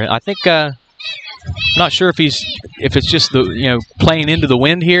there. I think I'm not sure if it's just the playing into the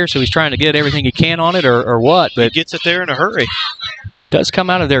wind here, so he's trying to get everything he can on it or what. But he gets it there in a hurry. Does come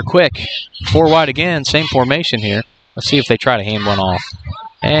out of there quick. 4 wide again, same formation here. Let's see if they try to hand one off.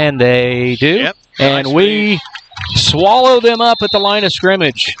 And they do. Yep. And nice we swallow them up at the line of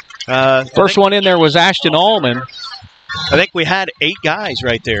scrimmage. First one in there was Ashton Allman. I think we had 8 guys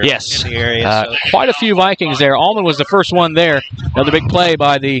right there in the area. Quite a few Vikings there. Allman was the first one there. Another big play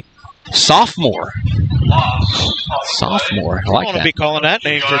by the sophomore. Sophomore. I like want to that. be calling that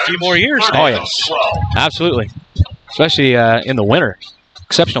name for a few more years now. Oh, yes. Absolutely. Especially in the winter.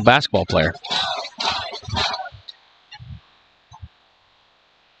 Exceptional basketball player.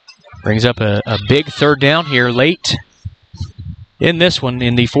 Brings up a big 3rd down here late in this one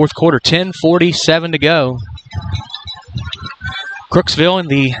in the 4th quarter. 10:47 to go. Crooksville in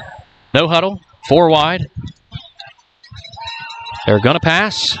the no huddle. 4 wide. They're going to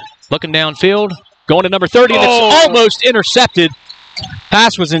pass. Looking downfield. Going to number 30. And it's almost intercepted.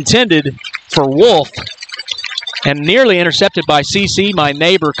 Pass was intended for Wolf. And nearly intercepted by CC, my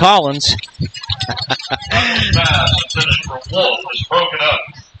neighbor Collins. Pass intended for Wolf is broken up.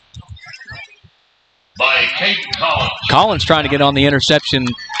 by Caden Collins. Collins trying to get on the interception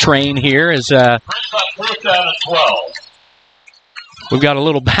train here as Brings up first down and 12. we've got a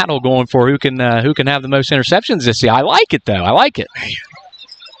little battle going for who can have the most interceptions this year. I like it, though. I like it.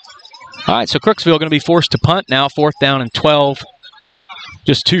 All right, so Crooksville going to be forced to punt now, 4th down and 12.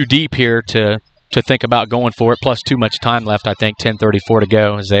 Just too deep here to think about going for it, plus too much time left, I think, 10:34 to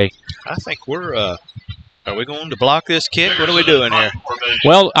go as they... I think we're are we going to block this kick? What are we doing here?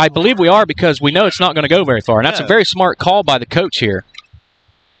 Well, I believe we are because we know it's not going to go very far, and that's a very smart call by the coach here.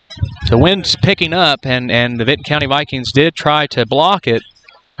 The wind's picking up, and the Vinton County Vikings did try to block it.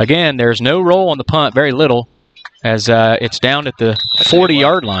 Again, there's no roll on the punt, very little, as it's down at the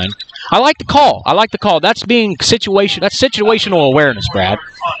 40-yard line. I like the call. I like the call. That's being that's situational awareness, Brad.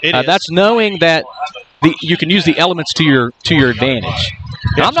 That's knowing that you can use the elements to your advantage.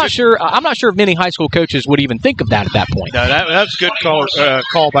 I'm not sure if many high school coaches would even think of that at that point. No, that's a good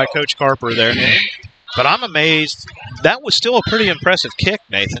call by Coach Carper there. But I'm amazed. That was still a pretty impressive kick,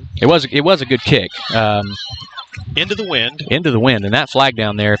 Nathan. It was a good kick. Into the wind. Into the wind. And that flag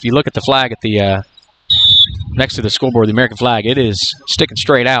down there, if you look at the flag at the next to the scoreboard, the American flag, it is sticking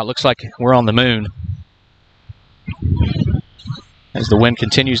straight out. Looks like we're on the moon. As the wind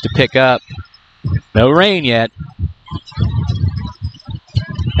continues to pick up. No rain yet.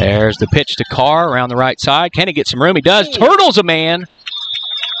 There's the pitch to Carr around the right side. Can he get some room? He does. Turtles a man.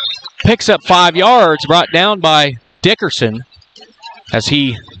 Picks up 5 yards, brought down by Dickerson as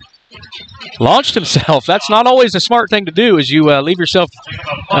he launched himself. That's not always a smart thing to do as you leave yourself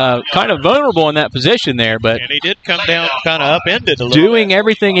kind of vulnerable in that position there. But and he did come down kind of upended a little doing bit.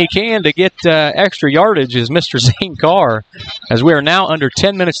 Everything he can to get extra yardage is Mr. Zane Carr as we are now under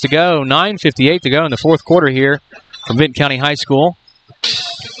 10 minutes to go, 9:58 to go in the 4th quarter here from Vinton County High School.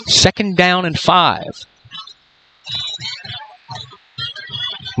 2nd down and 5.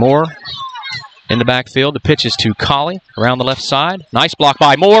 Moore in the backfield. The pitch is to Colley around the left side. Nice block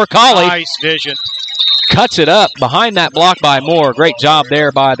by Moore. Colley. Nice vision. Cuts it up behind that block by Moore. Great job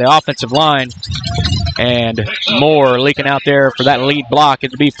there by the offensive line. And Moore leaking out there for that lead block.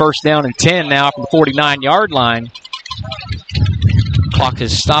 It'll be 1st down and 10 now from the 49-yard line. Clock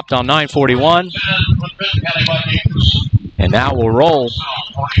has stopped on 9:41. And now we'll roll.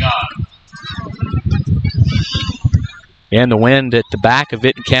 And the wind at the back of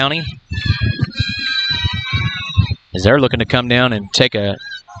Vinton County as they're looking to come down and take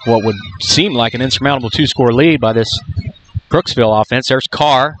what would seem like an insurmountable 2-score lead by this Crooksville offense. There's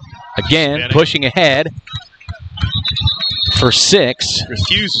Carr again pushing ahead for 6.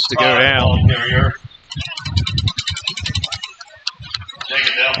 Refuses to go down.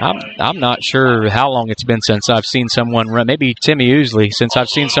 I'm not sure how long it's been since I've seen someone run. Maybe Timmy Ousley, since I've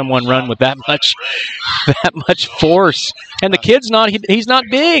seen someone run with that much force. And the kid's he's not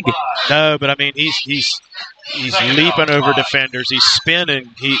big. No, but I mean he's leaping over defenders. He's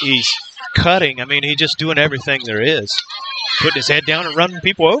spinning. He's cutting. I mean he's just doing everything there is. Putting his head down and running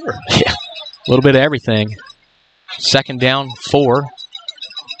people over. Yeah, a little bit of everything. 2nd down, 4.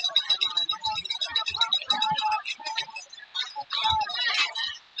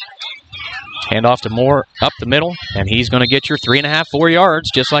 Hand off to Moore up the middle, and he's going to get your 3.5, 4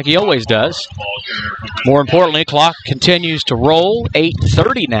 yards, just like he always does. More importantly, clock continues to roll.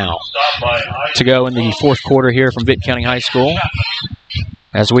 8:30 now to go in the 4th quarter here from Vinton County High School.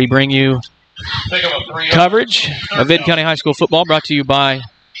 As we bring you coverage of Vinton County High School football, brought to you by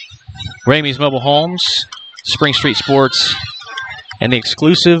Ramey's Mobile Homes, Spring Street Sports, and the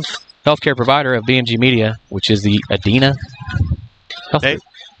exclusive healthcare provider of BMG Media, which is the Adena Health. Hey,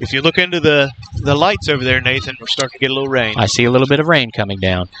 if you look into the lights over there, Nathan, we're starting to get a little rain. I see a little bit of rain coming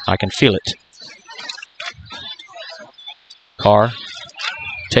down. I can feel it. Carr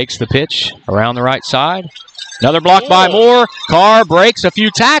takes the pitch around the right side. Another block by Moore. Carr breaks a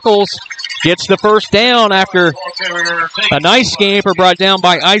few tackles. Gets the 1st down after a nice scamper brought down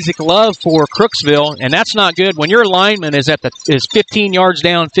by Isaac Love for Crooksville. And that's not good. When your lineman is 15 yards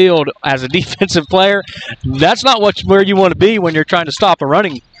downfield as a defensive player, that's not where you want to be when you're trying to stop a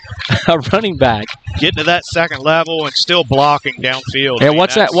running back. Getting to that 2nd level and still blocking downfield. And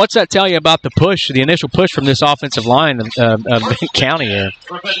what's that tell you about the push, the initial push from this offensive line of Vinton County here?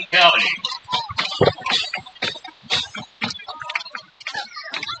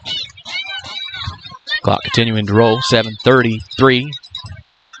 Clock continuing to roll. 7:33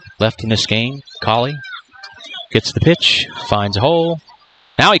 left in this game. Colley gets the pitch, finds a hole.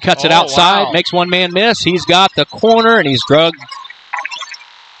 Now he cuts it outside, makes one man miss. He's got the corner, and he's drugged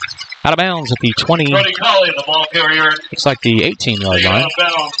out of bounds at the 20. Freddie Colley, the ball carrier. Looks like the 18-yard line. Out of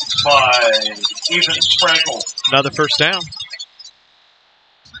bounds by Ethan Sprankle. Another 1st down.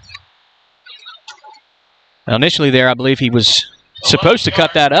 Now, initially there, I believe he was supposed to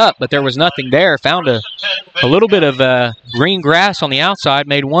cut that up, but there was nothing there. Found a little bit of green grass on the outside,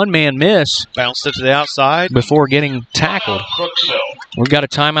 made one man miss. Bounced it to the outside before getting tackled. We've got a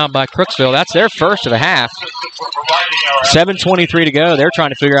timeout by Crooksville. That's their first of the half. 7:23 to go. They're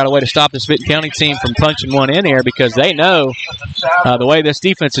trying to figure out a way to stop this Vinton County team from punching one in here because they know the way this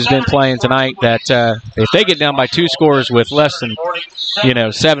defense has been playing tonight that if they get down by 2 scores with less than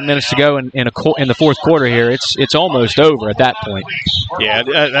 7 minutes to go in the fourth quarter here, it's almost over at that point. Yeah,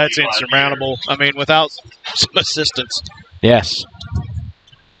 that's insurmountable. I mean, without some assistance. Yes.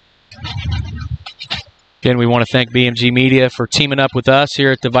 Again, we want to thank BMG Media for teaming up with us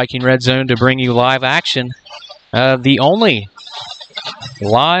here at the Viking Red Zone to bring you live action. The only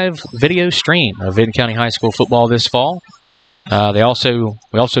live video stream of Vinton County High School football this fall. We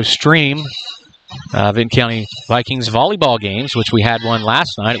also stream Vinton County Vikings volleyball games, which we had one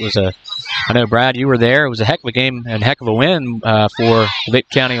last night. It was I know, Brad, you were there. It was a heck of a game and heck of a win for Vinton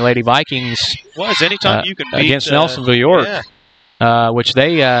County Lady Vikings. Was anytime you can beat against Nelsonville York, which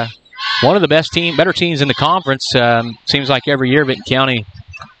they one of the better teams in the conference. Seems like every year Vinton County,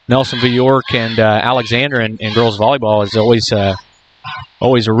 Nelsonville York, and Alexander and girls volleyball is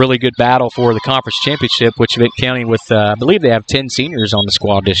always a really good battle for the conference championship, which Vinton County with, I believe they have 10 seniors on the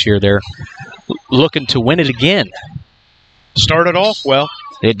squad this year. They're looking to win it again. Started off well.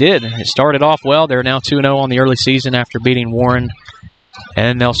 It did. It started off well. They're now 2-0 on the early season after beating Warren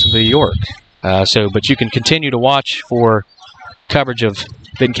and Nelsonville York. But you can continue to watch for coverage of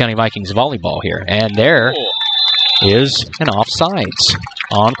Vinton County Vikings volleyball here. And there is an offsides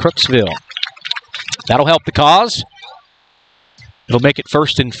on Crooksville. That'll help the cause. It'll make it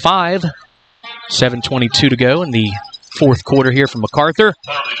 1st and 5. 7:22 to go in the fourth quarter here from MacArthur.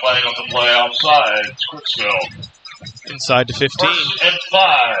 Penalty flag on the play outside. Crooksville. Inside to 15. 1st and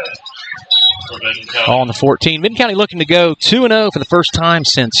 5. For Vinton County. All on the 14. Vinton County looking to go 2-0 for the first time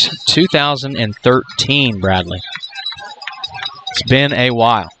since 2013, Bradley. It's been a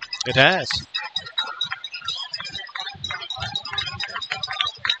while. It has.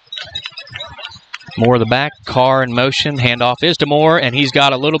 Moore the back, Carr in motion. Handoff is to Moore, and he's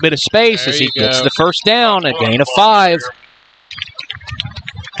got a little bit of space as he gets the first down, a gain of 5.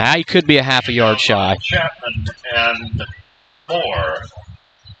 He could be a half a yard shy. Chapman and Moore.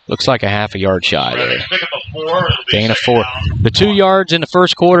 Looks like a half a yard shy there. Pick up a 4. Gain of 4. The 2 yards in the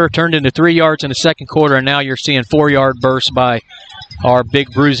first quarter turned into 3 yards in the second quarter, and now you're seeing 4-yard bursts by our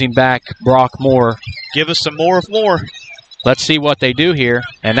big bruising back, Brock Moore. Give us some more of Moore. Let's see what they do here,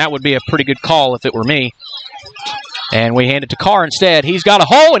 and that would be a pretty good call if it were me. And we hand it to Carr instead. He's got a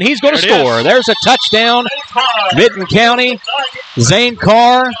hole, and he's going to score. There's a touchdown. Vinton County, Zane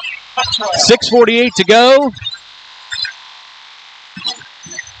Carr, 6:48 to go.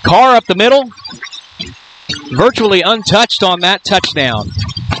 Carr up the middle, virtually untouched on that touchdown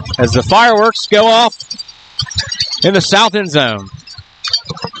as the fireworks go off in the south end zone.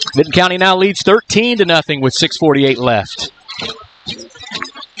 Vinton County now leads 13-0 with 6:48 left.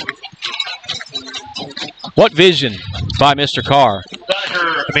 What vision by Mr. Carr.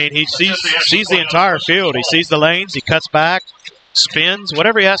 I mean, he sees the entire field. He sees the lanes. He cuts back, spins,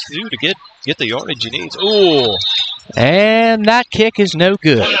 whatever he has to do to get the yardage he needs. Ooh. And that kick is no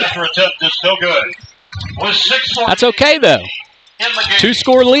good. No good. That's okay, though.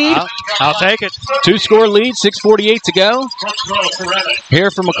 2-score lead. I'll take it. 2-score lead, 6:48 to go. Here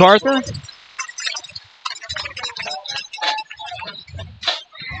from MacArthur.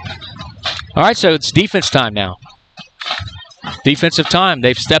 All right, so it's defense time now. Defensive time.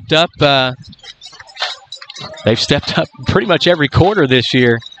 They've stepped up. They've stepped up pretty much every quarter this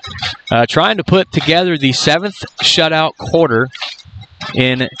year, trying to put together the 7th shutout quarter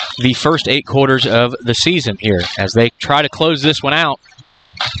in the first 8 quarters of the season here as they try to close this one out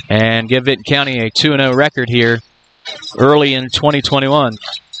and give Vinton County a 2-0 record here early in 2021.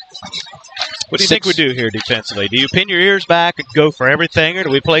 What do you think we do here defensively? Do you pin your ears back and go for everything, or do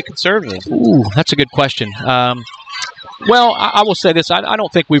we play conservative? Ooh, that's a good question. Well, I will say this. I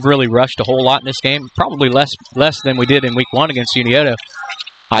don't think we've really rushed a whole lot in this game, probably less than we did in week 1 against Unioto.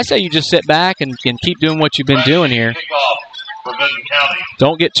 I say you just sit back and keep doing what you've been doing here.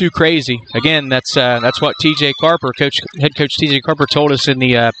 Don't get too crazy. Again, that's what TJ Carper, head coach TJ Carper, told us in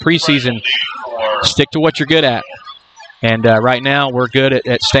the preseason. Stick to what you're good at. And right now we're good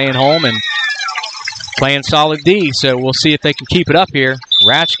at staying home and playing solid D. So we'll see if they can keep it up here.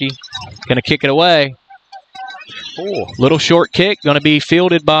 Ratchke going to kick it away. Little short kick going to be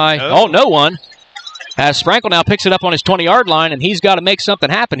fielded by no one. As Sprankle now picks it up on his 20-yard line, and he's got to make something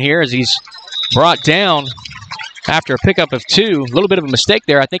happen here as he's brought down after a pickup of 2. A little bit of a mistake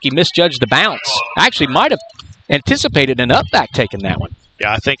there. I think he misjudged the bounce. Actually might have anticipated an up back taking that one.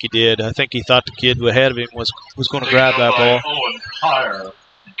 Yeah, I think he did. I think he thought the kid ahead of him was going to grab that ball.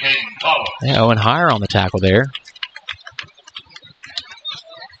 Yeah, Owen higher on the tackle there.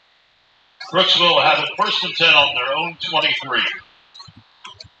 Crooksville have it 1st and 10 on their own 23.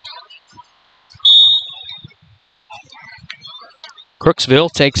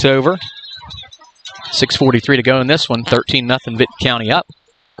 Crooksville takes over. 6:43 to go in this one. 13-0 Vinton County up.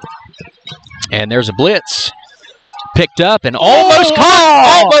 And there's a blitz. Picked up and almost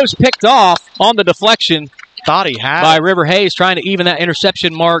caught, almost picked off on the deflection. Thought he had by River Hayes, trying to even that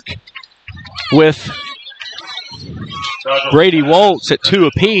interception mark with Brady Waltz at 2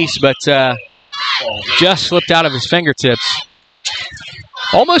 apiece, but just slipped out of his fingertips.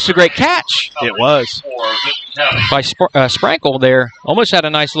 Almost a great catch. It was. By Sprankle there. Almost had a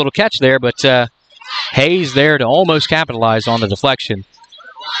nice little catch there, but Hayes there to almost capitalize on the deflection.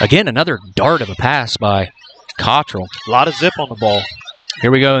 Again, another dart of a pass by Cottrell. A lot of zip on the ball.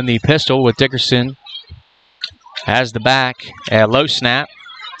 Here we go in the pistol with Dickerson. Has the back. Low snap.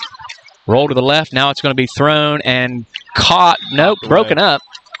 Roll to the left. Now it's going to be thrown and caught. Nope, broken up.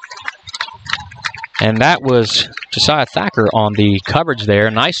 And that was Josiah Thacker on the coverage there.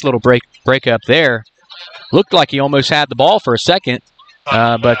 Nice little break up there. Looked like he almost had the ball for a second.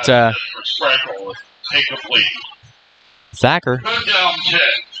 But Thacker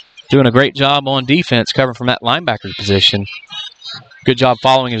doing a great job on defense, covering from that linebacker position. Good job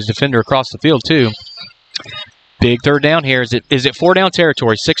following his defender across the field, too. Big 3rd down here. Is it 4 down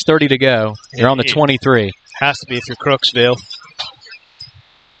territory? 6:30 to go. You're on the 23. Has to be if you're Crooksville.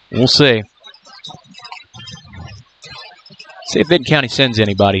 We'll see. See if Vinton County sends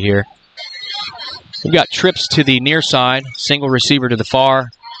anybody here. We've got trips to the near side. Single receiver to the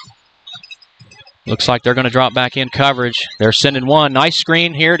far. Looks like they're going to drop back in coverage. They're sending one. Nice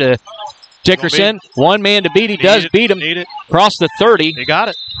screen here to Dickerson. One man to beat. He does beat him. Across the 30. He got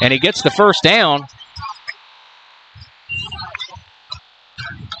it. And he gets the 1st down.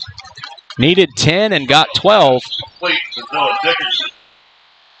 Needed 10 and got 12.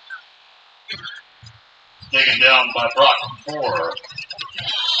 Taken down by Brock 4.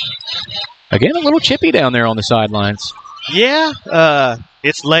 Again, a little chippy down there on the sidelines. Yeah,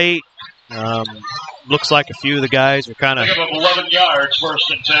 it's late. Looks like a few of the guys are kind of 11 yards,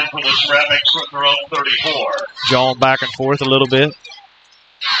 1st and 10 for the Ceramics from their own 34. jawing back and forth a little bit.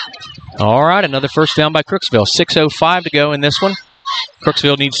 All right, another 1st down by Crooksville. 6:05 to go in this one.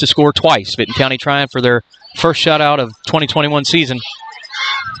 Crooksville needs to score twice. Vinton County trying for their first shutout of 2021 season.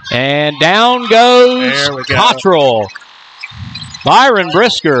 And down goes Cottrell. Byron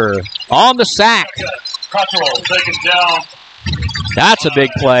Brisker on the sack. Cottrell taken down. That's a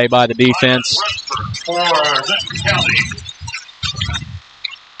big play by the defense. For Vinton County.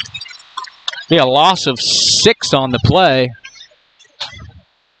 Be a loss of 6 on the play.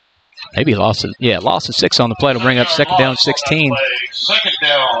 Maybe loss of 6 on the play to bring up 2nd down 16. 2nd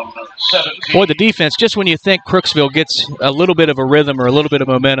down 17. Boy, the defense, just when you think Crooksville gets a little bit of a rhythm or a little bit of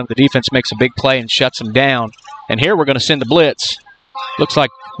momentum, the defense makes a big play and shuts them down. And here we're going to send the blitz. Looks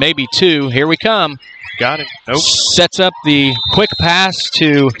like maybe 2. Here we come. Got him. Nope. Sets up the quick pass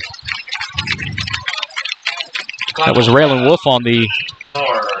to... That was Raylan Wolf on the...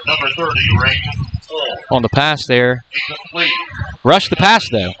 Number 30, on the pass there. Rush the pass,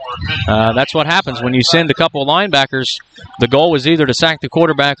 though. That's what happens when you send a couple of linebackers. The goal was either to sack the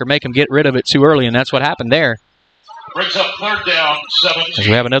quarterback or make him get rid of it too early, and that's what happened there. Brings up 3rd down, 17. As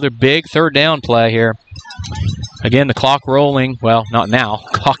we have another big 3rd down play here. Again, the clock rolling. Well, not now.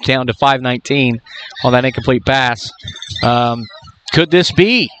 Clock down to 5:19 on that incomplete pass. Could this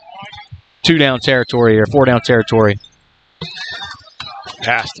be 2 down territory or 4 down territory?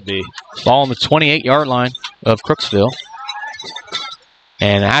 Has to be. Ball on the 28-yard line of Crooksville.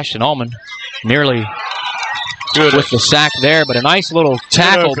 And Ashton Allman nearly good with the sack there, but a nice little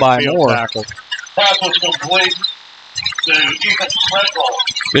tackle by Moore. Pass was complete to Ethan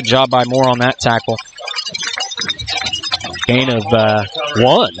Sprankle. Good job by Moore on that tackle. Gain of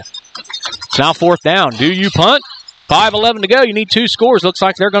 1. It's now 4th down. Do you punt? 5:11 to go. You need 2 scores. Looks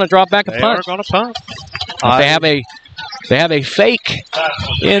like they're going to drop back and punt. They're going to punt. If they have a fake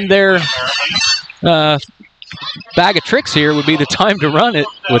in their bag of tricks here, would be the time to run it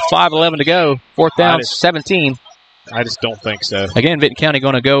with 5:11 to go. 4th down, 17. I just don't think so. Again, Vinton County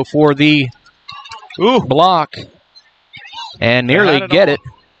going to go for the block and nearly get it.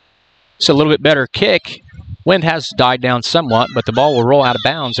 It's a little bit better kick. Wind has died down somewhat, but the ball will roll out of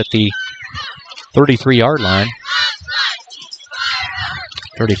bounds at the 33-yard line.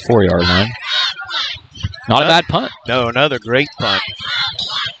 34-yard line. Not a bad punt. No, another great punt.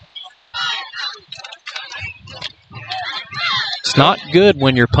 It's not good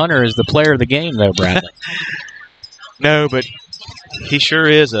when your punter is the player of the game, though, Bradley. No, but he sure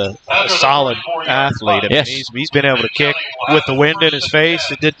is a solid athlete. I mean, he's been able to kick with the wind in his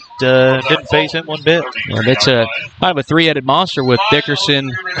face. It didn't phase him one bit. And it's kind of a three-headed monster with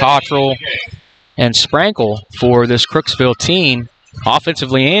Dickerson, Cottrell, and Sprankle for this Crooksville team,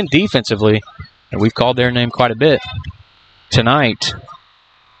 offensively and defensively. And we've called their name quite a bit tonight.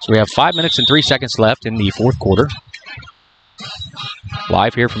 So we have 5 minutes and 3 seconds left in the fourth quarter.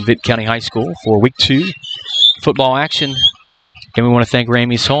 Live here from Vinton County High School for Week 2 football action. And we want to thank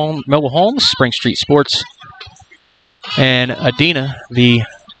Ramey's Mobile Homes, Spring Street Sports, and Adina, the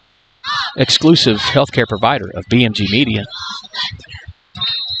exclusive healthcare provider of BMG Media.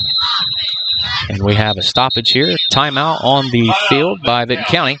 And we have a stoppage here. Timeout on the field by Vinton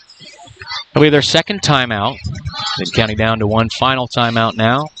County. It'll be their second timeout. Vinton County down to one final timeout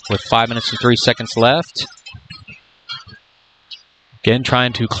now with 5 minutes and 3 seconds left. Again,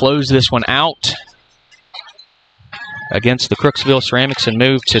 trying to close this one out against the Crooksville Ceramics and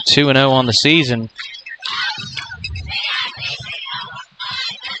move to 2-0 on the season.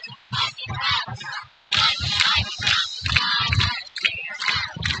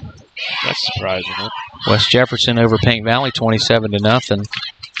 That's surprising, huh? West Jefferson over Paint Valley, 27-0.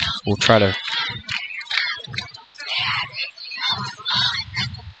 We'll try to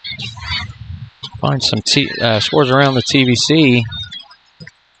find some scores around the TVC.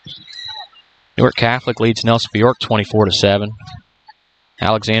 York Catholic leads Nelsonville York 24-7.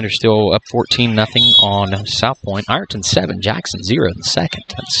 Alexander still up 14-0 on South Point. Ironton 7, Jackson 0 in the second.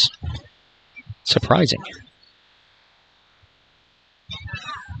 That's surprising.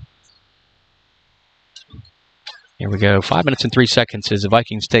 Here we go. 5 minutes and 3 seconds as the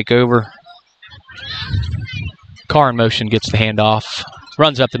Vikings take over. Carr in motion gets the handoff.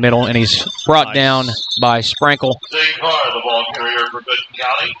 Runs up the middle, and he's brought down by Sprankle. Zane Carr, the ball carrier for Vinton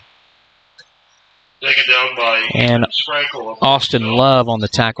County. Taken down by And Sprankle. Austin Love on the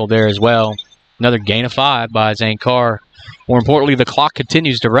tackle there as well. Another gain of 5 by Zane Carr. More importantly, the clock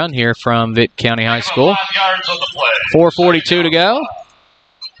continues to run here from Vinton County High School. 5 yards on the play. 4:42 to go.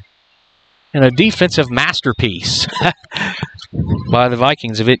 And a defensive masterpiece by the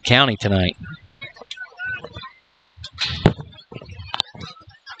Vikings of Vinton County tonight.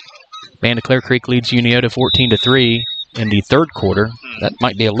 Band of Clear Creek leads Uniota 14-3 in the third quarter. That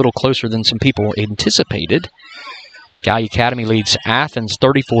might be a little closer than some people anticipated. Gallia Academy leads Athens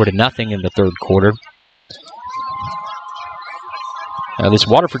 34-0 in the third quarter. This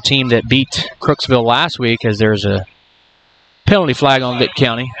Waterford team that beat Crooksville last week, as there's a penalty flag on Vinton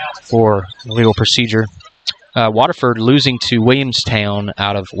County for illegal procedure. Waterford losing to Williamstown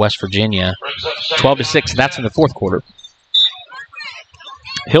out of West Virginia, 12-6. That's in the fourth quarter.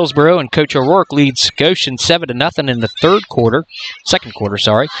 Hillsboro and Coach O'Rourke leads Goshen 7-0 in the second quarter.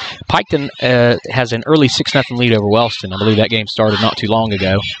 Piketon has an early 6-0 lead over Wellston. I believe that game started not too long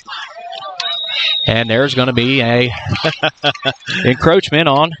ago. And there's going to be a encroachment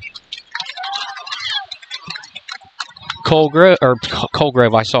on Colgrove.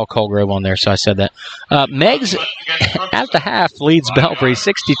 I saw Colgrove on there, so I said that. Meggs at the half leads Belpre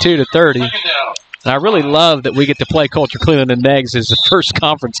 62-30. And I really love that we get to play Culture Cleveland and Meggs as the first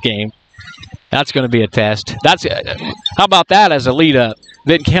conference game. That's going to be a test. How about that as a lead-up?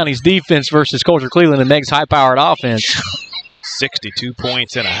 Vinton County's defense versus Culture Cleveland and Meggs' high-powered offense. 62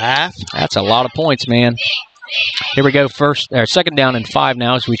 points and a half. That's a lot of points, man. Here we go. Second down and 5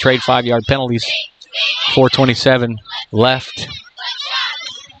 now as we trade 5-yard penalties. 4:27 left.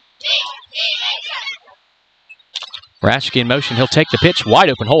 Raschke in motion. He'll take the pitch. Wide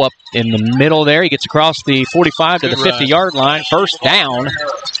open hole up in the middle there. He gets across the 45 to the 50-yard line. First down.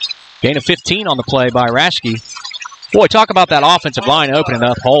 Gain of 15 on the play by Raschke. Boy, talk about that offensive line opening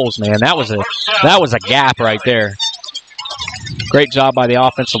up holes, man. That was a gap right there. Great job by the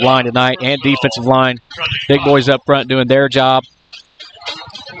offensive line tonight and defensive line. Big boys up front doing their job.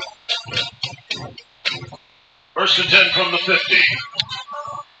 First and 10 from the 50.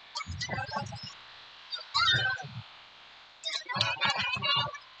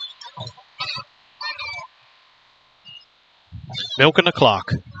 Milking the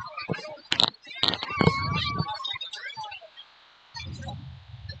clock.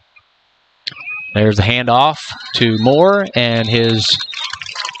 There's the handoff to Moore, and his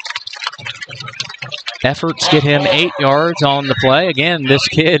efforts get him 8 yards on the play. Again, this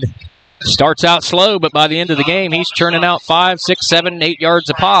kid starts out slow, but by the end of the game, he's churning out 5, 6, 7, 8 yards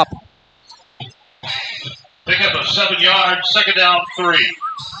a pop. Pick up a 7 yard, second down, 3.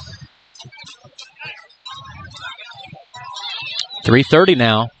 3:30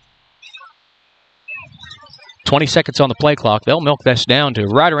 now. 20 seconds on the play clock. They'll milk this down to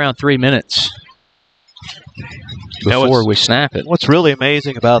right around 3 minutes before we snap it. What's really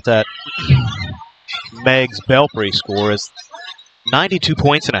amazing about that Meg's Belpre score is 92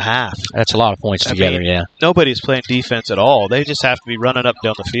 points and a half. That's a lot of points together, yeah. Nobody's playing defense at all. They just have to be running up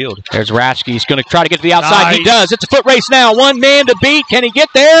down the field. There's Raschke. He's going to try to get to the outside. Nice. He does. It's a foot race now. One man to beat. Can he get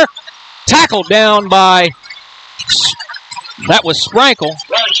there? Tackled down by... That was Sprankle.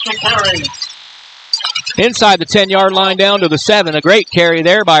 Inside the 10-yard line down to the 7. A great carry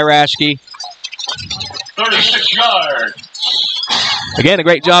there by Raschke. 36 yards. Again, a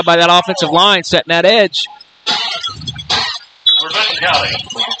great job by that offensive line setting that edge. For Benton County.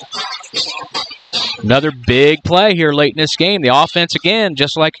 Another big play here late in this game. The offense, again,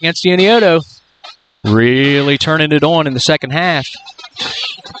 just like against Unioto, really turning it on in the second half.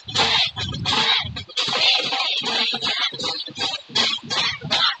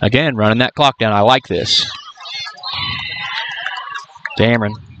 Again, running that clock down. I like this.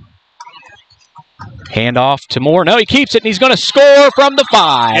 Dameron. Handoff to Moore. No, he keeps it, and he's going to score from the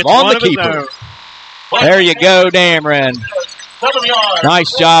 5 on the keeper. There you go, Dameron.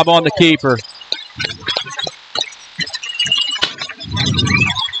 Nice job on the keeper.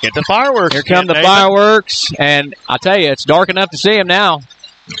 Get the fireworks. Here come the fireworks, and I tell you, it's dark enough to see them now.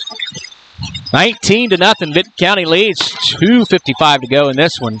 19-0, Benton County leads. 2:55 to go in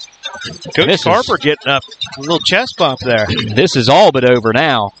this one. Coach Harper getting up. A little chest bump there. This is all but over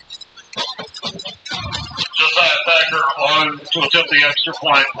now. Josiah Thacker on to attempt the extra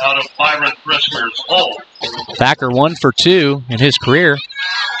point out of Byron Brisker's hole. Thacker 1 for 2 in his career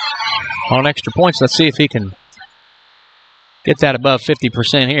on extra points. Let's see if he can get that above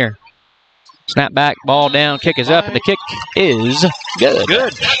 50% here. Snap back, ball down, kick is up, and the kick is good.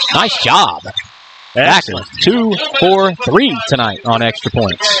 Good. Nice job. Excellent. 2 for 3 tonight on extra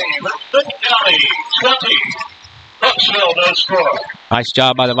points. Benton County 20. Crooksville no score. Nice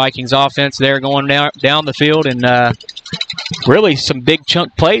job by the Vikings offense there going down the field, and really some big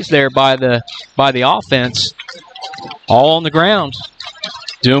chunk plays there by the offense. All on the ground,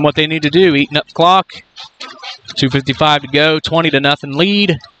 doing what they need to do, eating up the clock. 2:55 to go, 20-0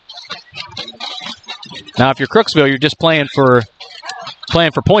 lead. Now, if you're Crooksville, you're just playing for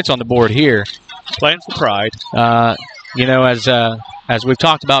points on the board here. Playing for pride. You know, as we've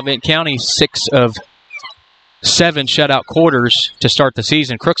talked about, Benton County, 6 of 7 shutout quarters to start the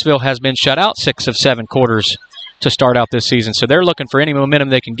season. Crooksville has been shut out 6 of 7 quarters to start out this season. So they're looking for any momentum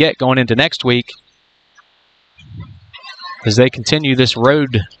they can get going into next week as they continue this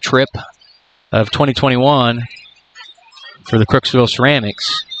road trip of 2021 for the Crooksville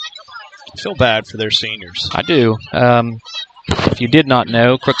Ceramics. I feel bad for their seniors. I do. If you did not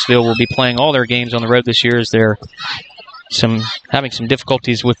know, Crooksville will be playing all their games on the road this year as they're having some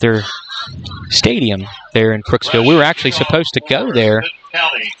difficulties with their stadium there in Crooksville. We were actually supposed to go there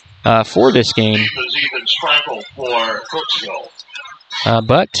for this game.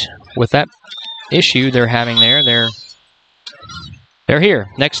 But with that issue they're having there, they're here.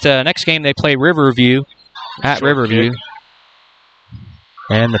 Next game they play Riverview at Riverview.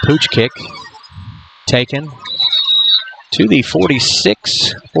 And the pooch kick taken to the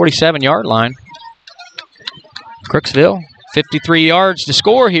 47-yard line. Crooksville, 53 yards to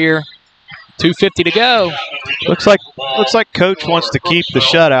score here. 2:50 to go. Looks like Coach wants to keep the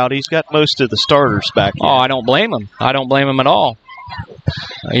shutout. He's got most of the starters back here. Oh, I don't blame him. I don't blame him at all.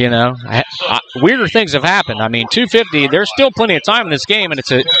 You know, weirder things have happened. I mean, 2:50. There's still plenty of time in this game, and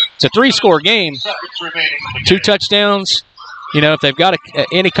it's a 3-score game. 2 touchdowns. You know, if they've got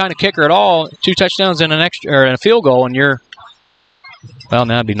any kind of kicker at all, 2 touchdowns and an extra or a field goal, and you're well,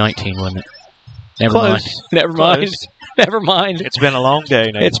 now it'd be 19, wouldn't it? Never mind. Never mind. Close. Never mind. It's been a long day,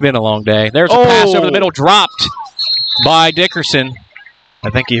 Nathan. It's been a long day. There's a pass over the middle, dropped by Dickerson. I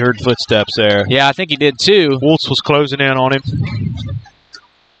think he heard footsteps there. Yeah, I think he did too. Woltz was closing in on him.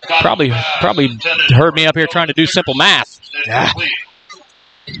 Probably heard me up here trying to do simple math. Yeah.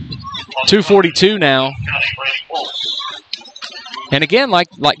 2:42 now. And again, like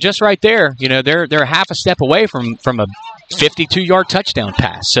just right there, you know, they're half a step away from a 52-yard touchdown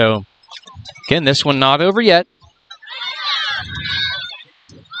pass. So again, this one not over yet.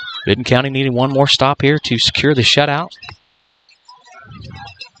 Benton County needing one more stop here to secure the shutout.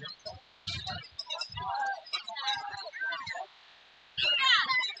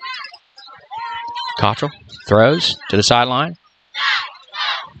 Cottrell throws to the sideline.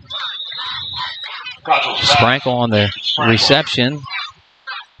 Sprankle on the reception.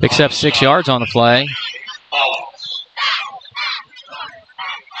 Picks up 6 yards on the play.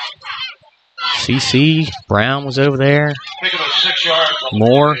 CC Brown was over there. 6 yards.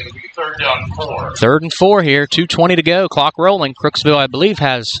 Moore. Third down 4. 3rd and 4 here. 2:20 to go. Clock rolling. Crooksville, I believe,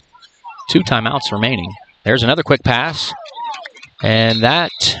 has 2 timeouts remaining. There's another quick pass. And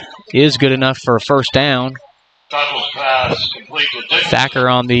that is good enough for a first down. Pass complete to Dixon. Thacker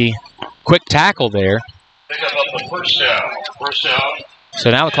on the quick tackle there. Pick up the first down. First down.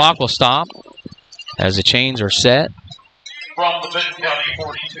 So now the clock will stop as the chains are set. From the Benton County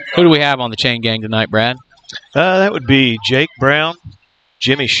 42. Who do we have on the chain gang tonight, Brad? That would be Jake Brown,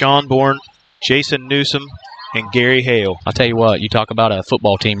 Jimmy Schonborn, Jason Newsom, and Gary Hale. I'll tell you what, you talk about a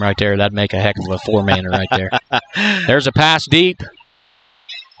football team right there, that'd make a heck of a 4-maner right there. There's a pass deep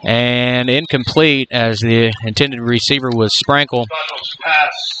and incomplete as the intended receiver was Sprankle.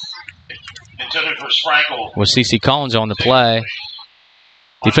 Pass intended for Sprankle. With C.C. Collins on the play.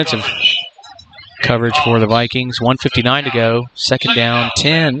 Defensive coverage for the Vikings. 1:59 to go. 2nd down,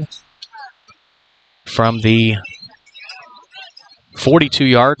 10 from the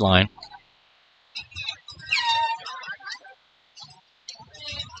 42-yard line.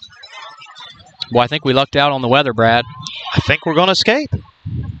 Well, I think we lucked out on the weather, Brad. I think we're going to escape.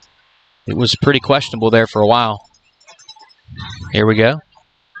 It was pretty questionable there for a while. Here we go.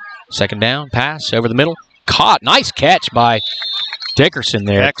 2nd down, pass over the middle. Caught. Nice catch by Dickerson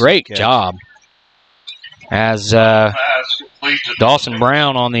there. Excellent Great catch. job. As Dawson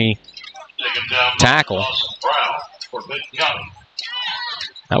Brown on the tackle.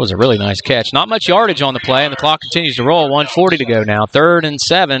 That was a really nice catch. Not much yardage on the play, and the clock continues to roll. 1:40 to go now. 3rd and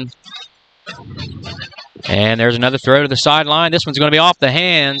 7. And there's another throw to the sideline. This one's going to be off the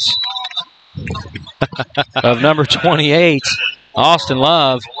hands of number 28, Austin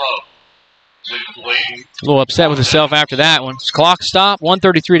Love. A little upset with himself after that one. Clock stop.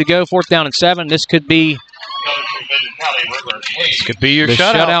 1:33 to go. 4th down and 7. This could be your the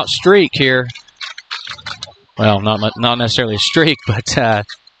shutout. shutout streak here. Well, not necessarily a streak, but I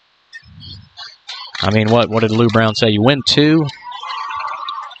mean, what did Lou Brown say? You win 2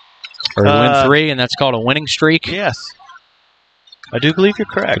 or you win 3, and that's called a winning streak. Yes, I do believe you're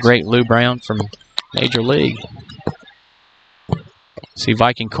correct. The great Lou Brown from Major League. See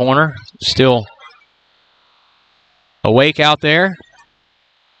Viking corner still awake out there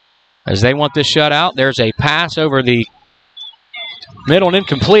as they want this shutout. There's a pass over the middle and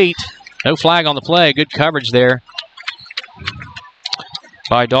incomplete. No flag on the play. Good coverage there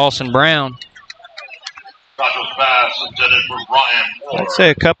by Dawson Brown. Pass intended for Brian Moore. I'd say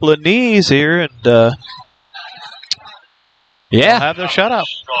a couple of knees here, and they'll have their shutout.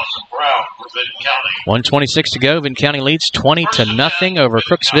 Dawson Brown for Benton County. 1:26 to go. Benton County leads 20-0 over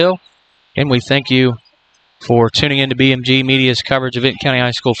Crooksville. And we thank you for tuning in to BMG Media's coverage of Benton County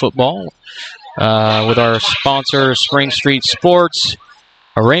High School football with our sponsor, Spring Street Sports,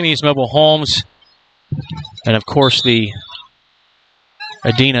 Ramey's Mobile Homes, and of course the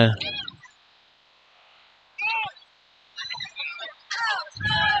Adina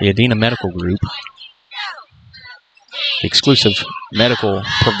Medical Group, the exclusive medical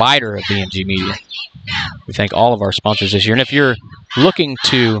provider of BMG Media. We thank all of our sponsors this year. And if you're looking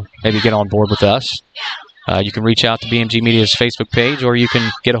to maybe get on board with us, you can reach out to BMG Media's Facebook page, or you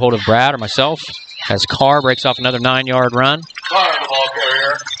can get a hold of Brad or myself as Carr breaks off another 9-yard run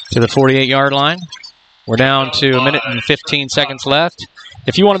to the 48-yard line. We're down to 1 minute and 15 seconds left.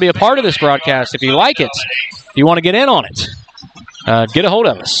 If you want to be a part of this broadcast, if you like it, if you want to get in on it, get a hold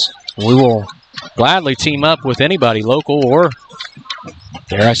of us. We will gladly team up with anybody, local or,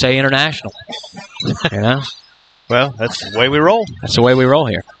 dare I say, international. You know? Well, that's the way we roll. That's the way we roll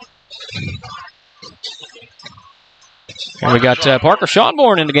here. And we got Parker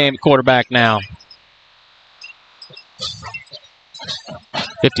Schonborn in the game at quarterback now.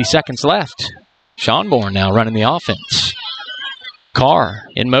 50 seconds left. Schonborn now running the offense. Carr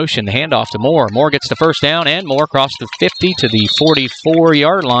in motion, the handoff to Moore. Moore gets the first down, and Moore across the 50 to the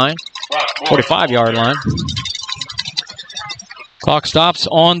 44-yard line, 45-yard line. Clock stops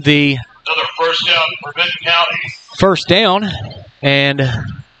on the Another first down for Benton County. first down, and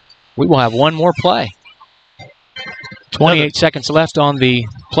we will have one more play. 28 seconds left on the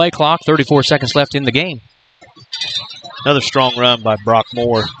play clock, 34 seconds left in the game. Another strong run by Brock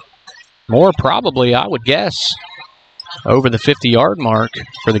Moore. Moore probably, I would guess, over the 50-yard mark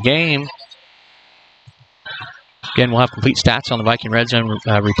for the game. Again, we'll have complete stats on the Viking Red Zone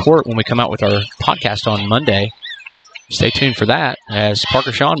report when we come out with our podcast on Monday. Stay tuned for that as Parker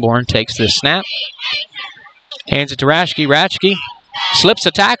Schonborn takes this snap, hands it to Ratschke. Ratschke slips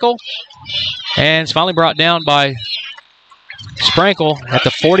a tackle, and it's finally brought down by Sprankle at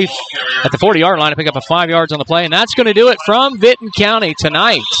the at the 40-yard line to pick up a 5 yards on the play, and that's going to do it from Vinton County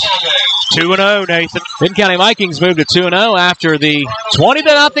tonight. 2-0, Nathan. Vinton County Vikings moved to 2-0 after the 20-0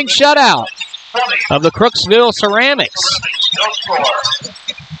 shutout of the Crooksville Ceramics.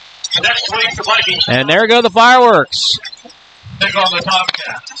 Next week, the Vikings. And there go the fireworks. Take on the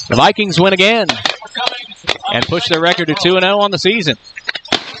Tomcats. The Vikings win again and push their record to 2-0 on the season.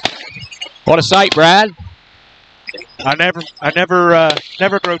 What a sight, Brad. I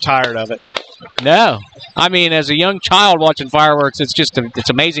never grow tired of it. No. I mean, as a young child watching fireworks, it's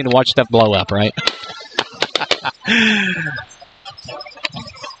amazing to watch stuff blow up, right?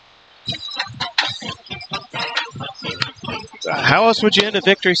 How else would you end a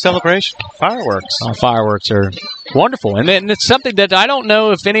victory celebration? Fireworks. Oh, fireworks are wonderful. And it's something that I don't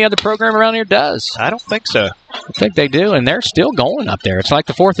know if any other program around here does. I don't think so. I think they do, and they're still going up there. It's like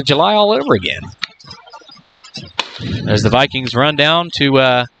the 4th of July all over again. As the Vikings run down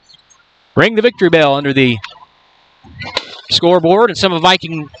to ring the victory bell under the scoreboard, and some of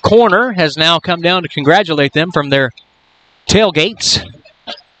Viking Corner has now come down to congratulate them from their tailgates.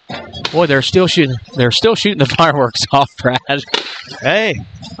 Boy, they're still shooting the fireworks off, Brad. Hey,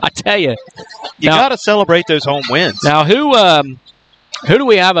 I tell you, you got to celebrate those home wins. Now, who do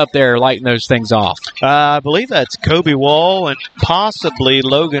we have up there lighting those things off? I believe that's Kobe Wall and possibly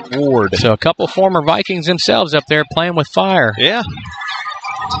Logan Ward. So a couple former Vikings themselves up there playing with fire. Yeah.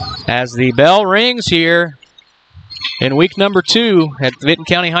 As the bell rings here in week number 2 at Vinton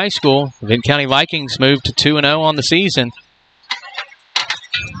County High School, the Vinton County Vikings moved to 2-0 on the season.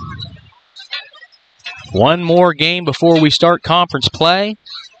 One more game before we start conference play.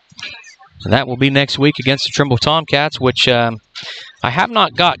 And that will be next week against the Trimble Tomcats, which I have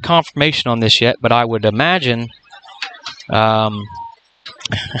not got confirmation on this yet, but I would imagine I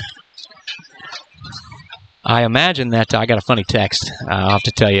imagine that I got a funny text. I'll have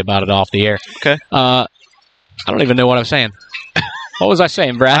to tell you about it off the air. Okay. I don't even know what I'm saying. What was I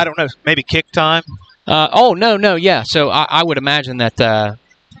saying, Brad? I don't know. Maybe kick time? No, yeah. So I would imagine that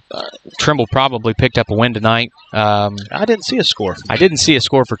Trimble probably picked up a win tonight. I didn't see a score. I didn't see a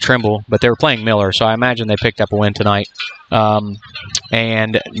score for Trimble, but they were playing Miller, so I imagine they picked up a win tonight.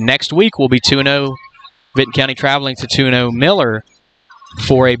 And next week will be 2-0. Vinton County traveling to 2-0 Miller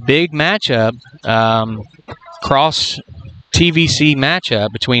for a big matchup, cross TVC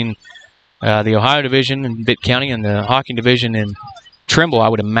matchup between the Ohio Division in Vinton County and the Hocking Division in Trimble. I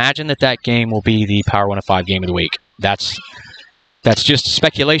would imagine that game will be the Power 105 game of the week. That's just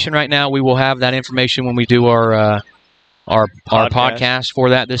speculation right now. We will have that information when we do our podcast for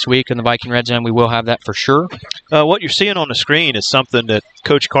that this week in the Viking Red Zone. We will have that for sure. What you're seeing on the screen is something that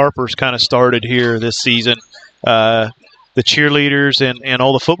Coach Carper's kind of started here this season. The cheerleaders and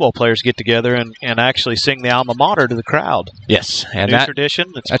all the football players get together and actually sing the alma mater to the crowd. Yes. And New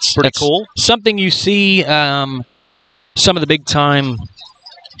tradition. That's pretty cool. Something you see some of the big-time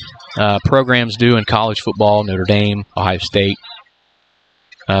programs do in college football, Notre Dame, Ohio State.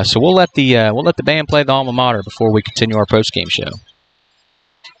 So we'll let the band play the alma mater before we continue our post-game show.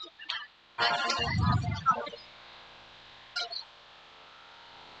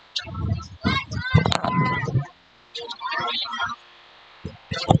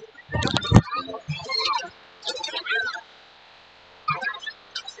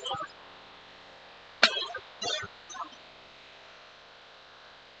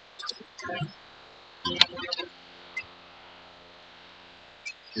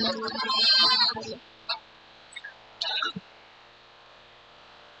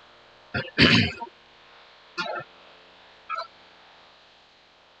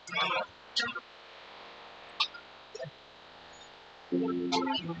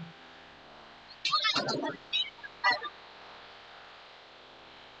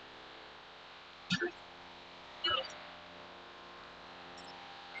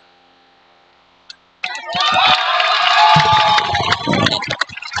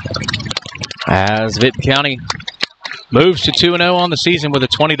 As Vinton County moves to 2-0 on the season with a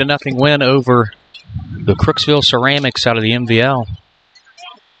 20-0 win over the Crooksville Ceramics out of the MVL.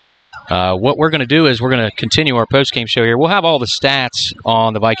 What we're going to do is we're going to continue our post-game show here. We'll have all the stats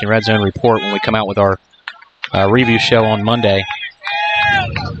on the Viking Red Zone report when we come out with our review show on Monday.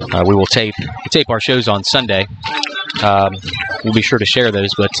 We will tape our shows on Sunday. We'll be sure to share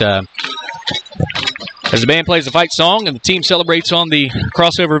those, but as the band plays the fight song and the team celebrates on the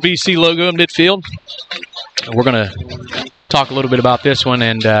Crossover VC logo in midfield, we're going to talk a little bit about this one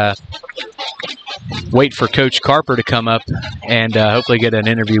and wait for Coach Carper to come up and hopefully get an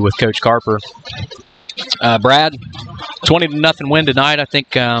interview with Coach Carper Brad, 20-0 win tonight. I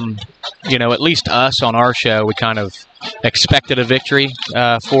think, at least us on our show, we kind of expected a victory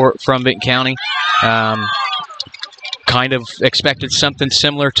from Benton County. Kind of expected something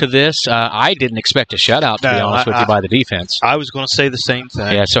similar to this. I didn't expect a shutout, to be honest with you, by the defense. I was going to say the same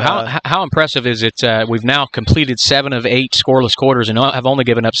thing. Yeah, so how impressive is it? We've now completed 7 of 8 scoreless quarters and have only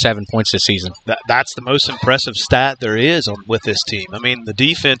given up 7 points this season. That's the most impressive stat there is with this team. I mean, the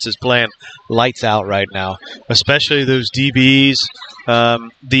defense is playing lights out right now, especially those DBs,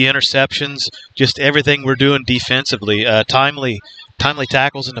 the interceptions, just everything we're doing defensively. Timely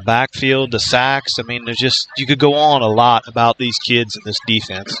tackles in the backfield, the sacks. I mean, you could go on a lot about these kids in this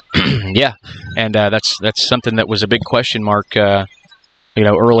defense. Yeah, and that's something that was a big question mark,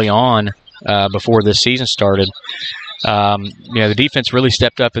 early on before this season started. The defense really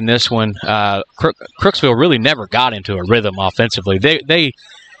stepped up in this one. Crooksville really never got into a rhythm offensively. They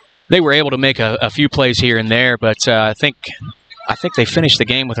were able to make a few plays here and there, but I think they finished the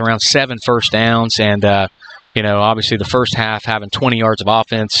game with around 7 first downs and. Obviously the first half having 20 yards of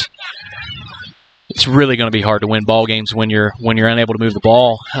offense, it's really going to be hard to win ball games when you're unable to move the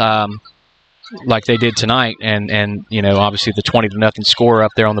ball like they did tonight. And obviously the 20-0 score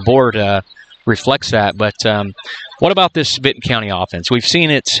up there on the board reflects that. But what about this Benton County offense? We've seen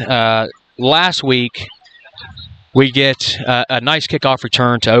it last week. We get a nice kickoff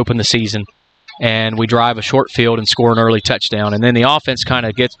return to open the season, and we drive a short field and score an early touchdown. And then the offense kind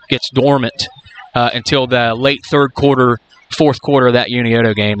of gets dormant until the late third quarter, fourth quarter of that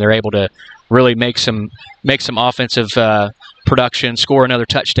Unioto game. They're able to really make some offensive production, score another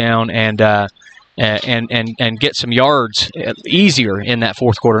touchdown, and get some yards easier in that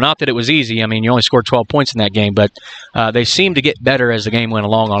fourth quarter. Not that it was easy. I mean, you only scored 12 points in that game, but they seemed to get better as the game went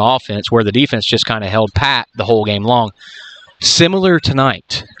along on offense, where the defense just kind of held pat the whole game long. Similar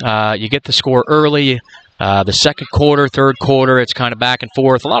tonight. You get the score early. The second quarter, third quarter, it's kind of back and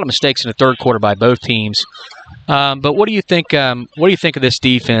forth. A lot of mistakes in the third quarter by both teams. But what do you think? What do you think of this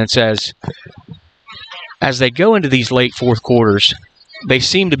defense as they go into these late fourth quarters? They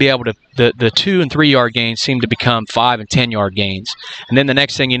seem to be able to the 2 and 3 yard gains seem to become 5 and 10 yard gains, and then the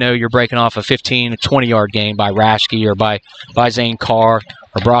next thing you know, you're breaking off a 15 and 20 yard gain by Rashke or by Zane Carr,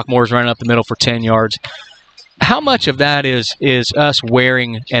 or Brock Moore's running up the middle for 10 yards. How much of that is us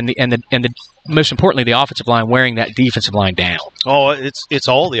wearing and the most importantly the offensive line wearing that defensive line down? Oh, it's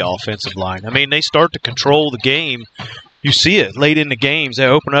all the offensive line. I mean, they start to control the game. You see it late in the games. They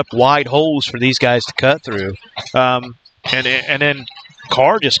open up wide holes for these guys to cut through, and then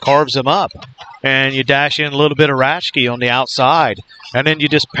Carr just carves them up. And you dash in a little bit of Rashke on the outside, and then you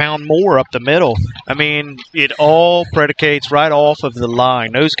just pound more up the middle. I mean, it all predicates right off of the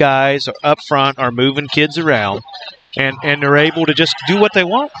line. Those guys up front are moving kids around, and they're able to just do what they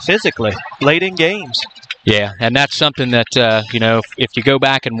want physically late in games. Yeah, and that's something that, if you go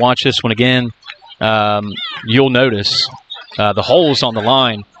back and watch this one again, you'll notice the holes on the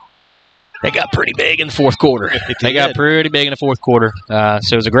line. They got pretty big in the fourth quarter. They got pretty big in the fourth quarter. So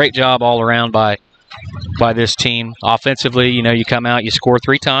it was a great job all around by this team. Offensively, you come out, you score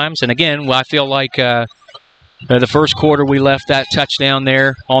 3 times. And again, I feel like the first quarter we left that touchdown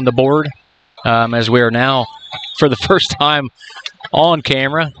there on the board, as we are now for the first time on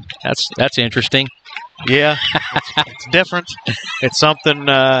camera. That's interesting. Yeah, it's different. It's something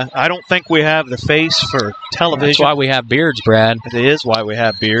I don't think we have the face for television. That's why we have beards, Brad. It is why we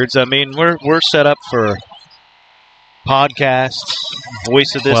have beards. I mean, we're set up for podcasts,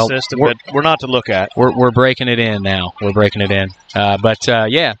 voice of this system, but we're not to look at. We're breaking it in now. We're breaking it in. But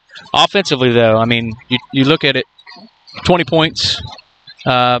offensively, though, I mean, you look at it, 20 points.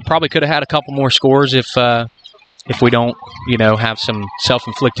 Probably could have had a couple more scores if we don't, have some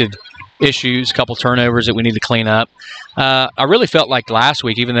self-inflicted issues, a couple turnovers that we need to clean up. I really felt like last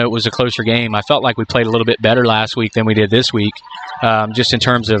week, even though it was a closer game, I felt like we played a little bit better last week than we did this week, just in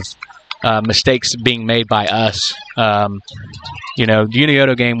terms of mistakes being made by us. The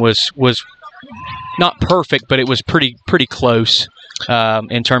Unioto game was not perfect, but it was pretty close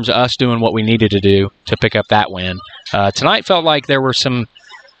in terms of us doing what we needed to do to pick up that win. Tonight felt like there were some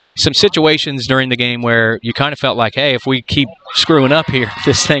situations during the game where you kind of felt like, hey, if we keep screwing up here,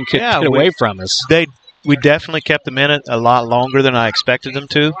 this thing could get away from us. We definitely kept them in it a lot longer than I expected them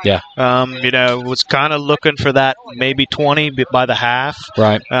to. Yeah. Was kind of looking for that maybe 20 by the half.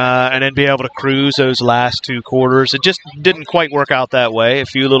 Right. And then be able to cruise those last 2 quarters. It just didn't quite work out that way. A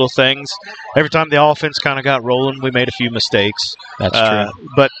few little things. Every time the offense kind of got rolling, we made a few mistakes. That's true.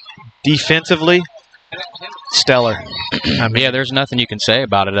 But defensively, stellar. There's nothing you can say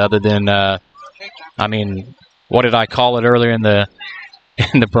about it other than, what did I call it earlier in the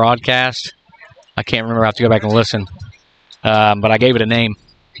broadcast? I can't remember. I have to go back and listen. But I gave it a name.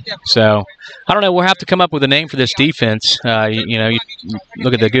 So, I don't know. We'll have to come up with a name for this defense. You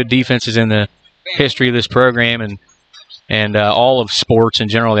look at the good defenses in the history of this program and all of sports in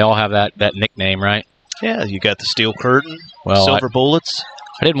general. They all have that nickname, right? Yeah, you got the Steel Curtain, well, Silver Bullets.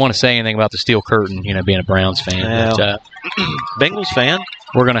 I didn't want to say anything about the Steel Curtain, being a Browns fan. Yeah. But, Bengals fan.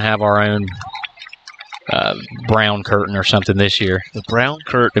 We're going to have our own brown curtain or something this year. The brown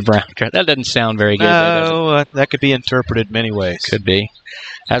curtain. The brown curtain. That doesn't sound very good. No, that could be interpreted many ways. Could be.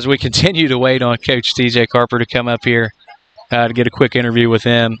 As we continue to wait on Coach TJ Carper to come up here to get a quick interview with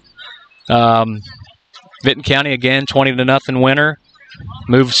him. Vinton County, again, 20-0 winner.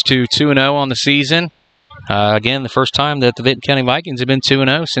 Moves to 2-0 on the season. Again, the first time that the Vinton County Vikings have been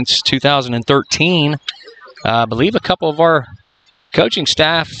 2-0 since 2013. I believe a couple of our coaching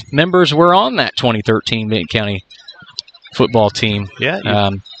staff members were on that 2013 Vinton County football team. Yeah.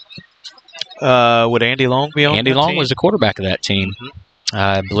 Would Andy Long be on Andy that Long team? was the quarterback of that team. Mm-hmm.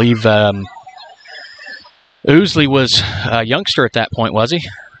 I believe Oosley was a youngster at that point, was he?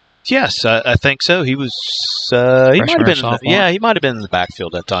 Yes, I think so. He was. He might have been. He might have been in the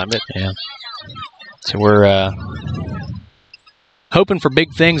backfield that time. Yeah. So we're hoping for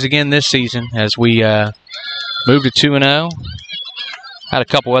big things again this season as we move to 2-0. Had a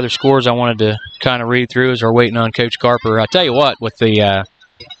couple other scores I wanted to kind of read through as we're waiting on Coach Carper. I tell you what, with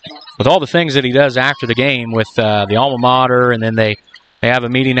all the things that he does after the game with the alma mater, and then they have a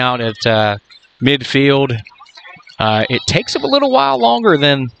meeting out at midfield. It takes him a little while longer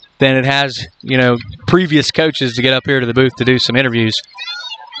than it has, previous coaches to get up here to the booth to do some interviews.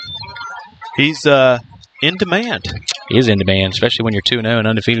 He's in demand. He is in demand, especially when you're 2-0 and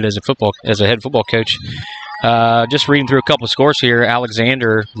undefeated as a head football coach. Just reading through a couple of scores here.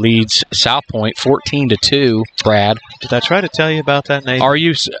 Alexander leads South Point 14-2. Brad, did I try to tell you about that, Nate? Are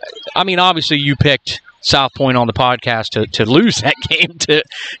you? I mean, obviously you picked South Point on the podcast to lose that game to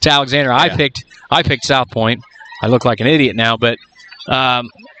Alexander. Yeah. I picked South Point. I look like an idiot now, but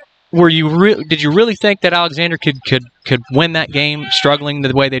did you really think that Alexander could win that game, struggling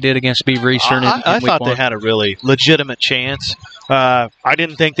the way they did against Beaver Eastern? I thought they had a really legitimate chance. I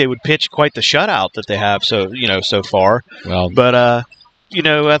didn't think they would pitch quite the shutout that they have so far. Well, but I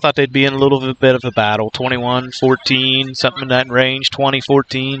thought they'd be in a little bit of a battle. 21-14, something in that range.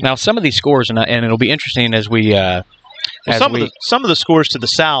 20-14. Now some of these scores, and it'll be interesting as we. Some of the scores to the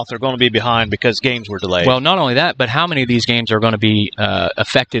south are going to be behind because games were delayed. Well, not only that, but how many of these games are going to be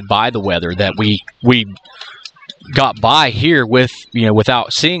affected by the weather that we got by here with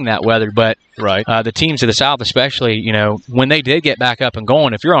without seeing that weather. But right, the teams to the south, especially, when they did get back up and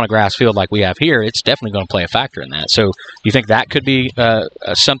going, if you're on a grass field like we have here, it's definitely going to play a factor in that. So you think that could be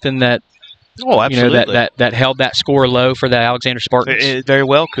something that? Oh, absolutely. That held that score low for the Alexander Spartans. It very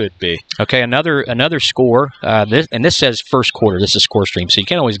well could be. Okay, another score. This says first quarter. This is score stream, so you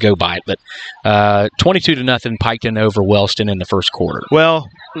can't always go by it. But 22-0 Piketon over Wellston in the first quarter. Well,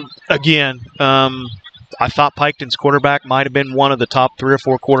 again, I thought Piketon's quarterback might have been one of the top 3 or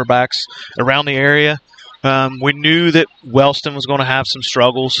 4 quarterbacks around the area. We knew that Wellston was going to have some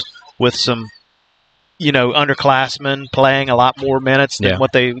struggles with some underclassmen playing a lot more minutes than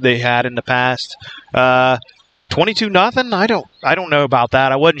what they had in the past. 22-0. I don't know about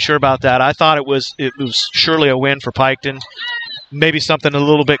that. I wasn't sure about that. I thought it was surely a win for Piketon. Maybe something a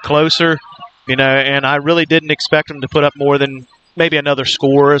little bit closer, and I really didn't expect them to put up more than maybe another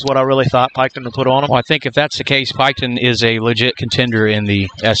score is what I really thought Piketon would put on them. Well, I think if that's the case, Piketon is a legit contender in the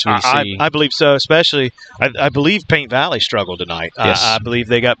SVC. I believe so, especially I believe Paint Valley struggled tonight. Yes. I believe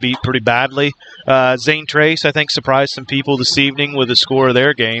they got beat pretty badly. Zane Trace, I think, surprised some people this evening with the score of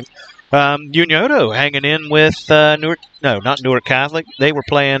their game. Unioto hanging in with not Newark Catholic. They were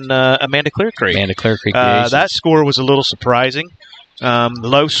playing Amanda Clear Creek. That score was a little surprising.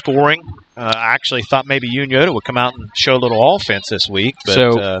 Low scoring. I actually thought maybe Unioto would come out and show a little offense this week.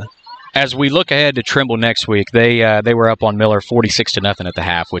 But, as we look ahead to Trimble next week, they were up on Miller 46-0 at the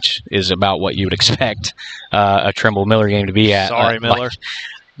half, which is about what you would expect a Trimble Miller game to be at. Sorry, Miller.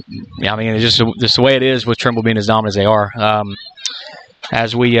 I mean, it's just the way it is with Trimble being as dominant as they are.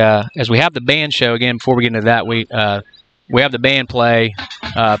 As we have the band show again, before we get into that, we have the band play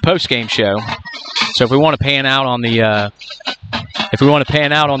post game show. So if we want to pan out on the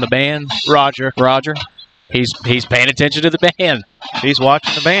band, Roger, he's paying attention to the band. He's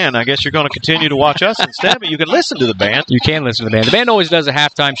watching the band. I guess you're going to continue to watch us instead, but you can listen to the band. You can listen to the band. The band always does a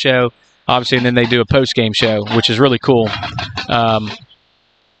halftime show, obviously, and then they do a post game show, which is really cool.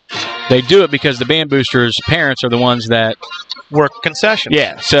 They do it because the band boosters' parents are the ones that work concessions.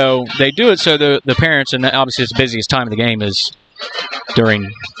 Yeah, so they do it so the parents, and obviously it's the busiest time of the game is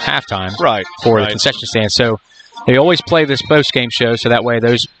during halftime for the concession stand. So they always play this post-game show, so that way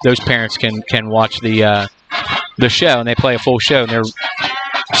those parents can watch the show, and they play a full show. And they're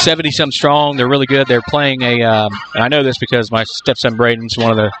 70-some strong. They're really good. They're playing and I know this because my stepson Braden's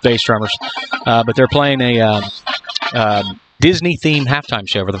one of the bass drummers, but they're playing a Disney-themed halftime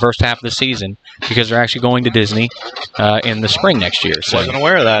show for the first half of the season because they're actually going to Disney in the spring next year. So wasn't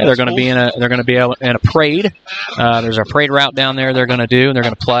aware of that. Yeah, they're going to be in a parade. There's a parade route down there they're going to do, and they're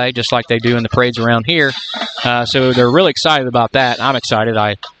going to play just like they do in the parades around here. So they're really excited about that. I'm excited.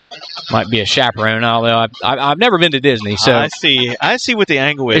 I might be a chaperone, although I've never been to Disney. So I see what the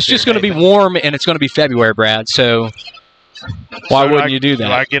angle is. It's just going to be warm, and it's going to be February, Brad. So why wouldn't you do that?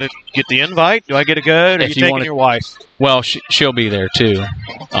 Do I get the invite? Do I get to go? Or are you taking your wife? Well, she'll be there too,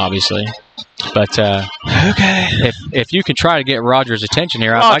 obviously. But okay, if you can try to get Roger's attention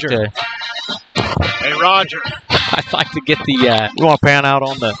here, I'd like to. Hey, Roger. I'd like to get the. You want to pan out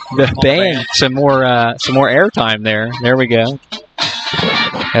on the band some more airtime there. There we go.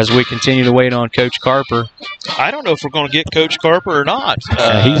 As we continue to wait on Coach Carper. I don't know if we're going to get Coach Carper or not.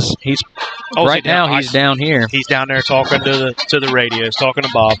 He's right now. He's down here. He's down there talking to the radios, talking to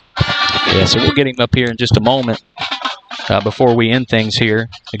Bob. Yeah, so we'll get him up here in just a moment. Before we end things here,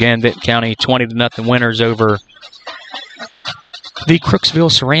 again, Benton County 20-0 winners over the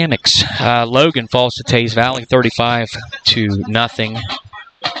Crooksville Ceramics. Logan falls to Tays Valley 35-0.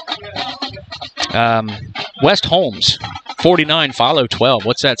 West Holmes 49, Philo 12.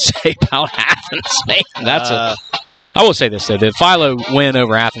 What's that say about Athens? Man, I will say this though: the Philo win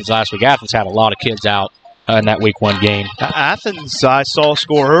over Athens last week. Athens had a lot of kids out in that week 1 game. Athens, I saw a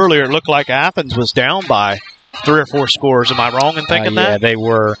score earlier. It looked like Athens was down by 3 or 4 scores. Am I wrong in thinking that? Yeah, they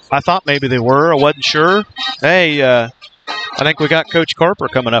were. I thought maybe they were. I wasn't sure. Hey, I think we got Coach Carper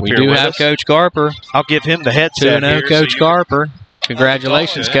coming up here. We do have Coach Carper. I'll give him the headset. 2-0 Coach Carper.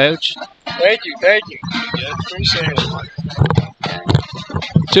 Congratulations, Coach. Thank you. Yeah, appreciate it.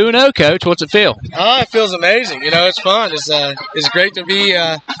 2-0, Coach. What's it feel? It feels amazing. It's fun. It's great to be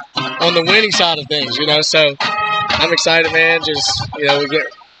on the winning side of things. So I'm excited, man.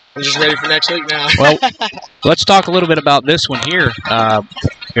 I'm just ready for next week now. Well, let's talk a little bit about this one here. On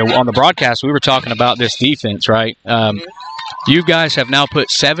the broadcast, we were talking about this defense, right? You guys have now put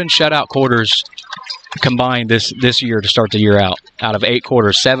 7 shutout quarters combined this year to start the year out. Out of 8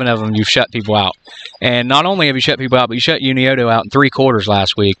 quarters, 7 of them you've shut people out. And not only have you shut people out, but you shut Unioto out in 3 quarters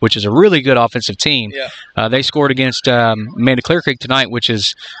last week, which is a really good offensive team. Yeah. They scored against Amanda Clear Creek tonight, which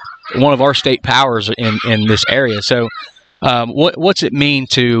is one of our state powers in this area. So what's it mean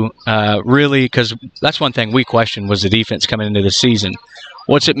to really, because that's one thing we questioned was the defense coming into the season.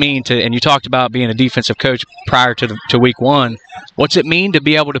 What's it mean to, and you talked about being a defensive coach prior to week 1. What's it mean to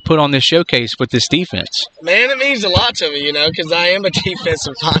be able to put on this showcase with this defense? Man, it means a lot to me, because I am a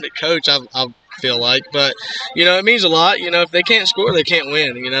defensive-minded coach, I feel like. But, it means a lot. If they can't score, they can't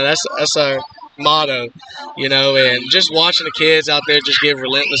win. That's our motto, and just watching the kids out there just give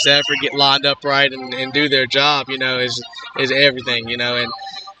relentless effort, get lined up right, and do their job, is everything, And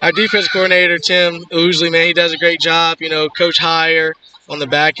our defense coordinator, Tim Oosley, man, he does a great job. Coach Heyer on the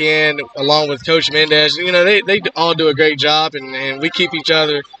back end, along with Coach Mendez, they all do a great job, and we keep each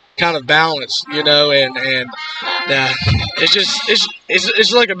other kind of balanced, and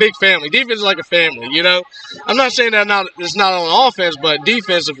it's like a big family. Defense is like a family, I'm not saying that it's not on offense, but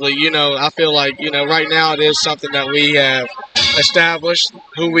defensively, I feel like, right now it is something that we have established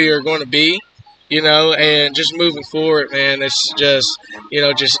who we are going to be. And just moving forward, man, it's just,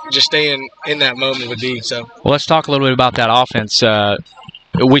 just staying in that moment with D. So, well, let's talk a little bit about that offense.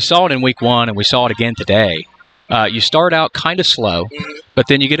 We saw it in week 1, and we saw it again today. You start out kind of slow, but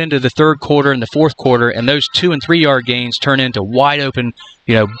then you get into the 3rd quarter and the 4th quarter, and those 2- and 3-yard gains turn into wide open,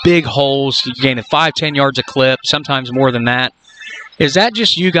 big holes. You gain 5, 10 yards a clip, sometimes more than that. Is that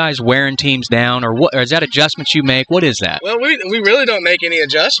just you guys wearing teams down, or what? Or is that adjustments you make? What is that? Well, we really don't make any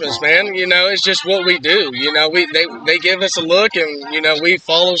adjustments, man. It's just what we do. They give us a look, and we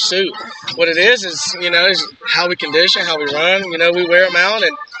follow suit. What it is how we condition, how we run. We wear them out,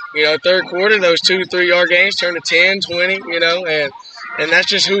 and 3rd quarter, those 2- to 3-yard gains turn to 10, 20. And that's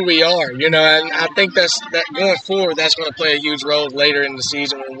just who we are, And I think that going forward, that's going to play a huge role later in the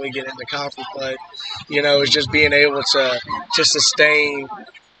season when we get into conference play. It's just being able to sustain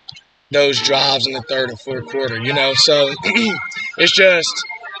those drives in the 3rd and 4th quarter. So it's just,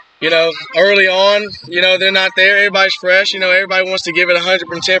 early on, they're not there. Everybody's fresh. Everybody wants to give it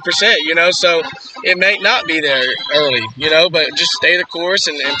 110%. So it may not be there early. But just stay the course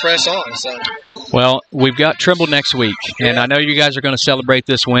and press on. So. Well, we've got Trimble next week, and I know you guys are going to celebrate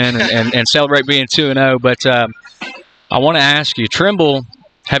this win and celebrate being 2-0, but I want to ask you, Trimble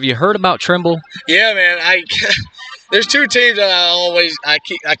Have you heard about Trimble? Yeah, man. There's two teams that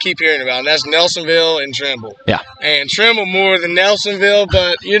I keep hearing about, and that's Nelsonville and Trimble. Yeah. And Trimble more than Nelsonville,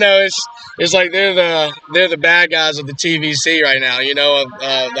 but it's like they're the bad guys of the TVC right now,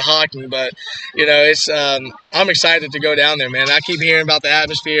 of the hockey. But I'm excited to go down there, man. I keep hearing about the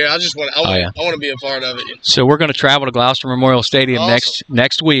atmosphere. I want to be a part of it. So we're going to travel to Gloucester Memorial Stadium Awesome.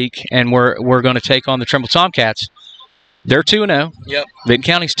 next week, and we're going to take on the Trimble Tomcats. They're 2-0. Yep. Vinton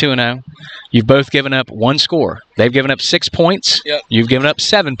County's 2-0. You've both given up one score. They've given up 6 points. Yep. You've given up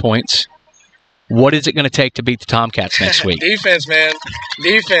 7 points. What is it going to take to beat the Tomcats next week? Defense, man.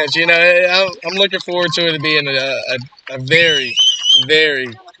 Defense. I'm looking forward to it being a very, very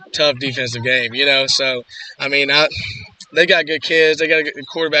tough defensive game. So they got good kids. They got a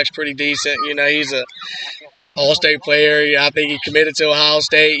quarterback's pretty decent. He's a all-state player. I think he committed to Ohio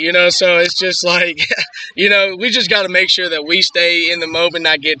State, so it's just like, we just got to make sure that we stay in the moment,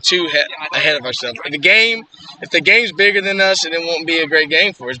 not get too ahead of ourselves. If the game's bigger than us, then it won't be a great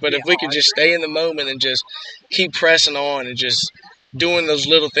game for us. But if we could just stay in the moment and just keep pressing on and just doing those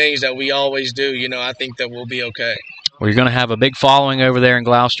little things that we always do, I think that we'll be okay. Well, you're going to have a big following over there in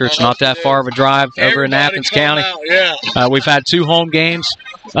Gloucester. It's not that far of a drive over in Athens County. Out, yeah. We've had 2 home games.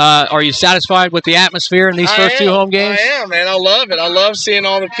 Are you satisfied with the atmosphere in these first 2 home games? I am, man. I love it. I love seeing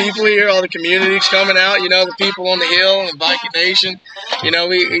all the people here, all the communities coming out, the people on the hill and Viking Nation.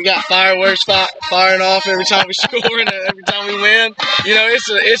 We got fireworks firing off every time we score and every time we win.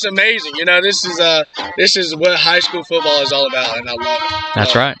 It's amazing. This is what high school football is all about, and I love it.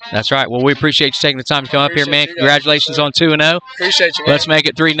 That's right. That's right. Well, we appreciate you taking the time to come up here, man. Congratulations on 2-0. Appreciate you, man. Let's make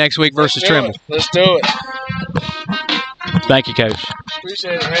it 3 next week versus Trimble. Let's do it. Thank you, Coach.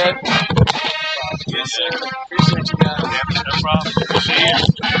 Appreciate it, man. Yes, sir. Appreciate you guys. No problem. We'll see you.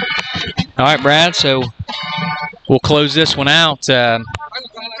 All right, Brad, so we'll close this one out.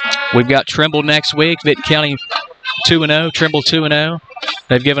 We've got Trimble next week. Vinton County 2-0, Trimble 2-0.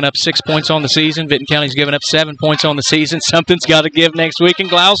 They've given up 6 points on the season. Vinton County's given up 7 points on the season. Something's got to give next week in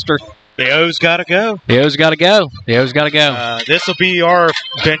Gloucester. The O's got to go. The O's got to go. The O's got to go. This will be our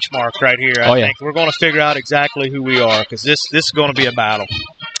benchmark right here. I think we're going to figure out exactly who we are because this is going to be a battle.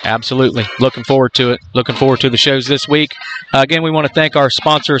 Absolutely. Looking forward to it. Looking forward to the shows this week. Again, we want to thank our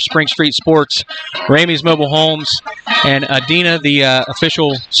sponsor, Spring Street Sports, Ramey's Mobile Homes, and Adina, the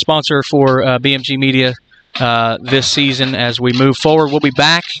official sponsor for BMG Media this season as we move forward. We'll be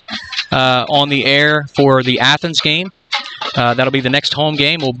back on the air for the Athens game. That'll be the next home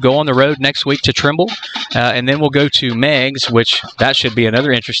game. We'll go on the road next week to Trimble, and then we'll go to Meigs, which that should be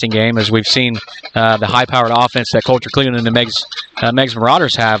another interesting game as we've seen the high-powered offense that Culture Cleveland and the Meigs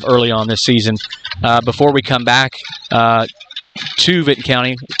Marauders have early on this season. Before we come back to Vinton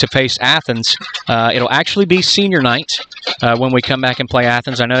County to face Athens, it'll actually be senior night when we come back and play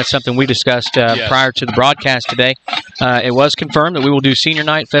Athens. I know that's something we discussed prior to the broadcast today. It was confirmed that we will do senior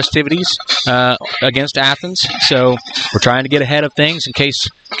night festivities against Athens, so we're trying to get ahead of things in case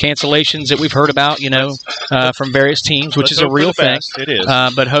cancellations that we've heard about, from various teams, which is a real thing. It is.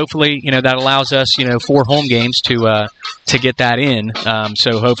 But hopefully, that allows us, 4 home games to get that in.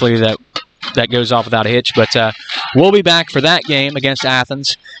 So hopefully that goes off without a hitch. But we'll be back for that game against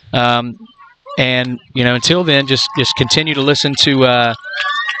Athens. And until then, just continue to listen to us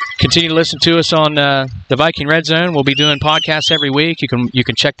on the Viking Red Zone. We'll be doing podcasts every week. You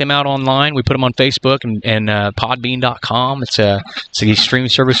can check them out online. We put them on Facebook and podbean.com. It's a streaming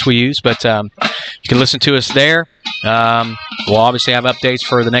service we use, but you can listen to us there. We'll obviously have updates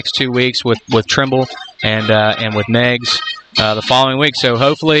for the next 2 weeks with Trimble and with Meigs the following week. So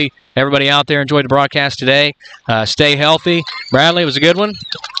hopefully everybody out there enjoyed the broadcast today. Stay healthy. Bradley, it was a good one.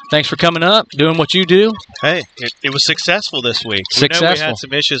 Thanks for coming up, doing what you do. Hey, it was successful this week. Successful. We know we had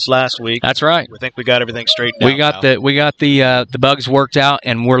some issues last week. That's right. We think we got everything straightened out. We got the bugs worked out,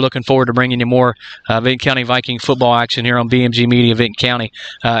 and we're looking forward to bringing you more Vinton County Viking football action here on BMG Media Vinton County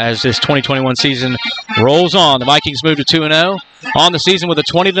as this 2021 season rolls on. The Vikings move to 2-0 on the season with a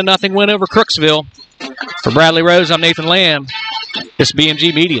 20-0 win over Crooksville. For Bradley Rose, I'm Nathan Lamb. This is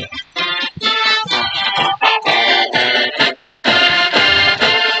BMG Media.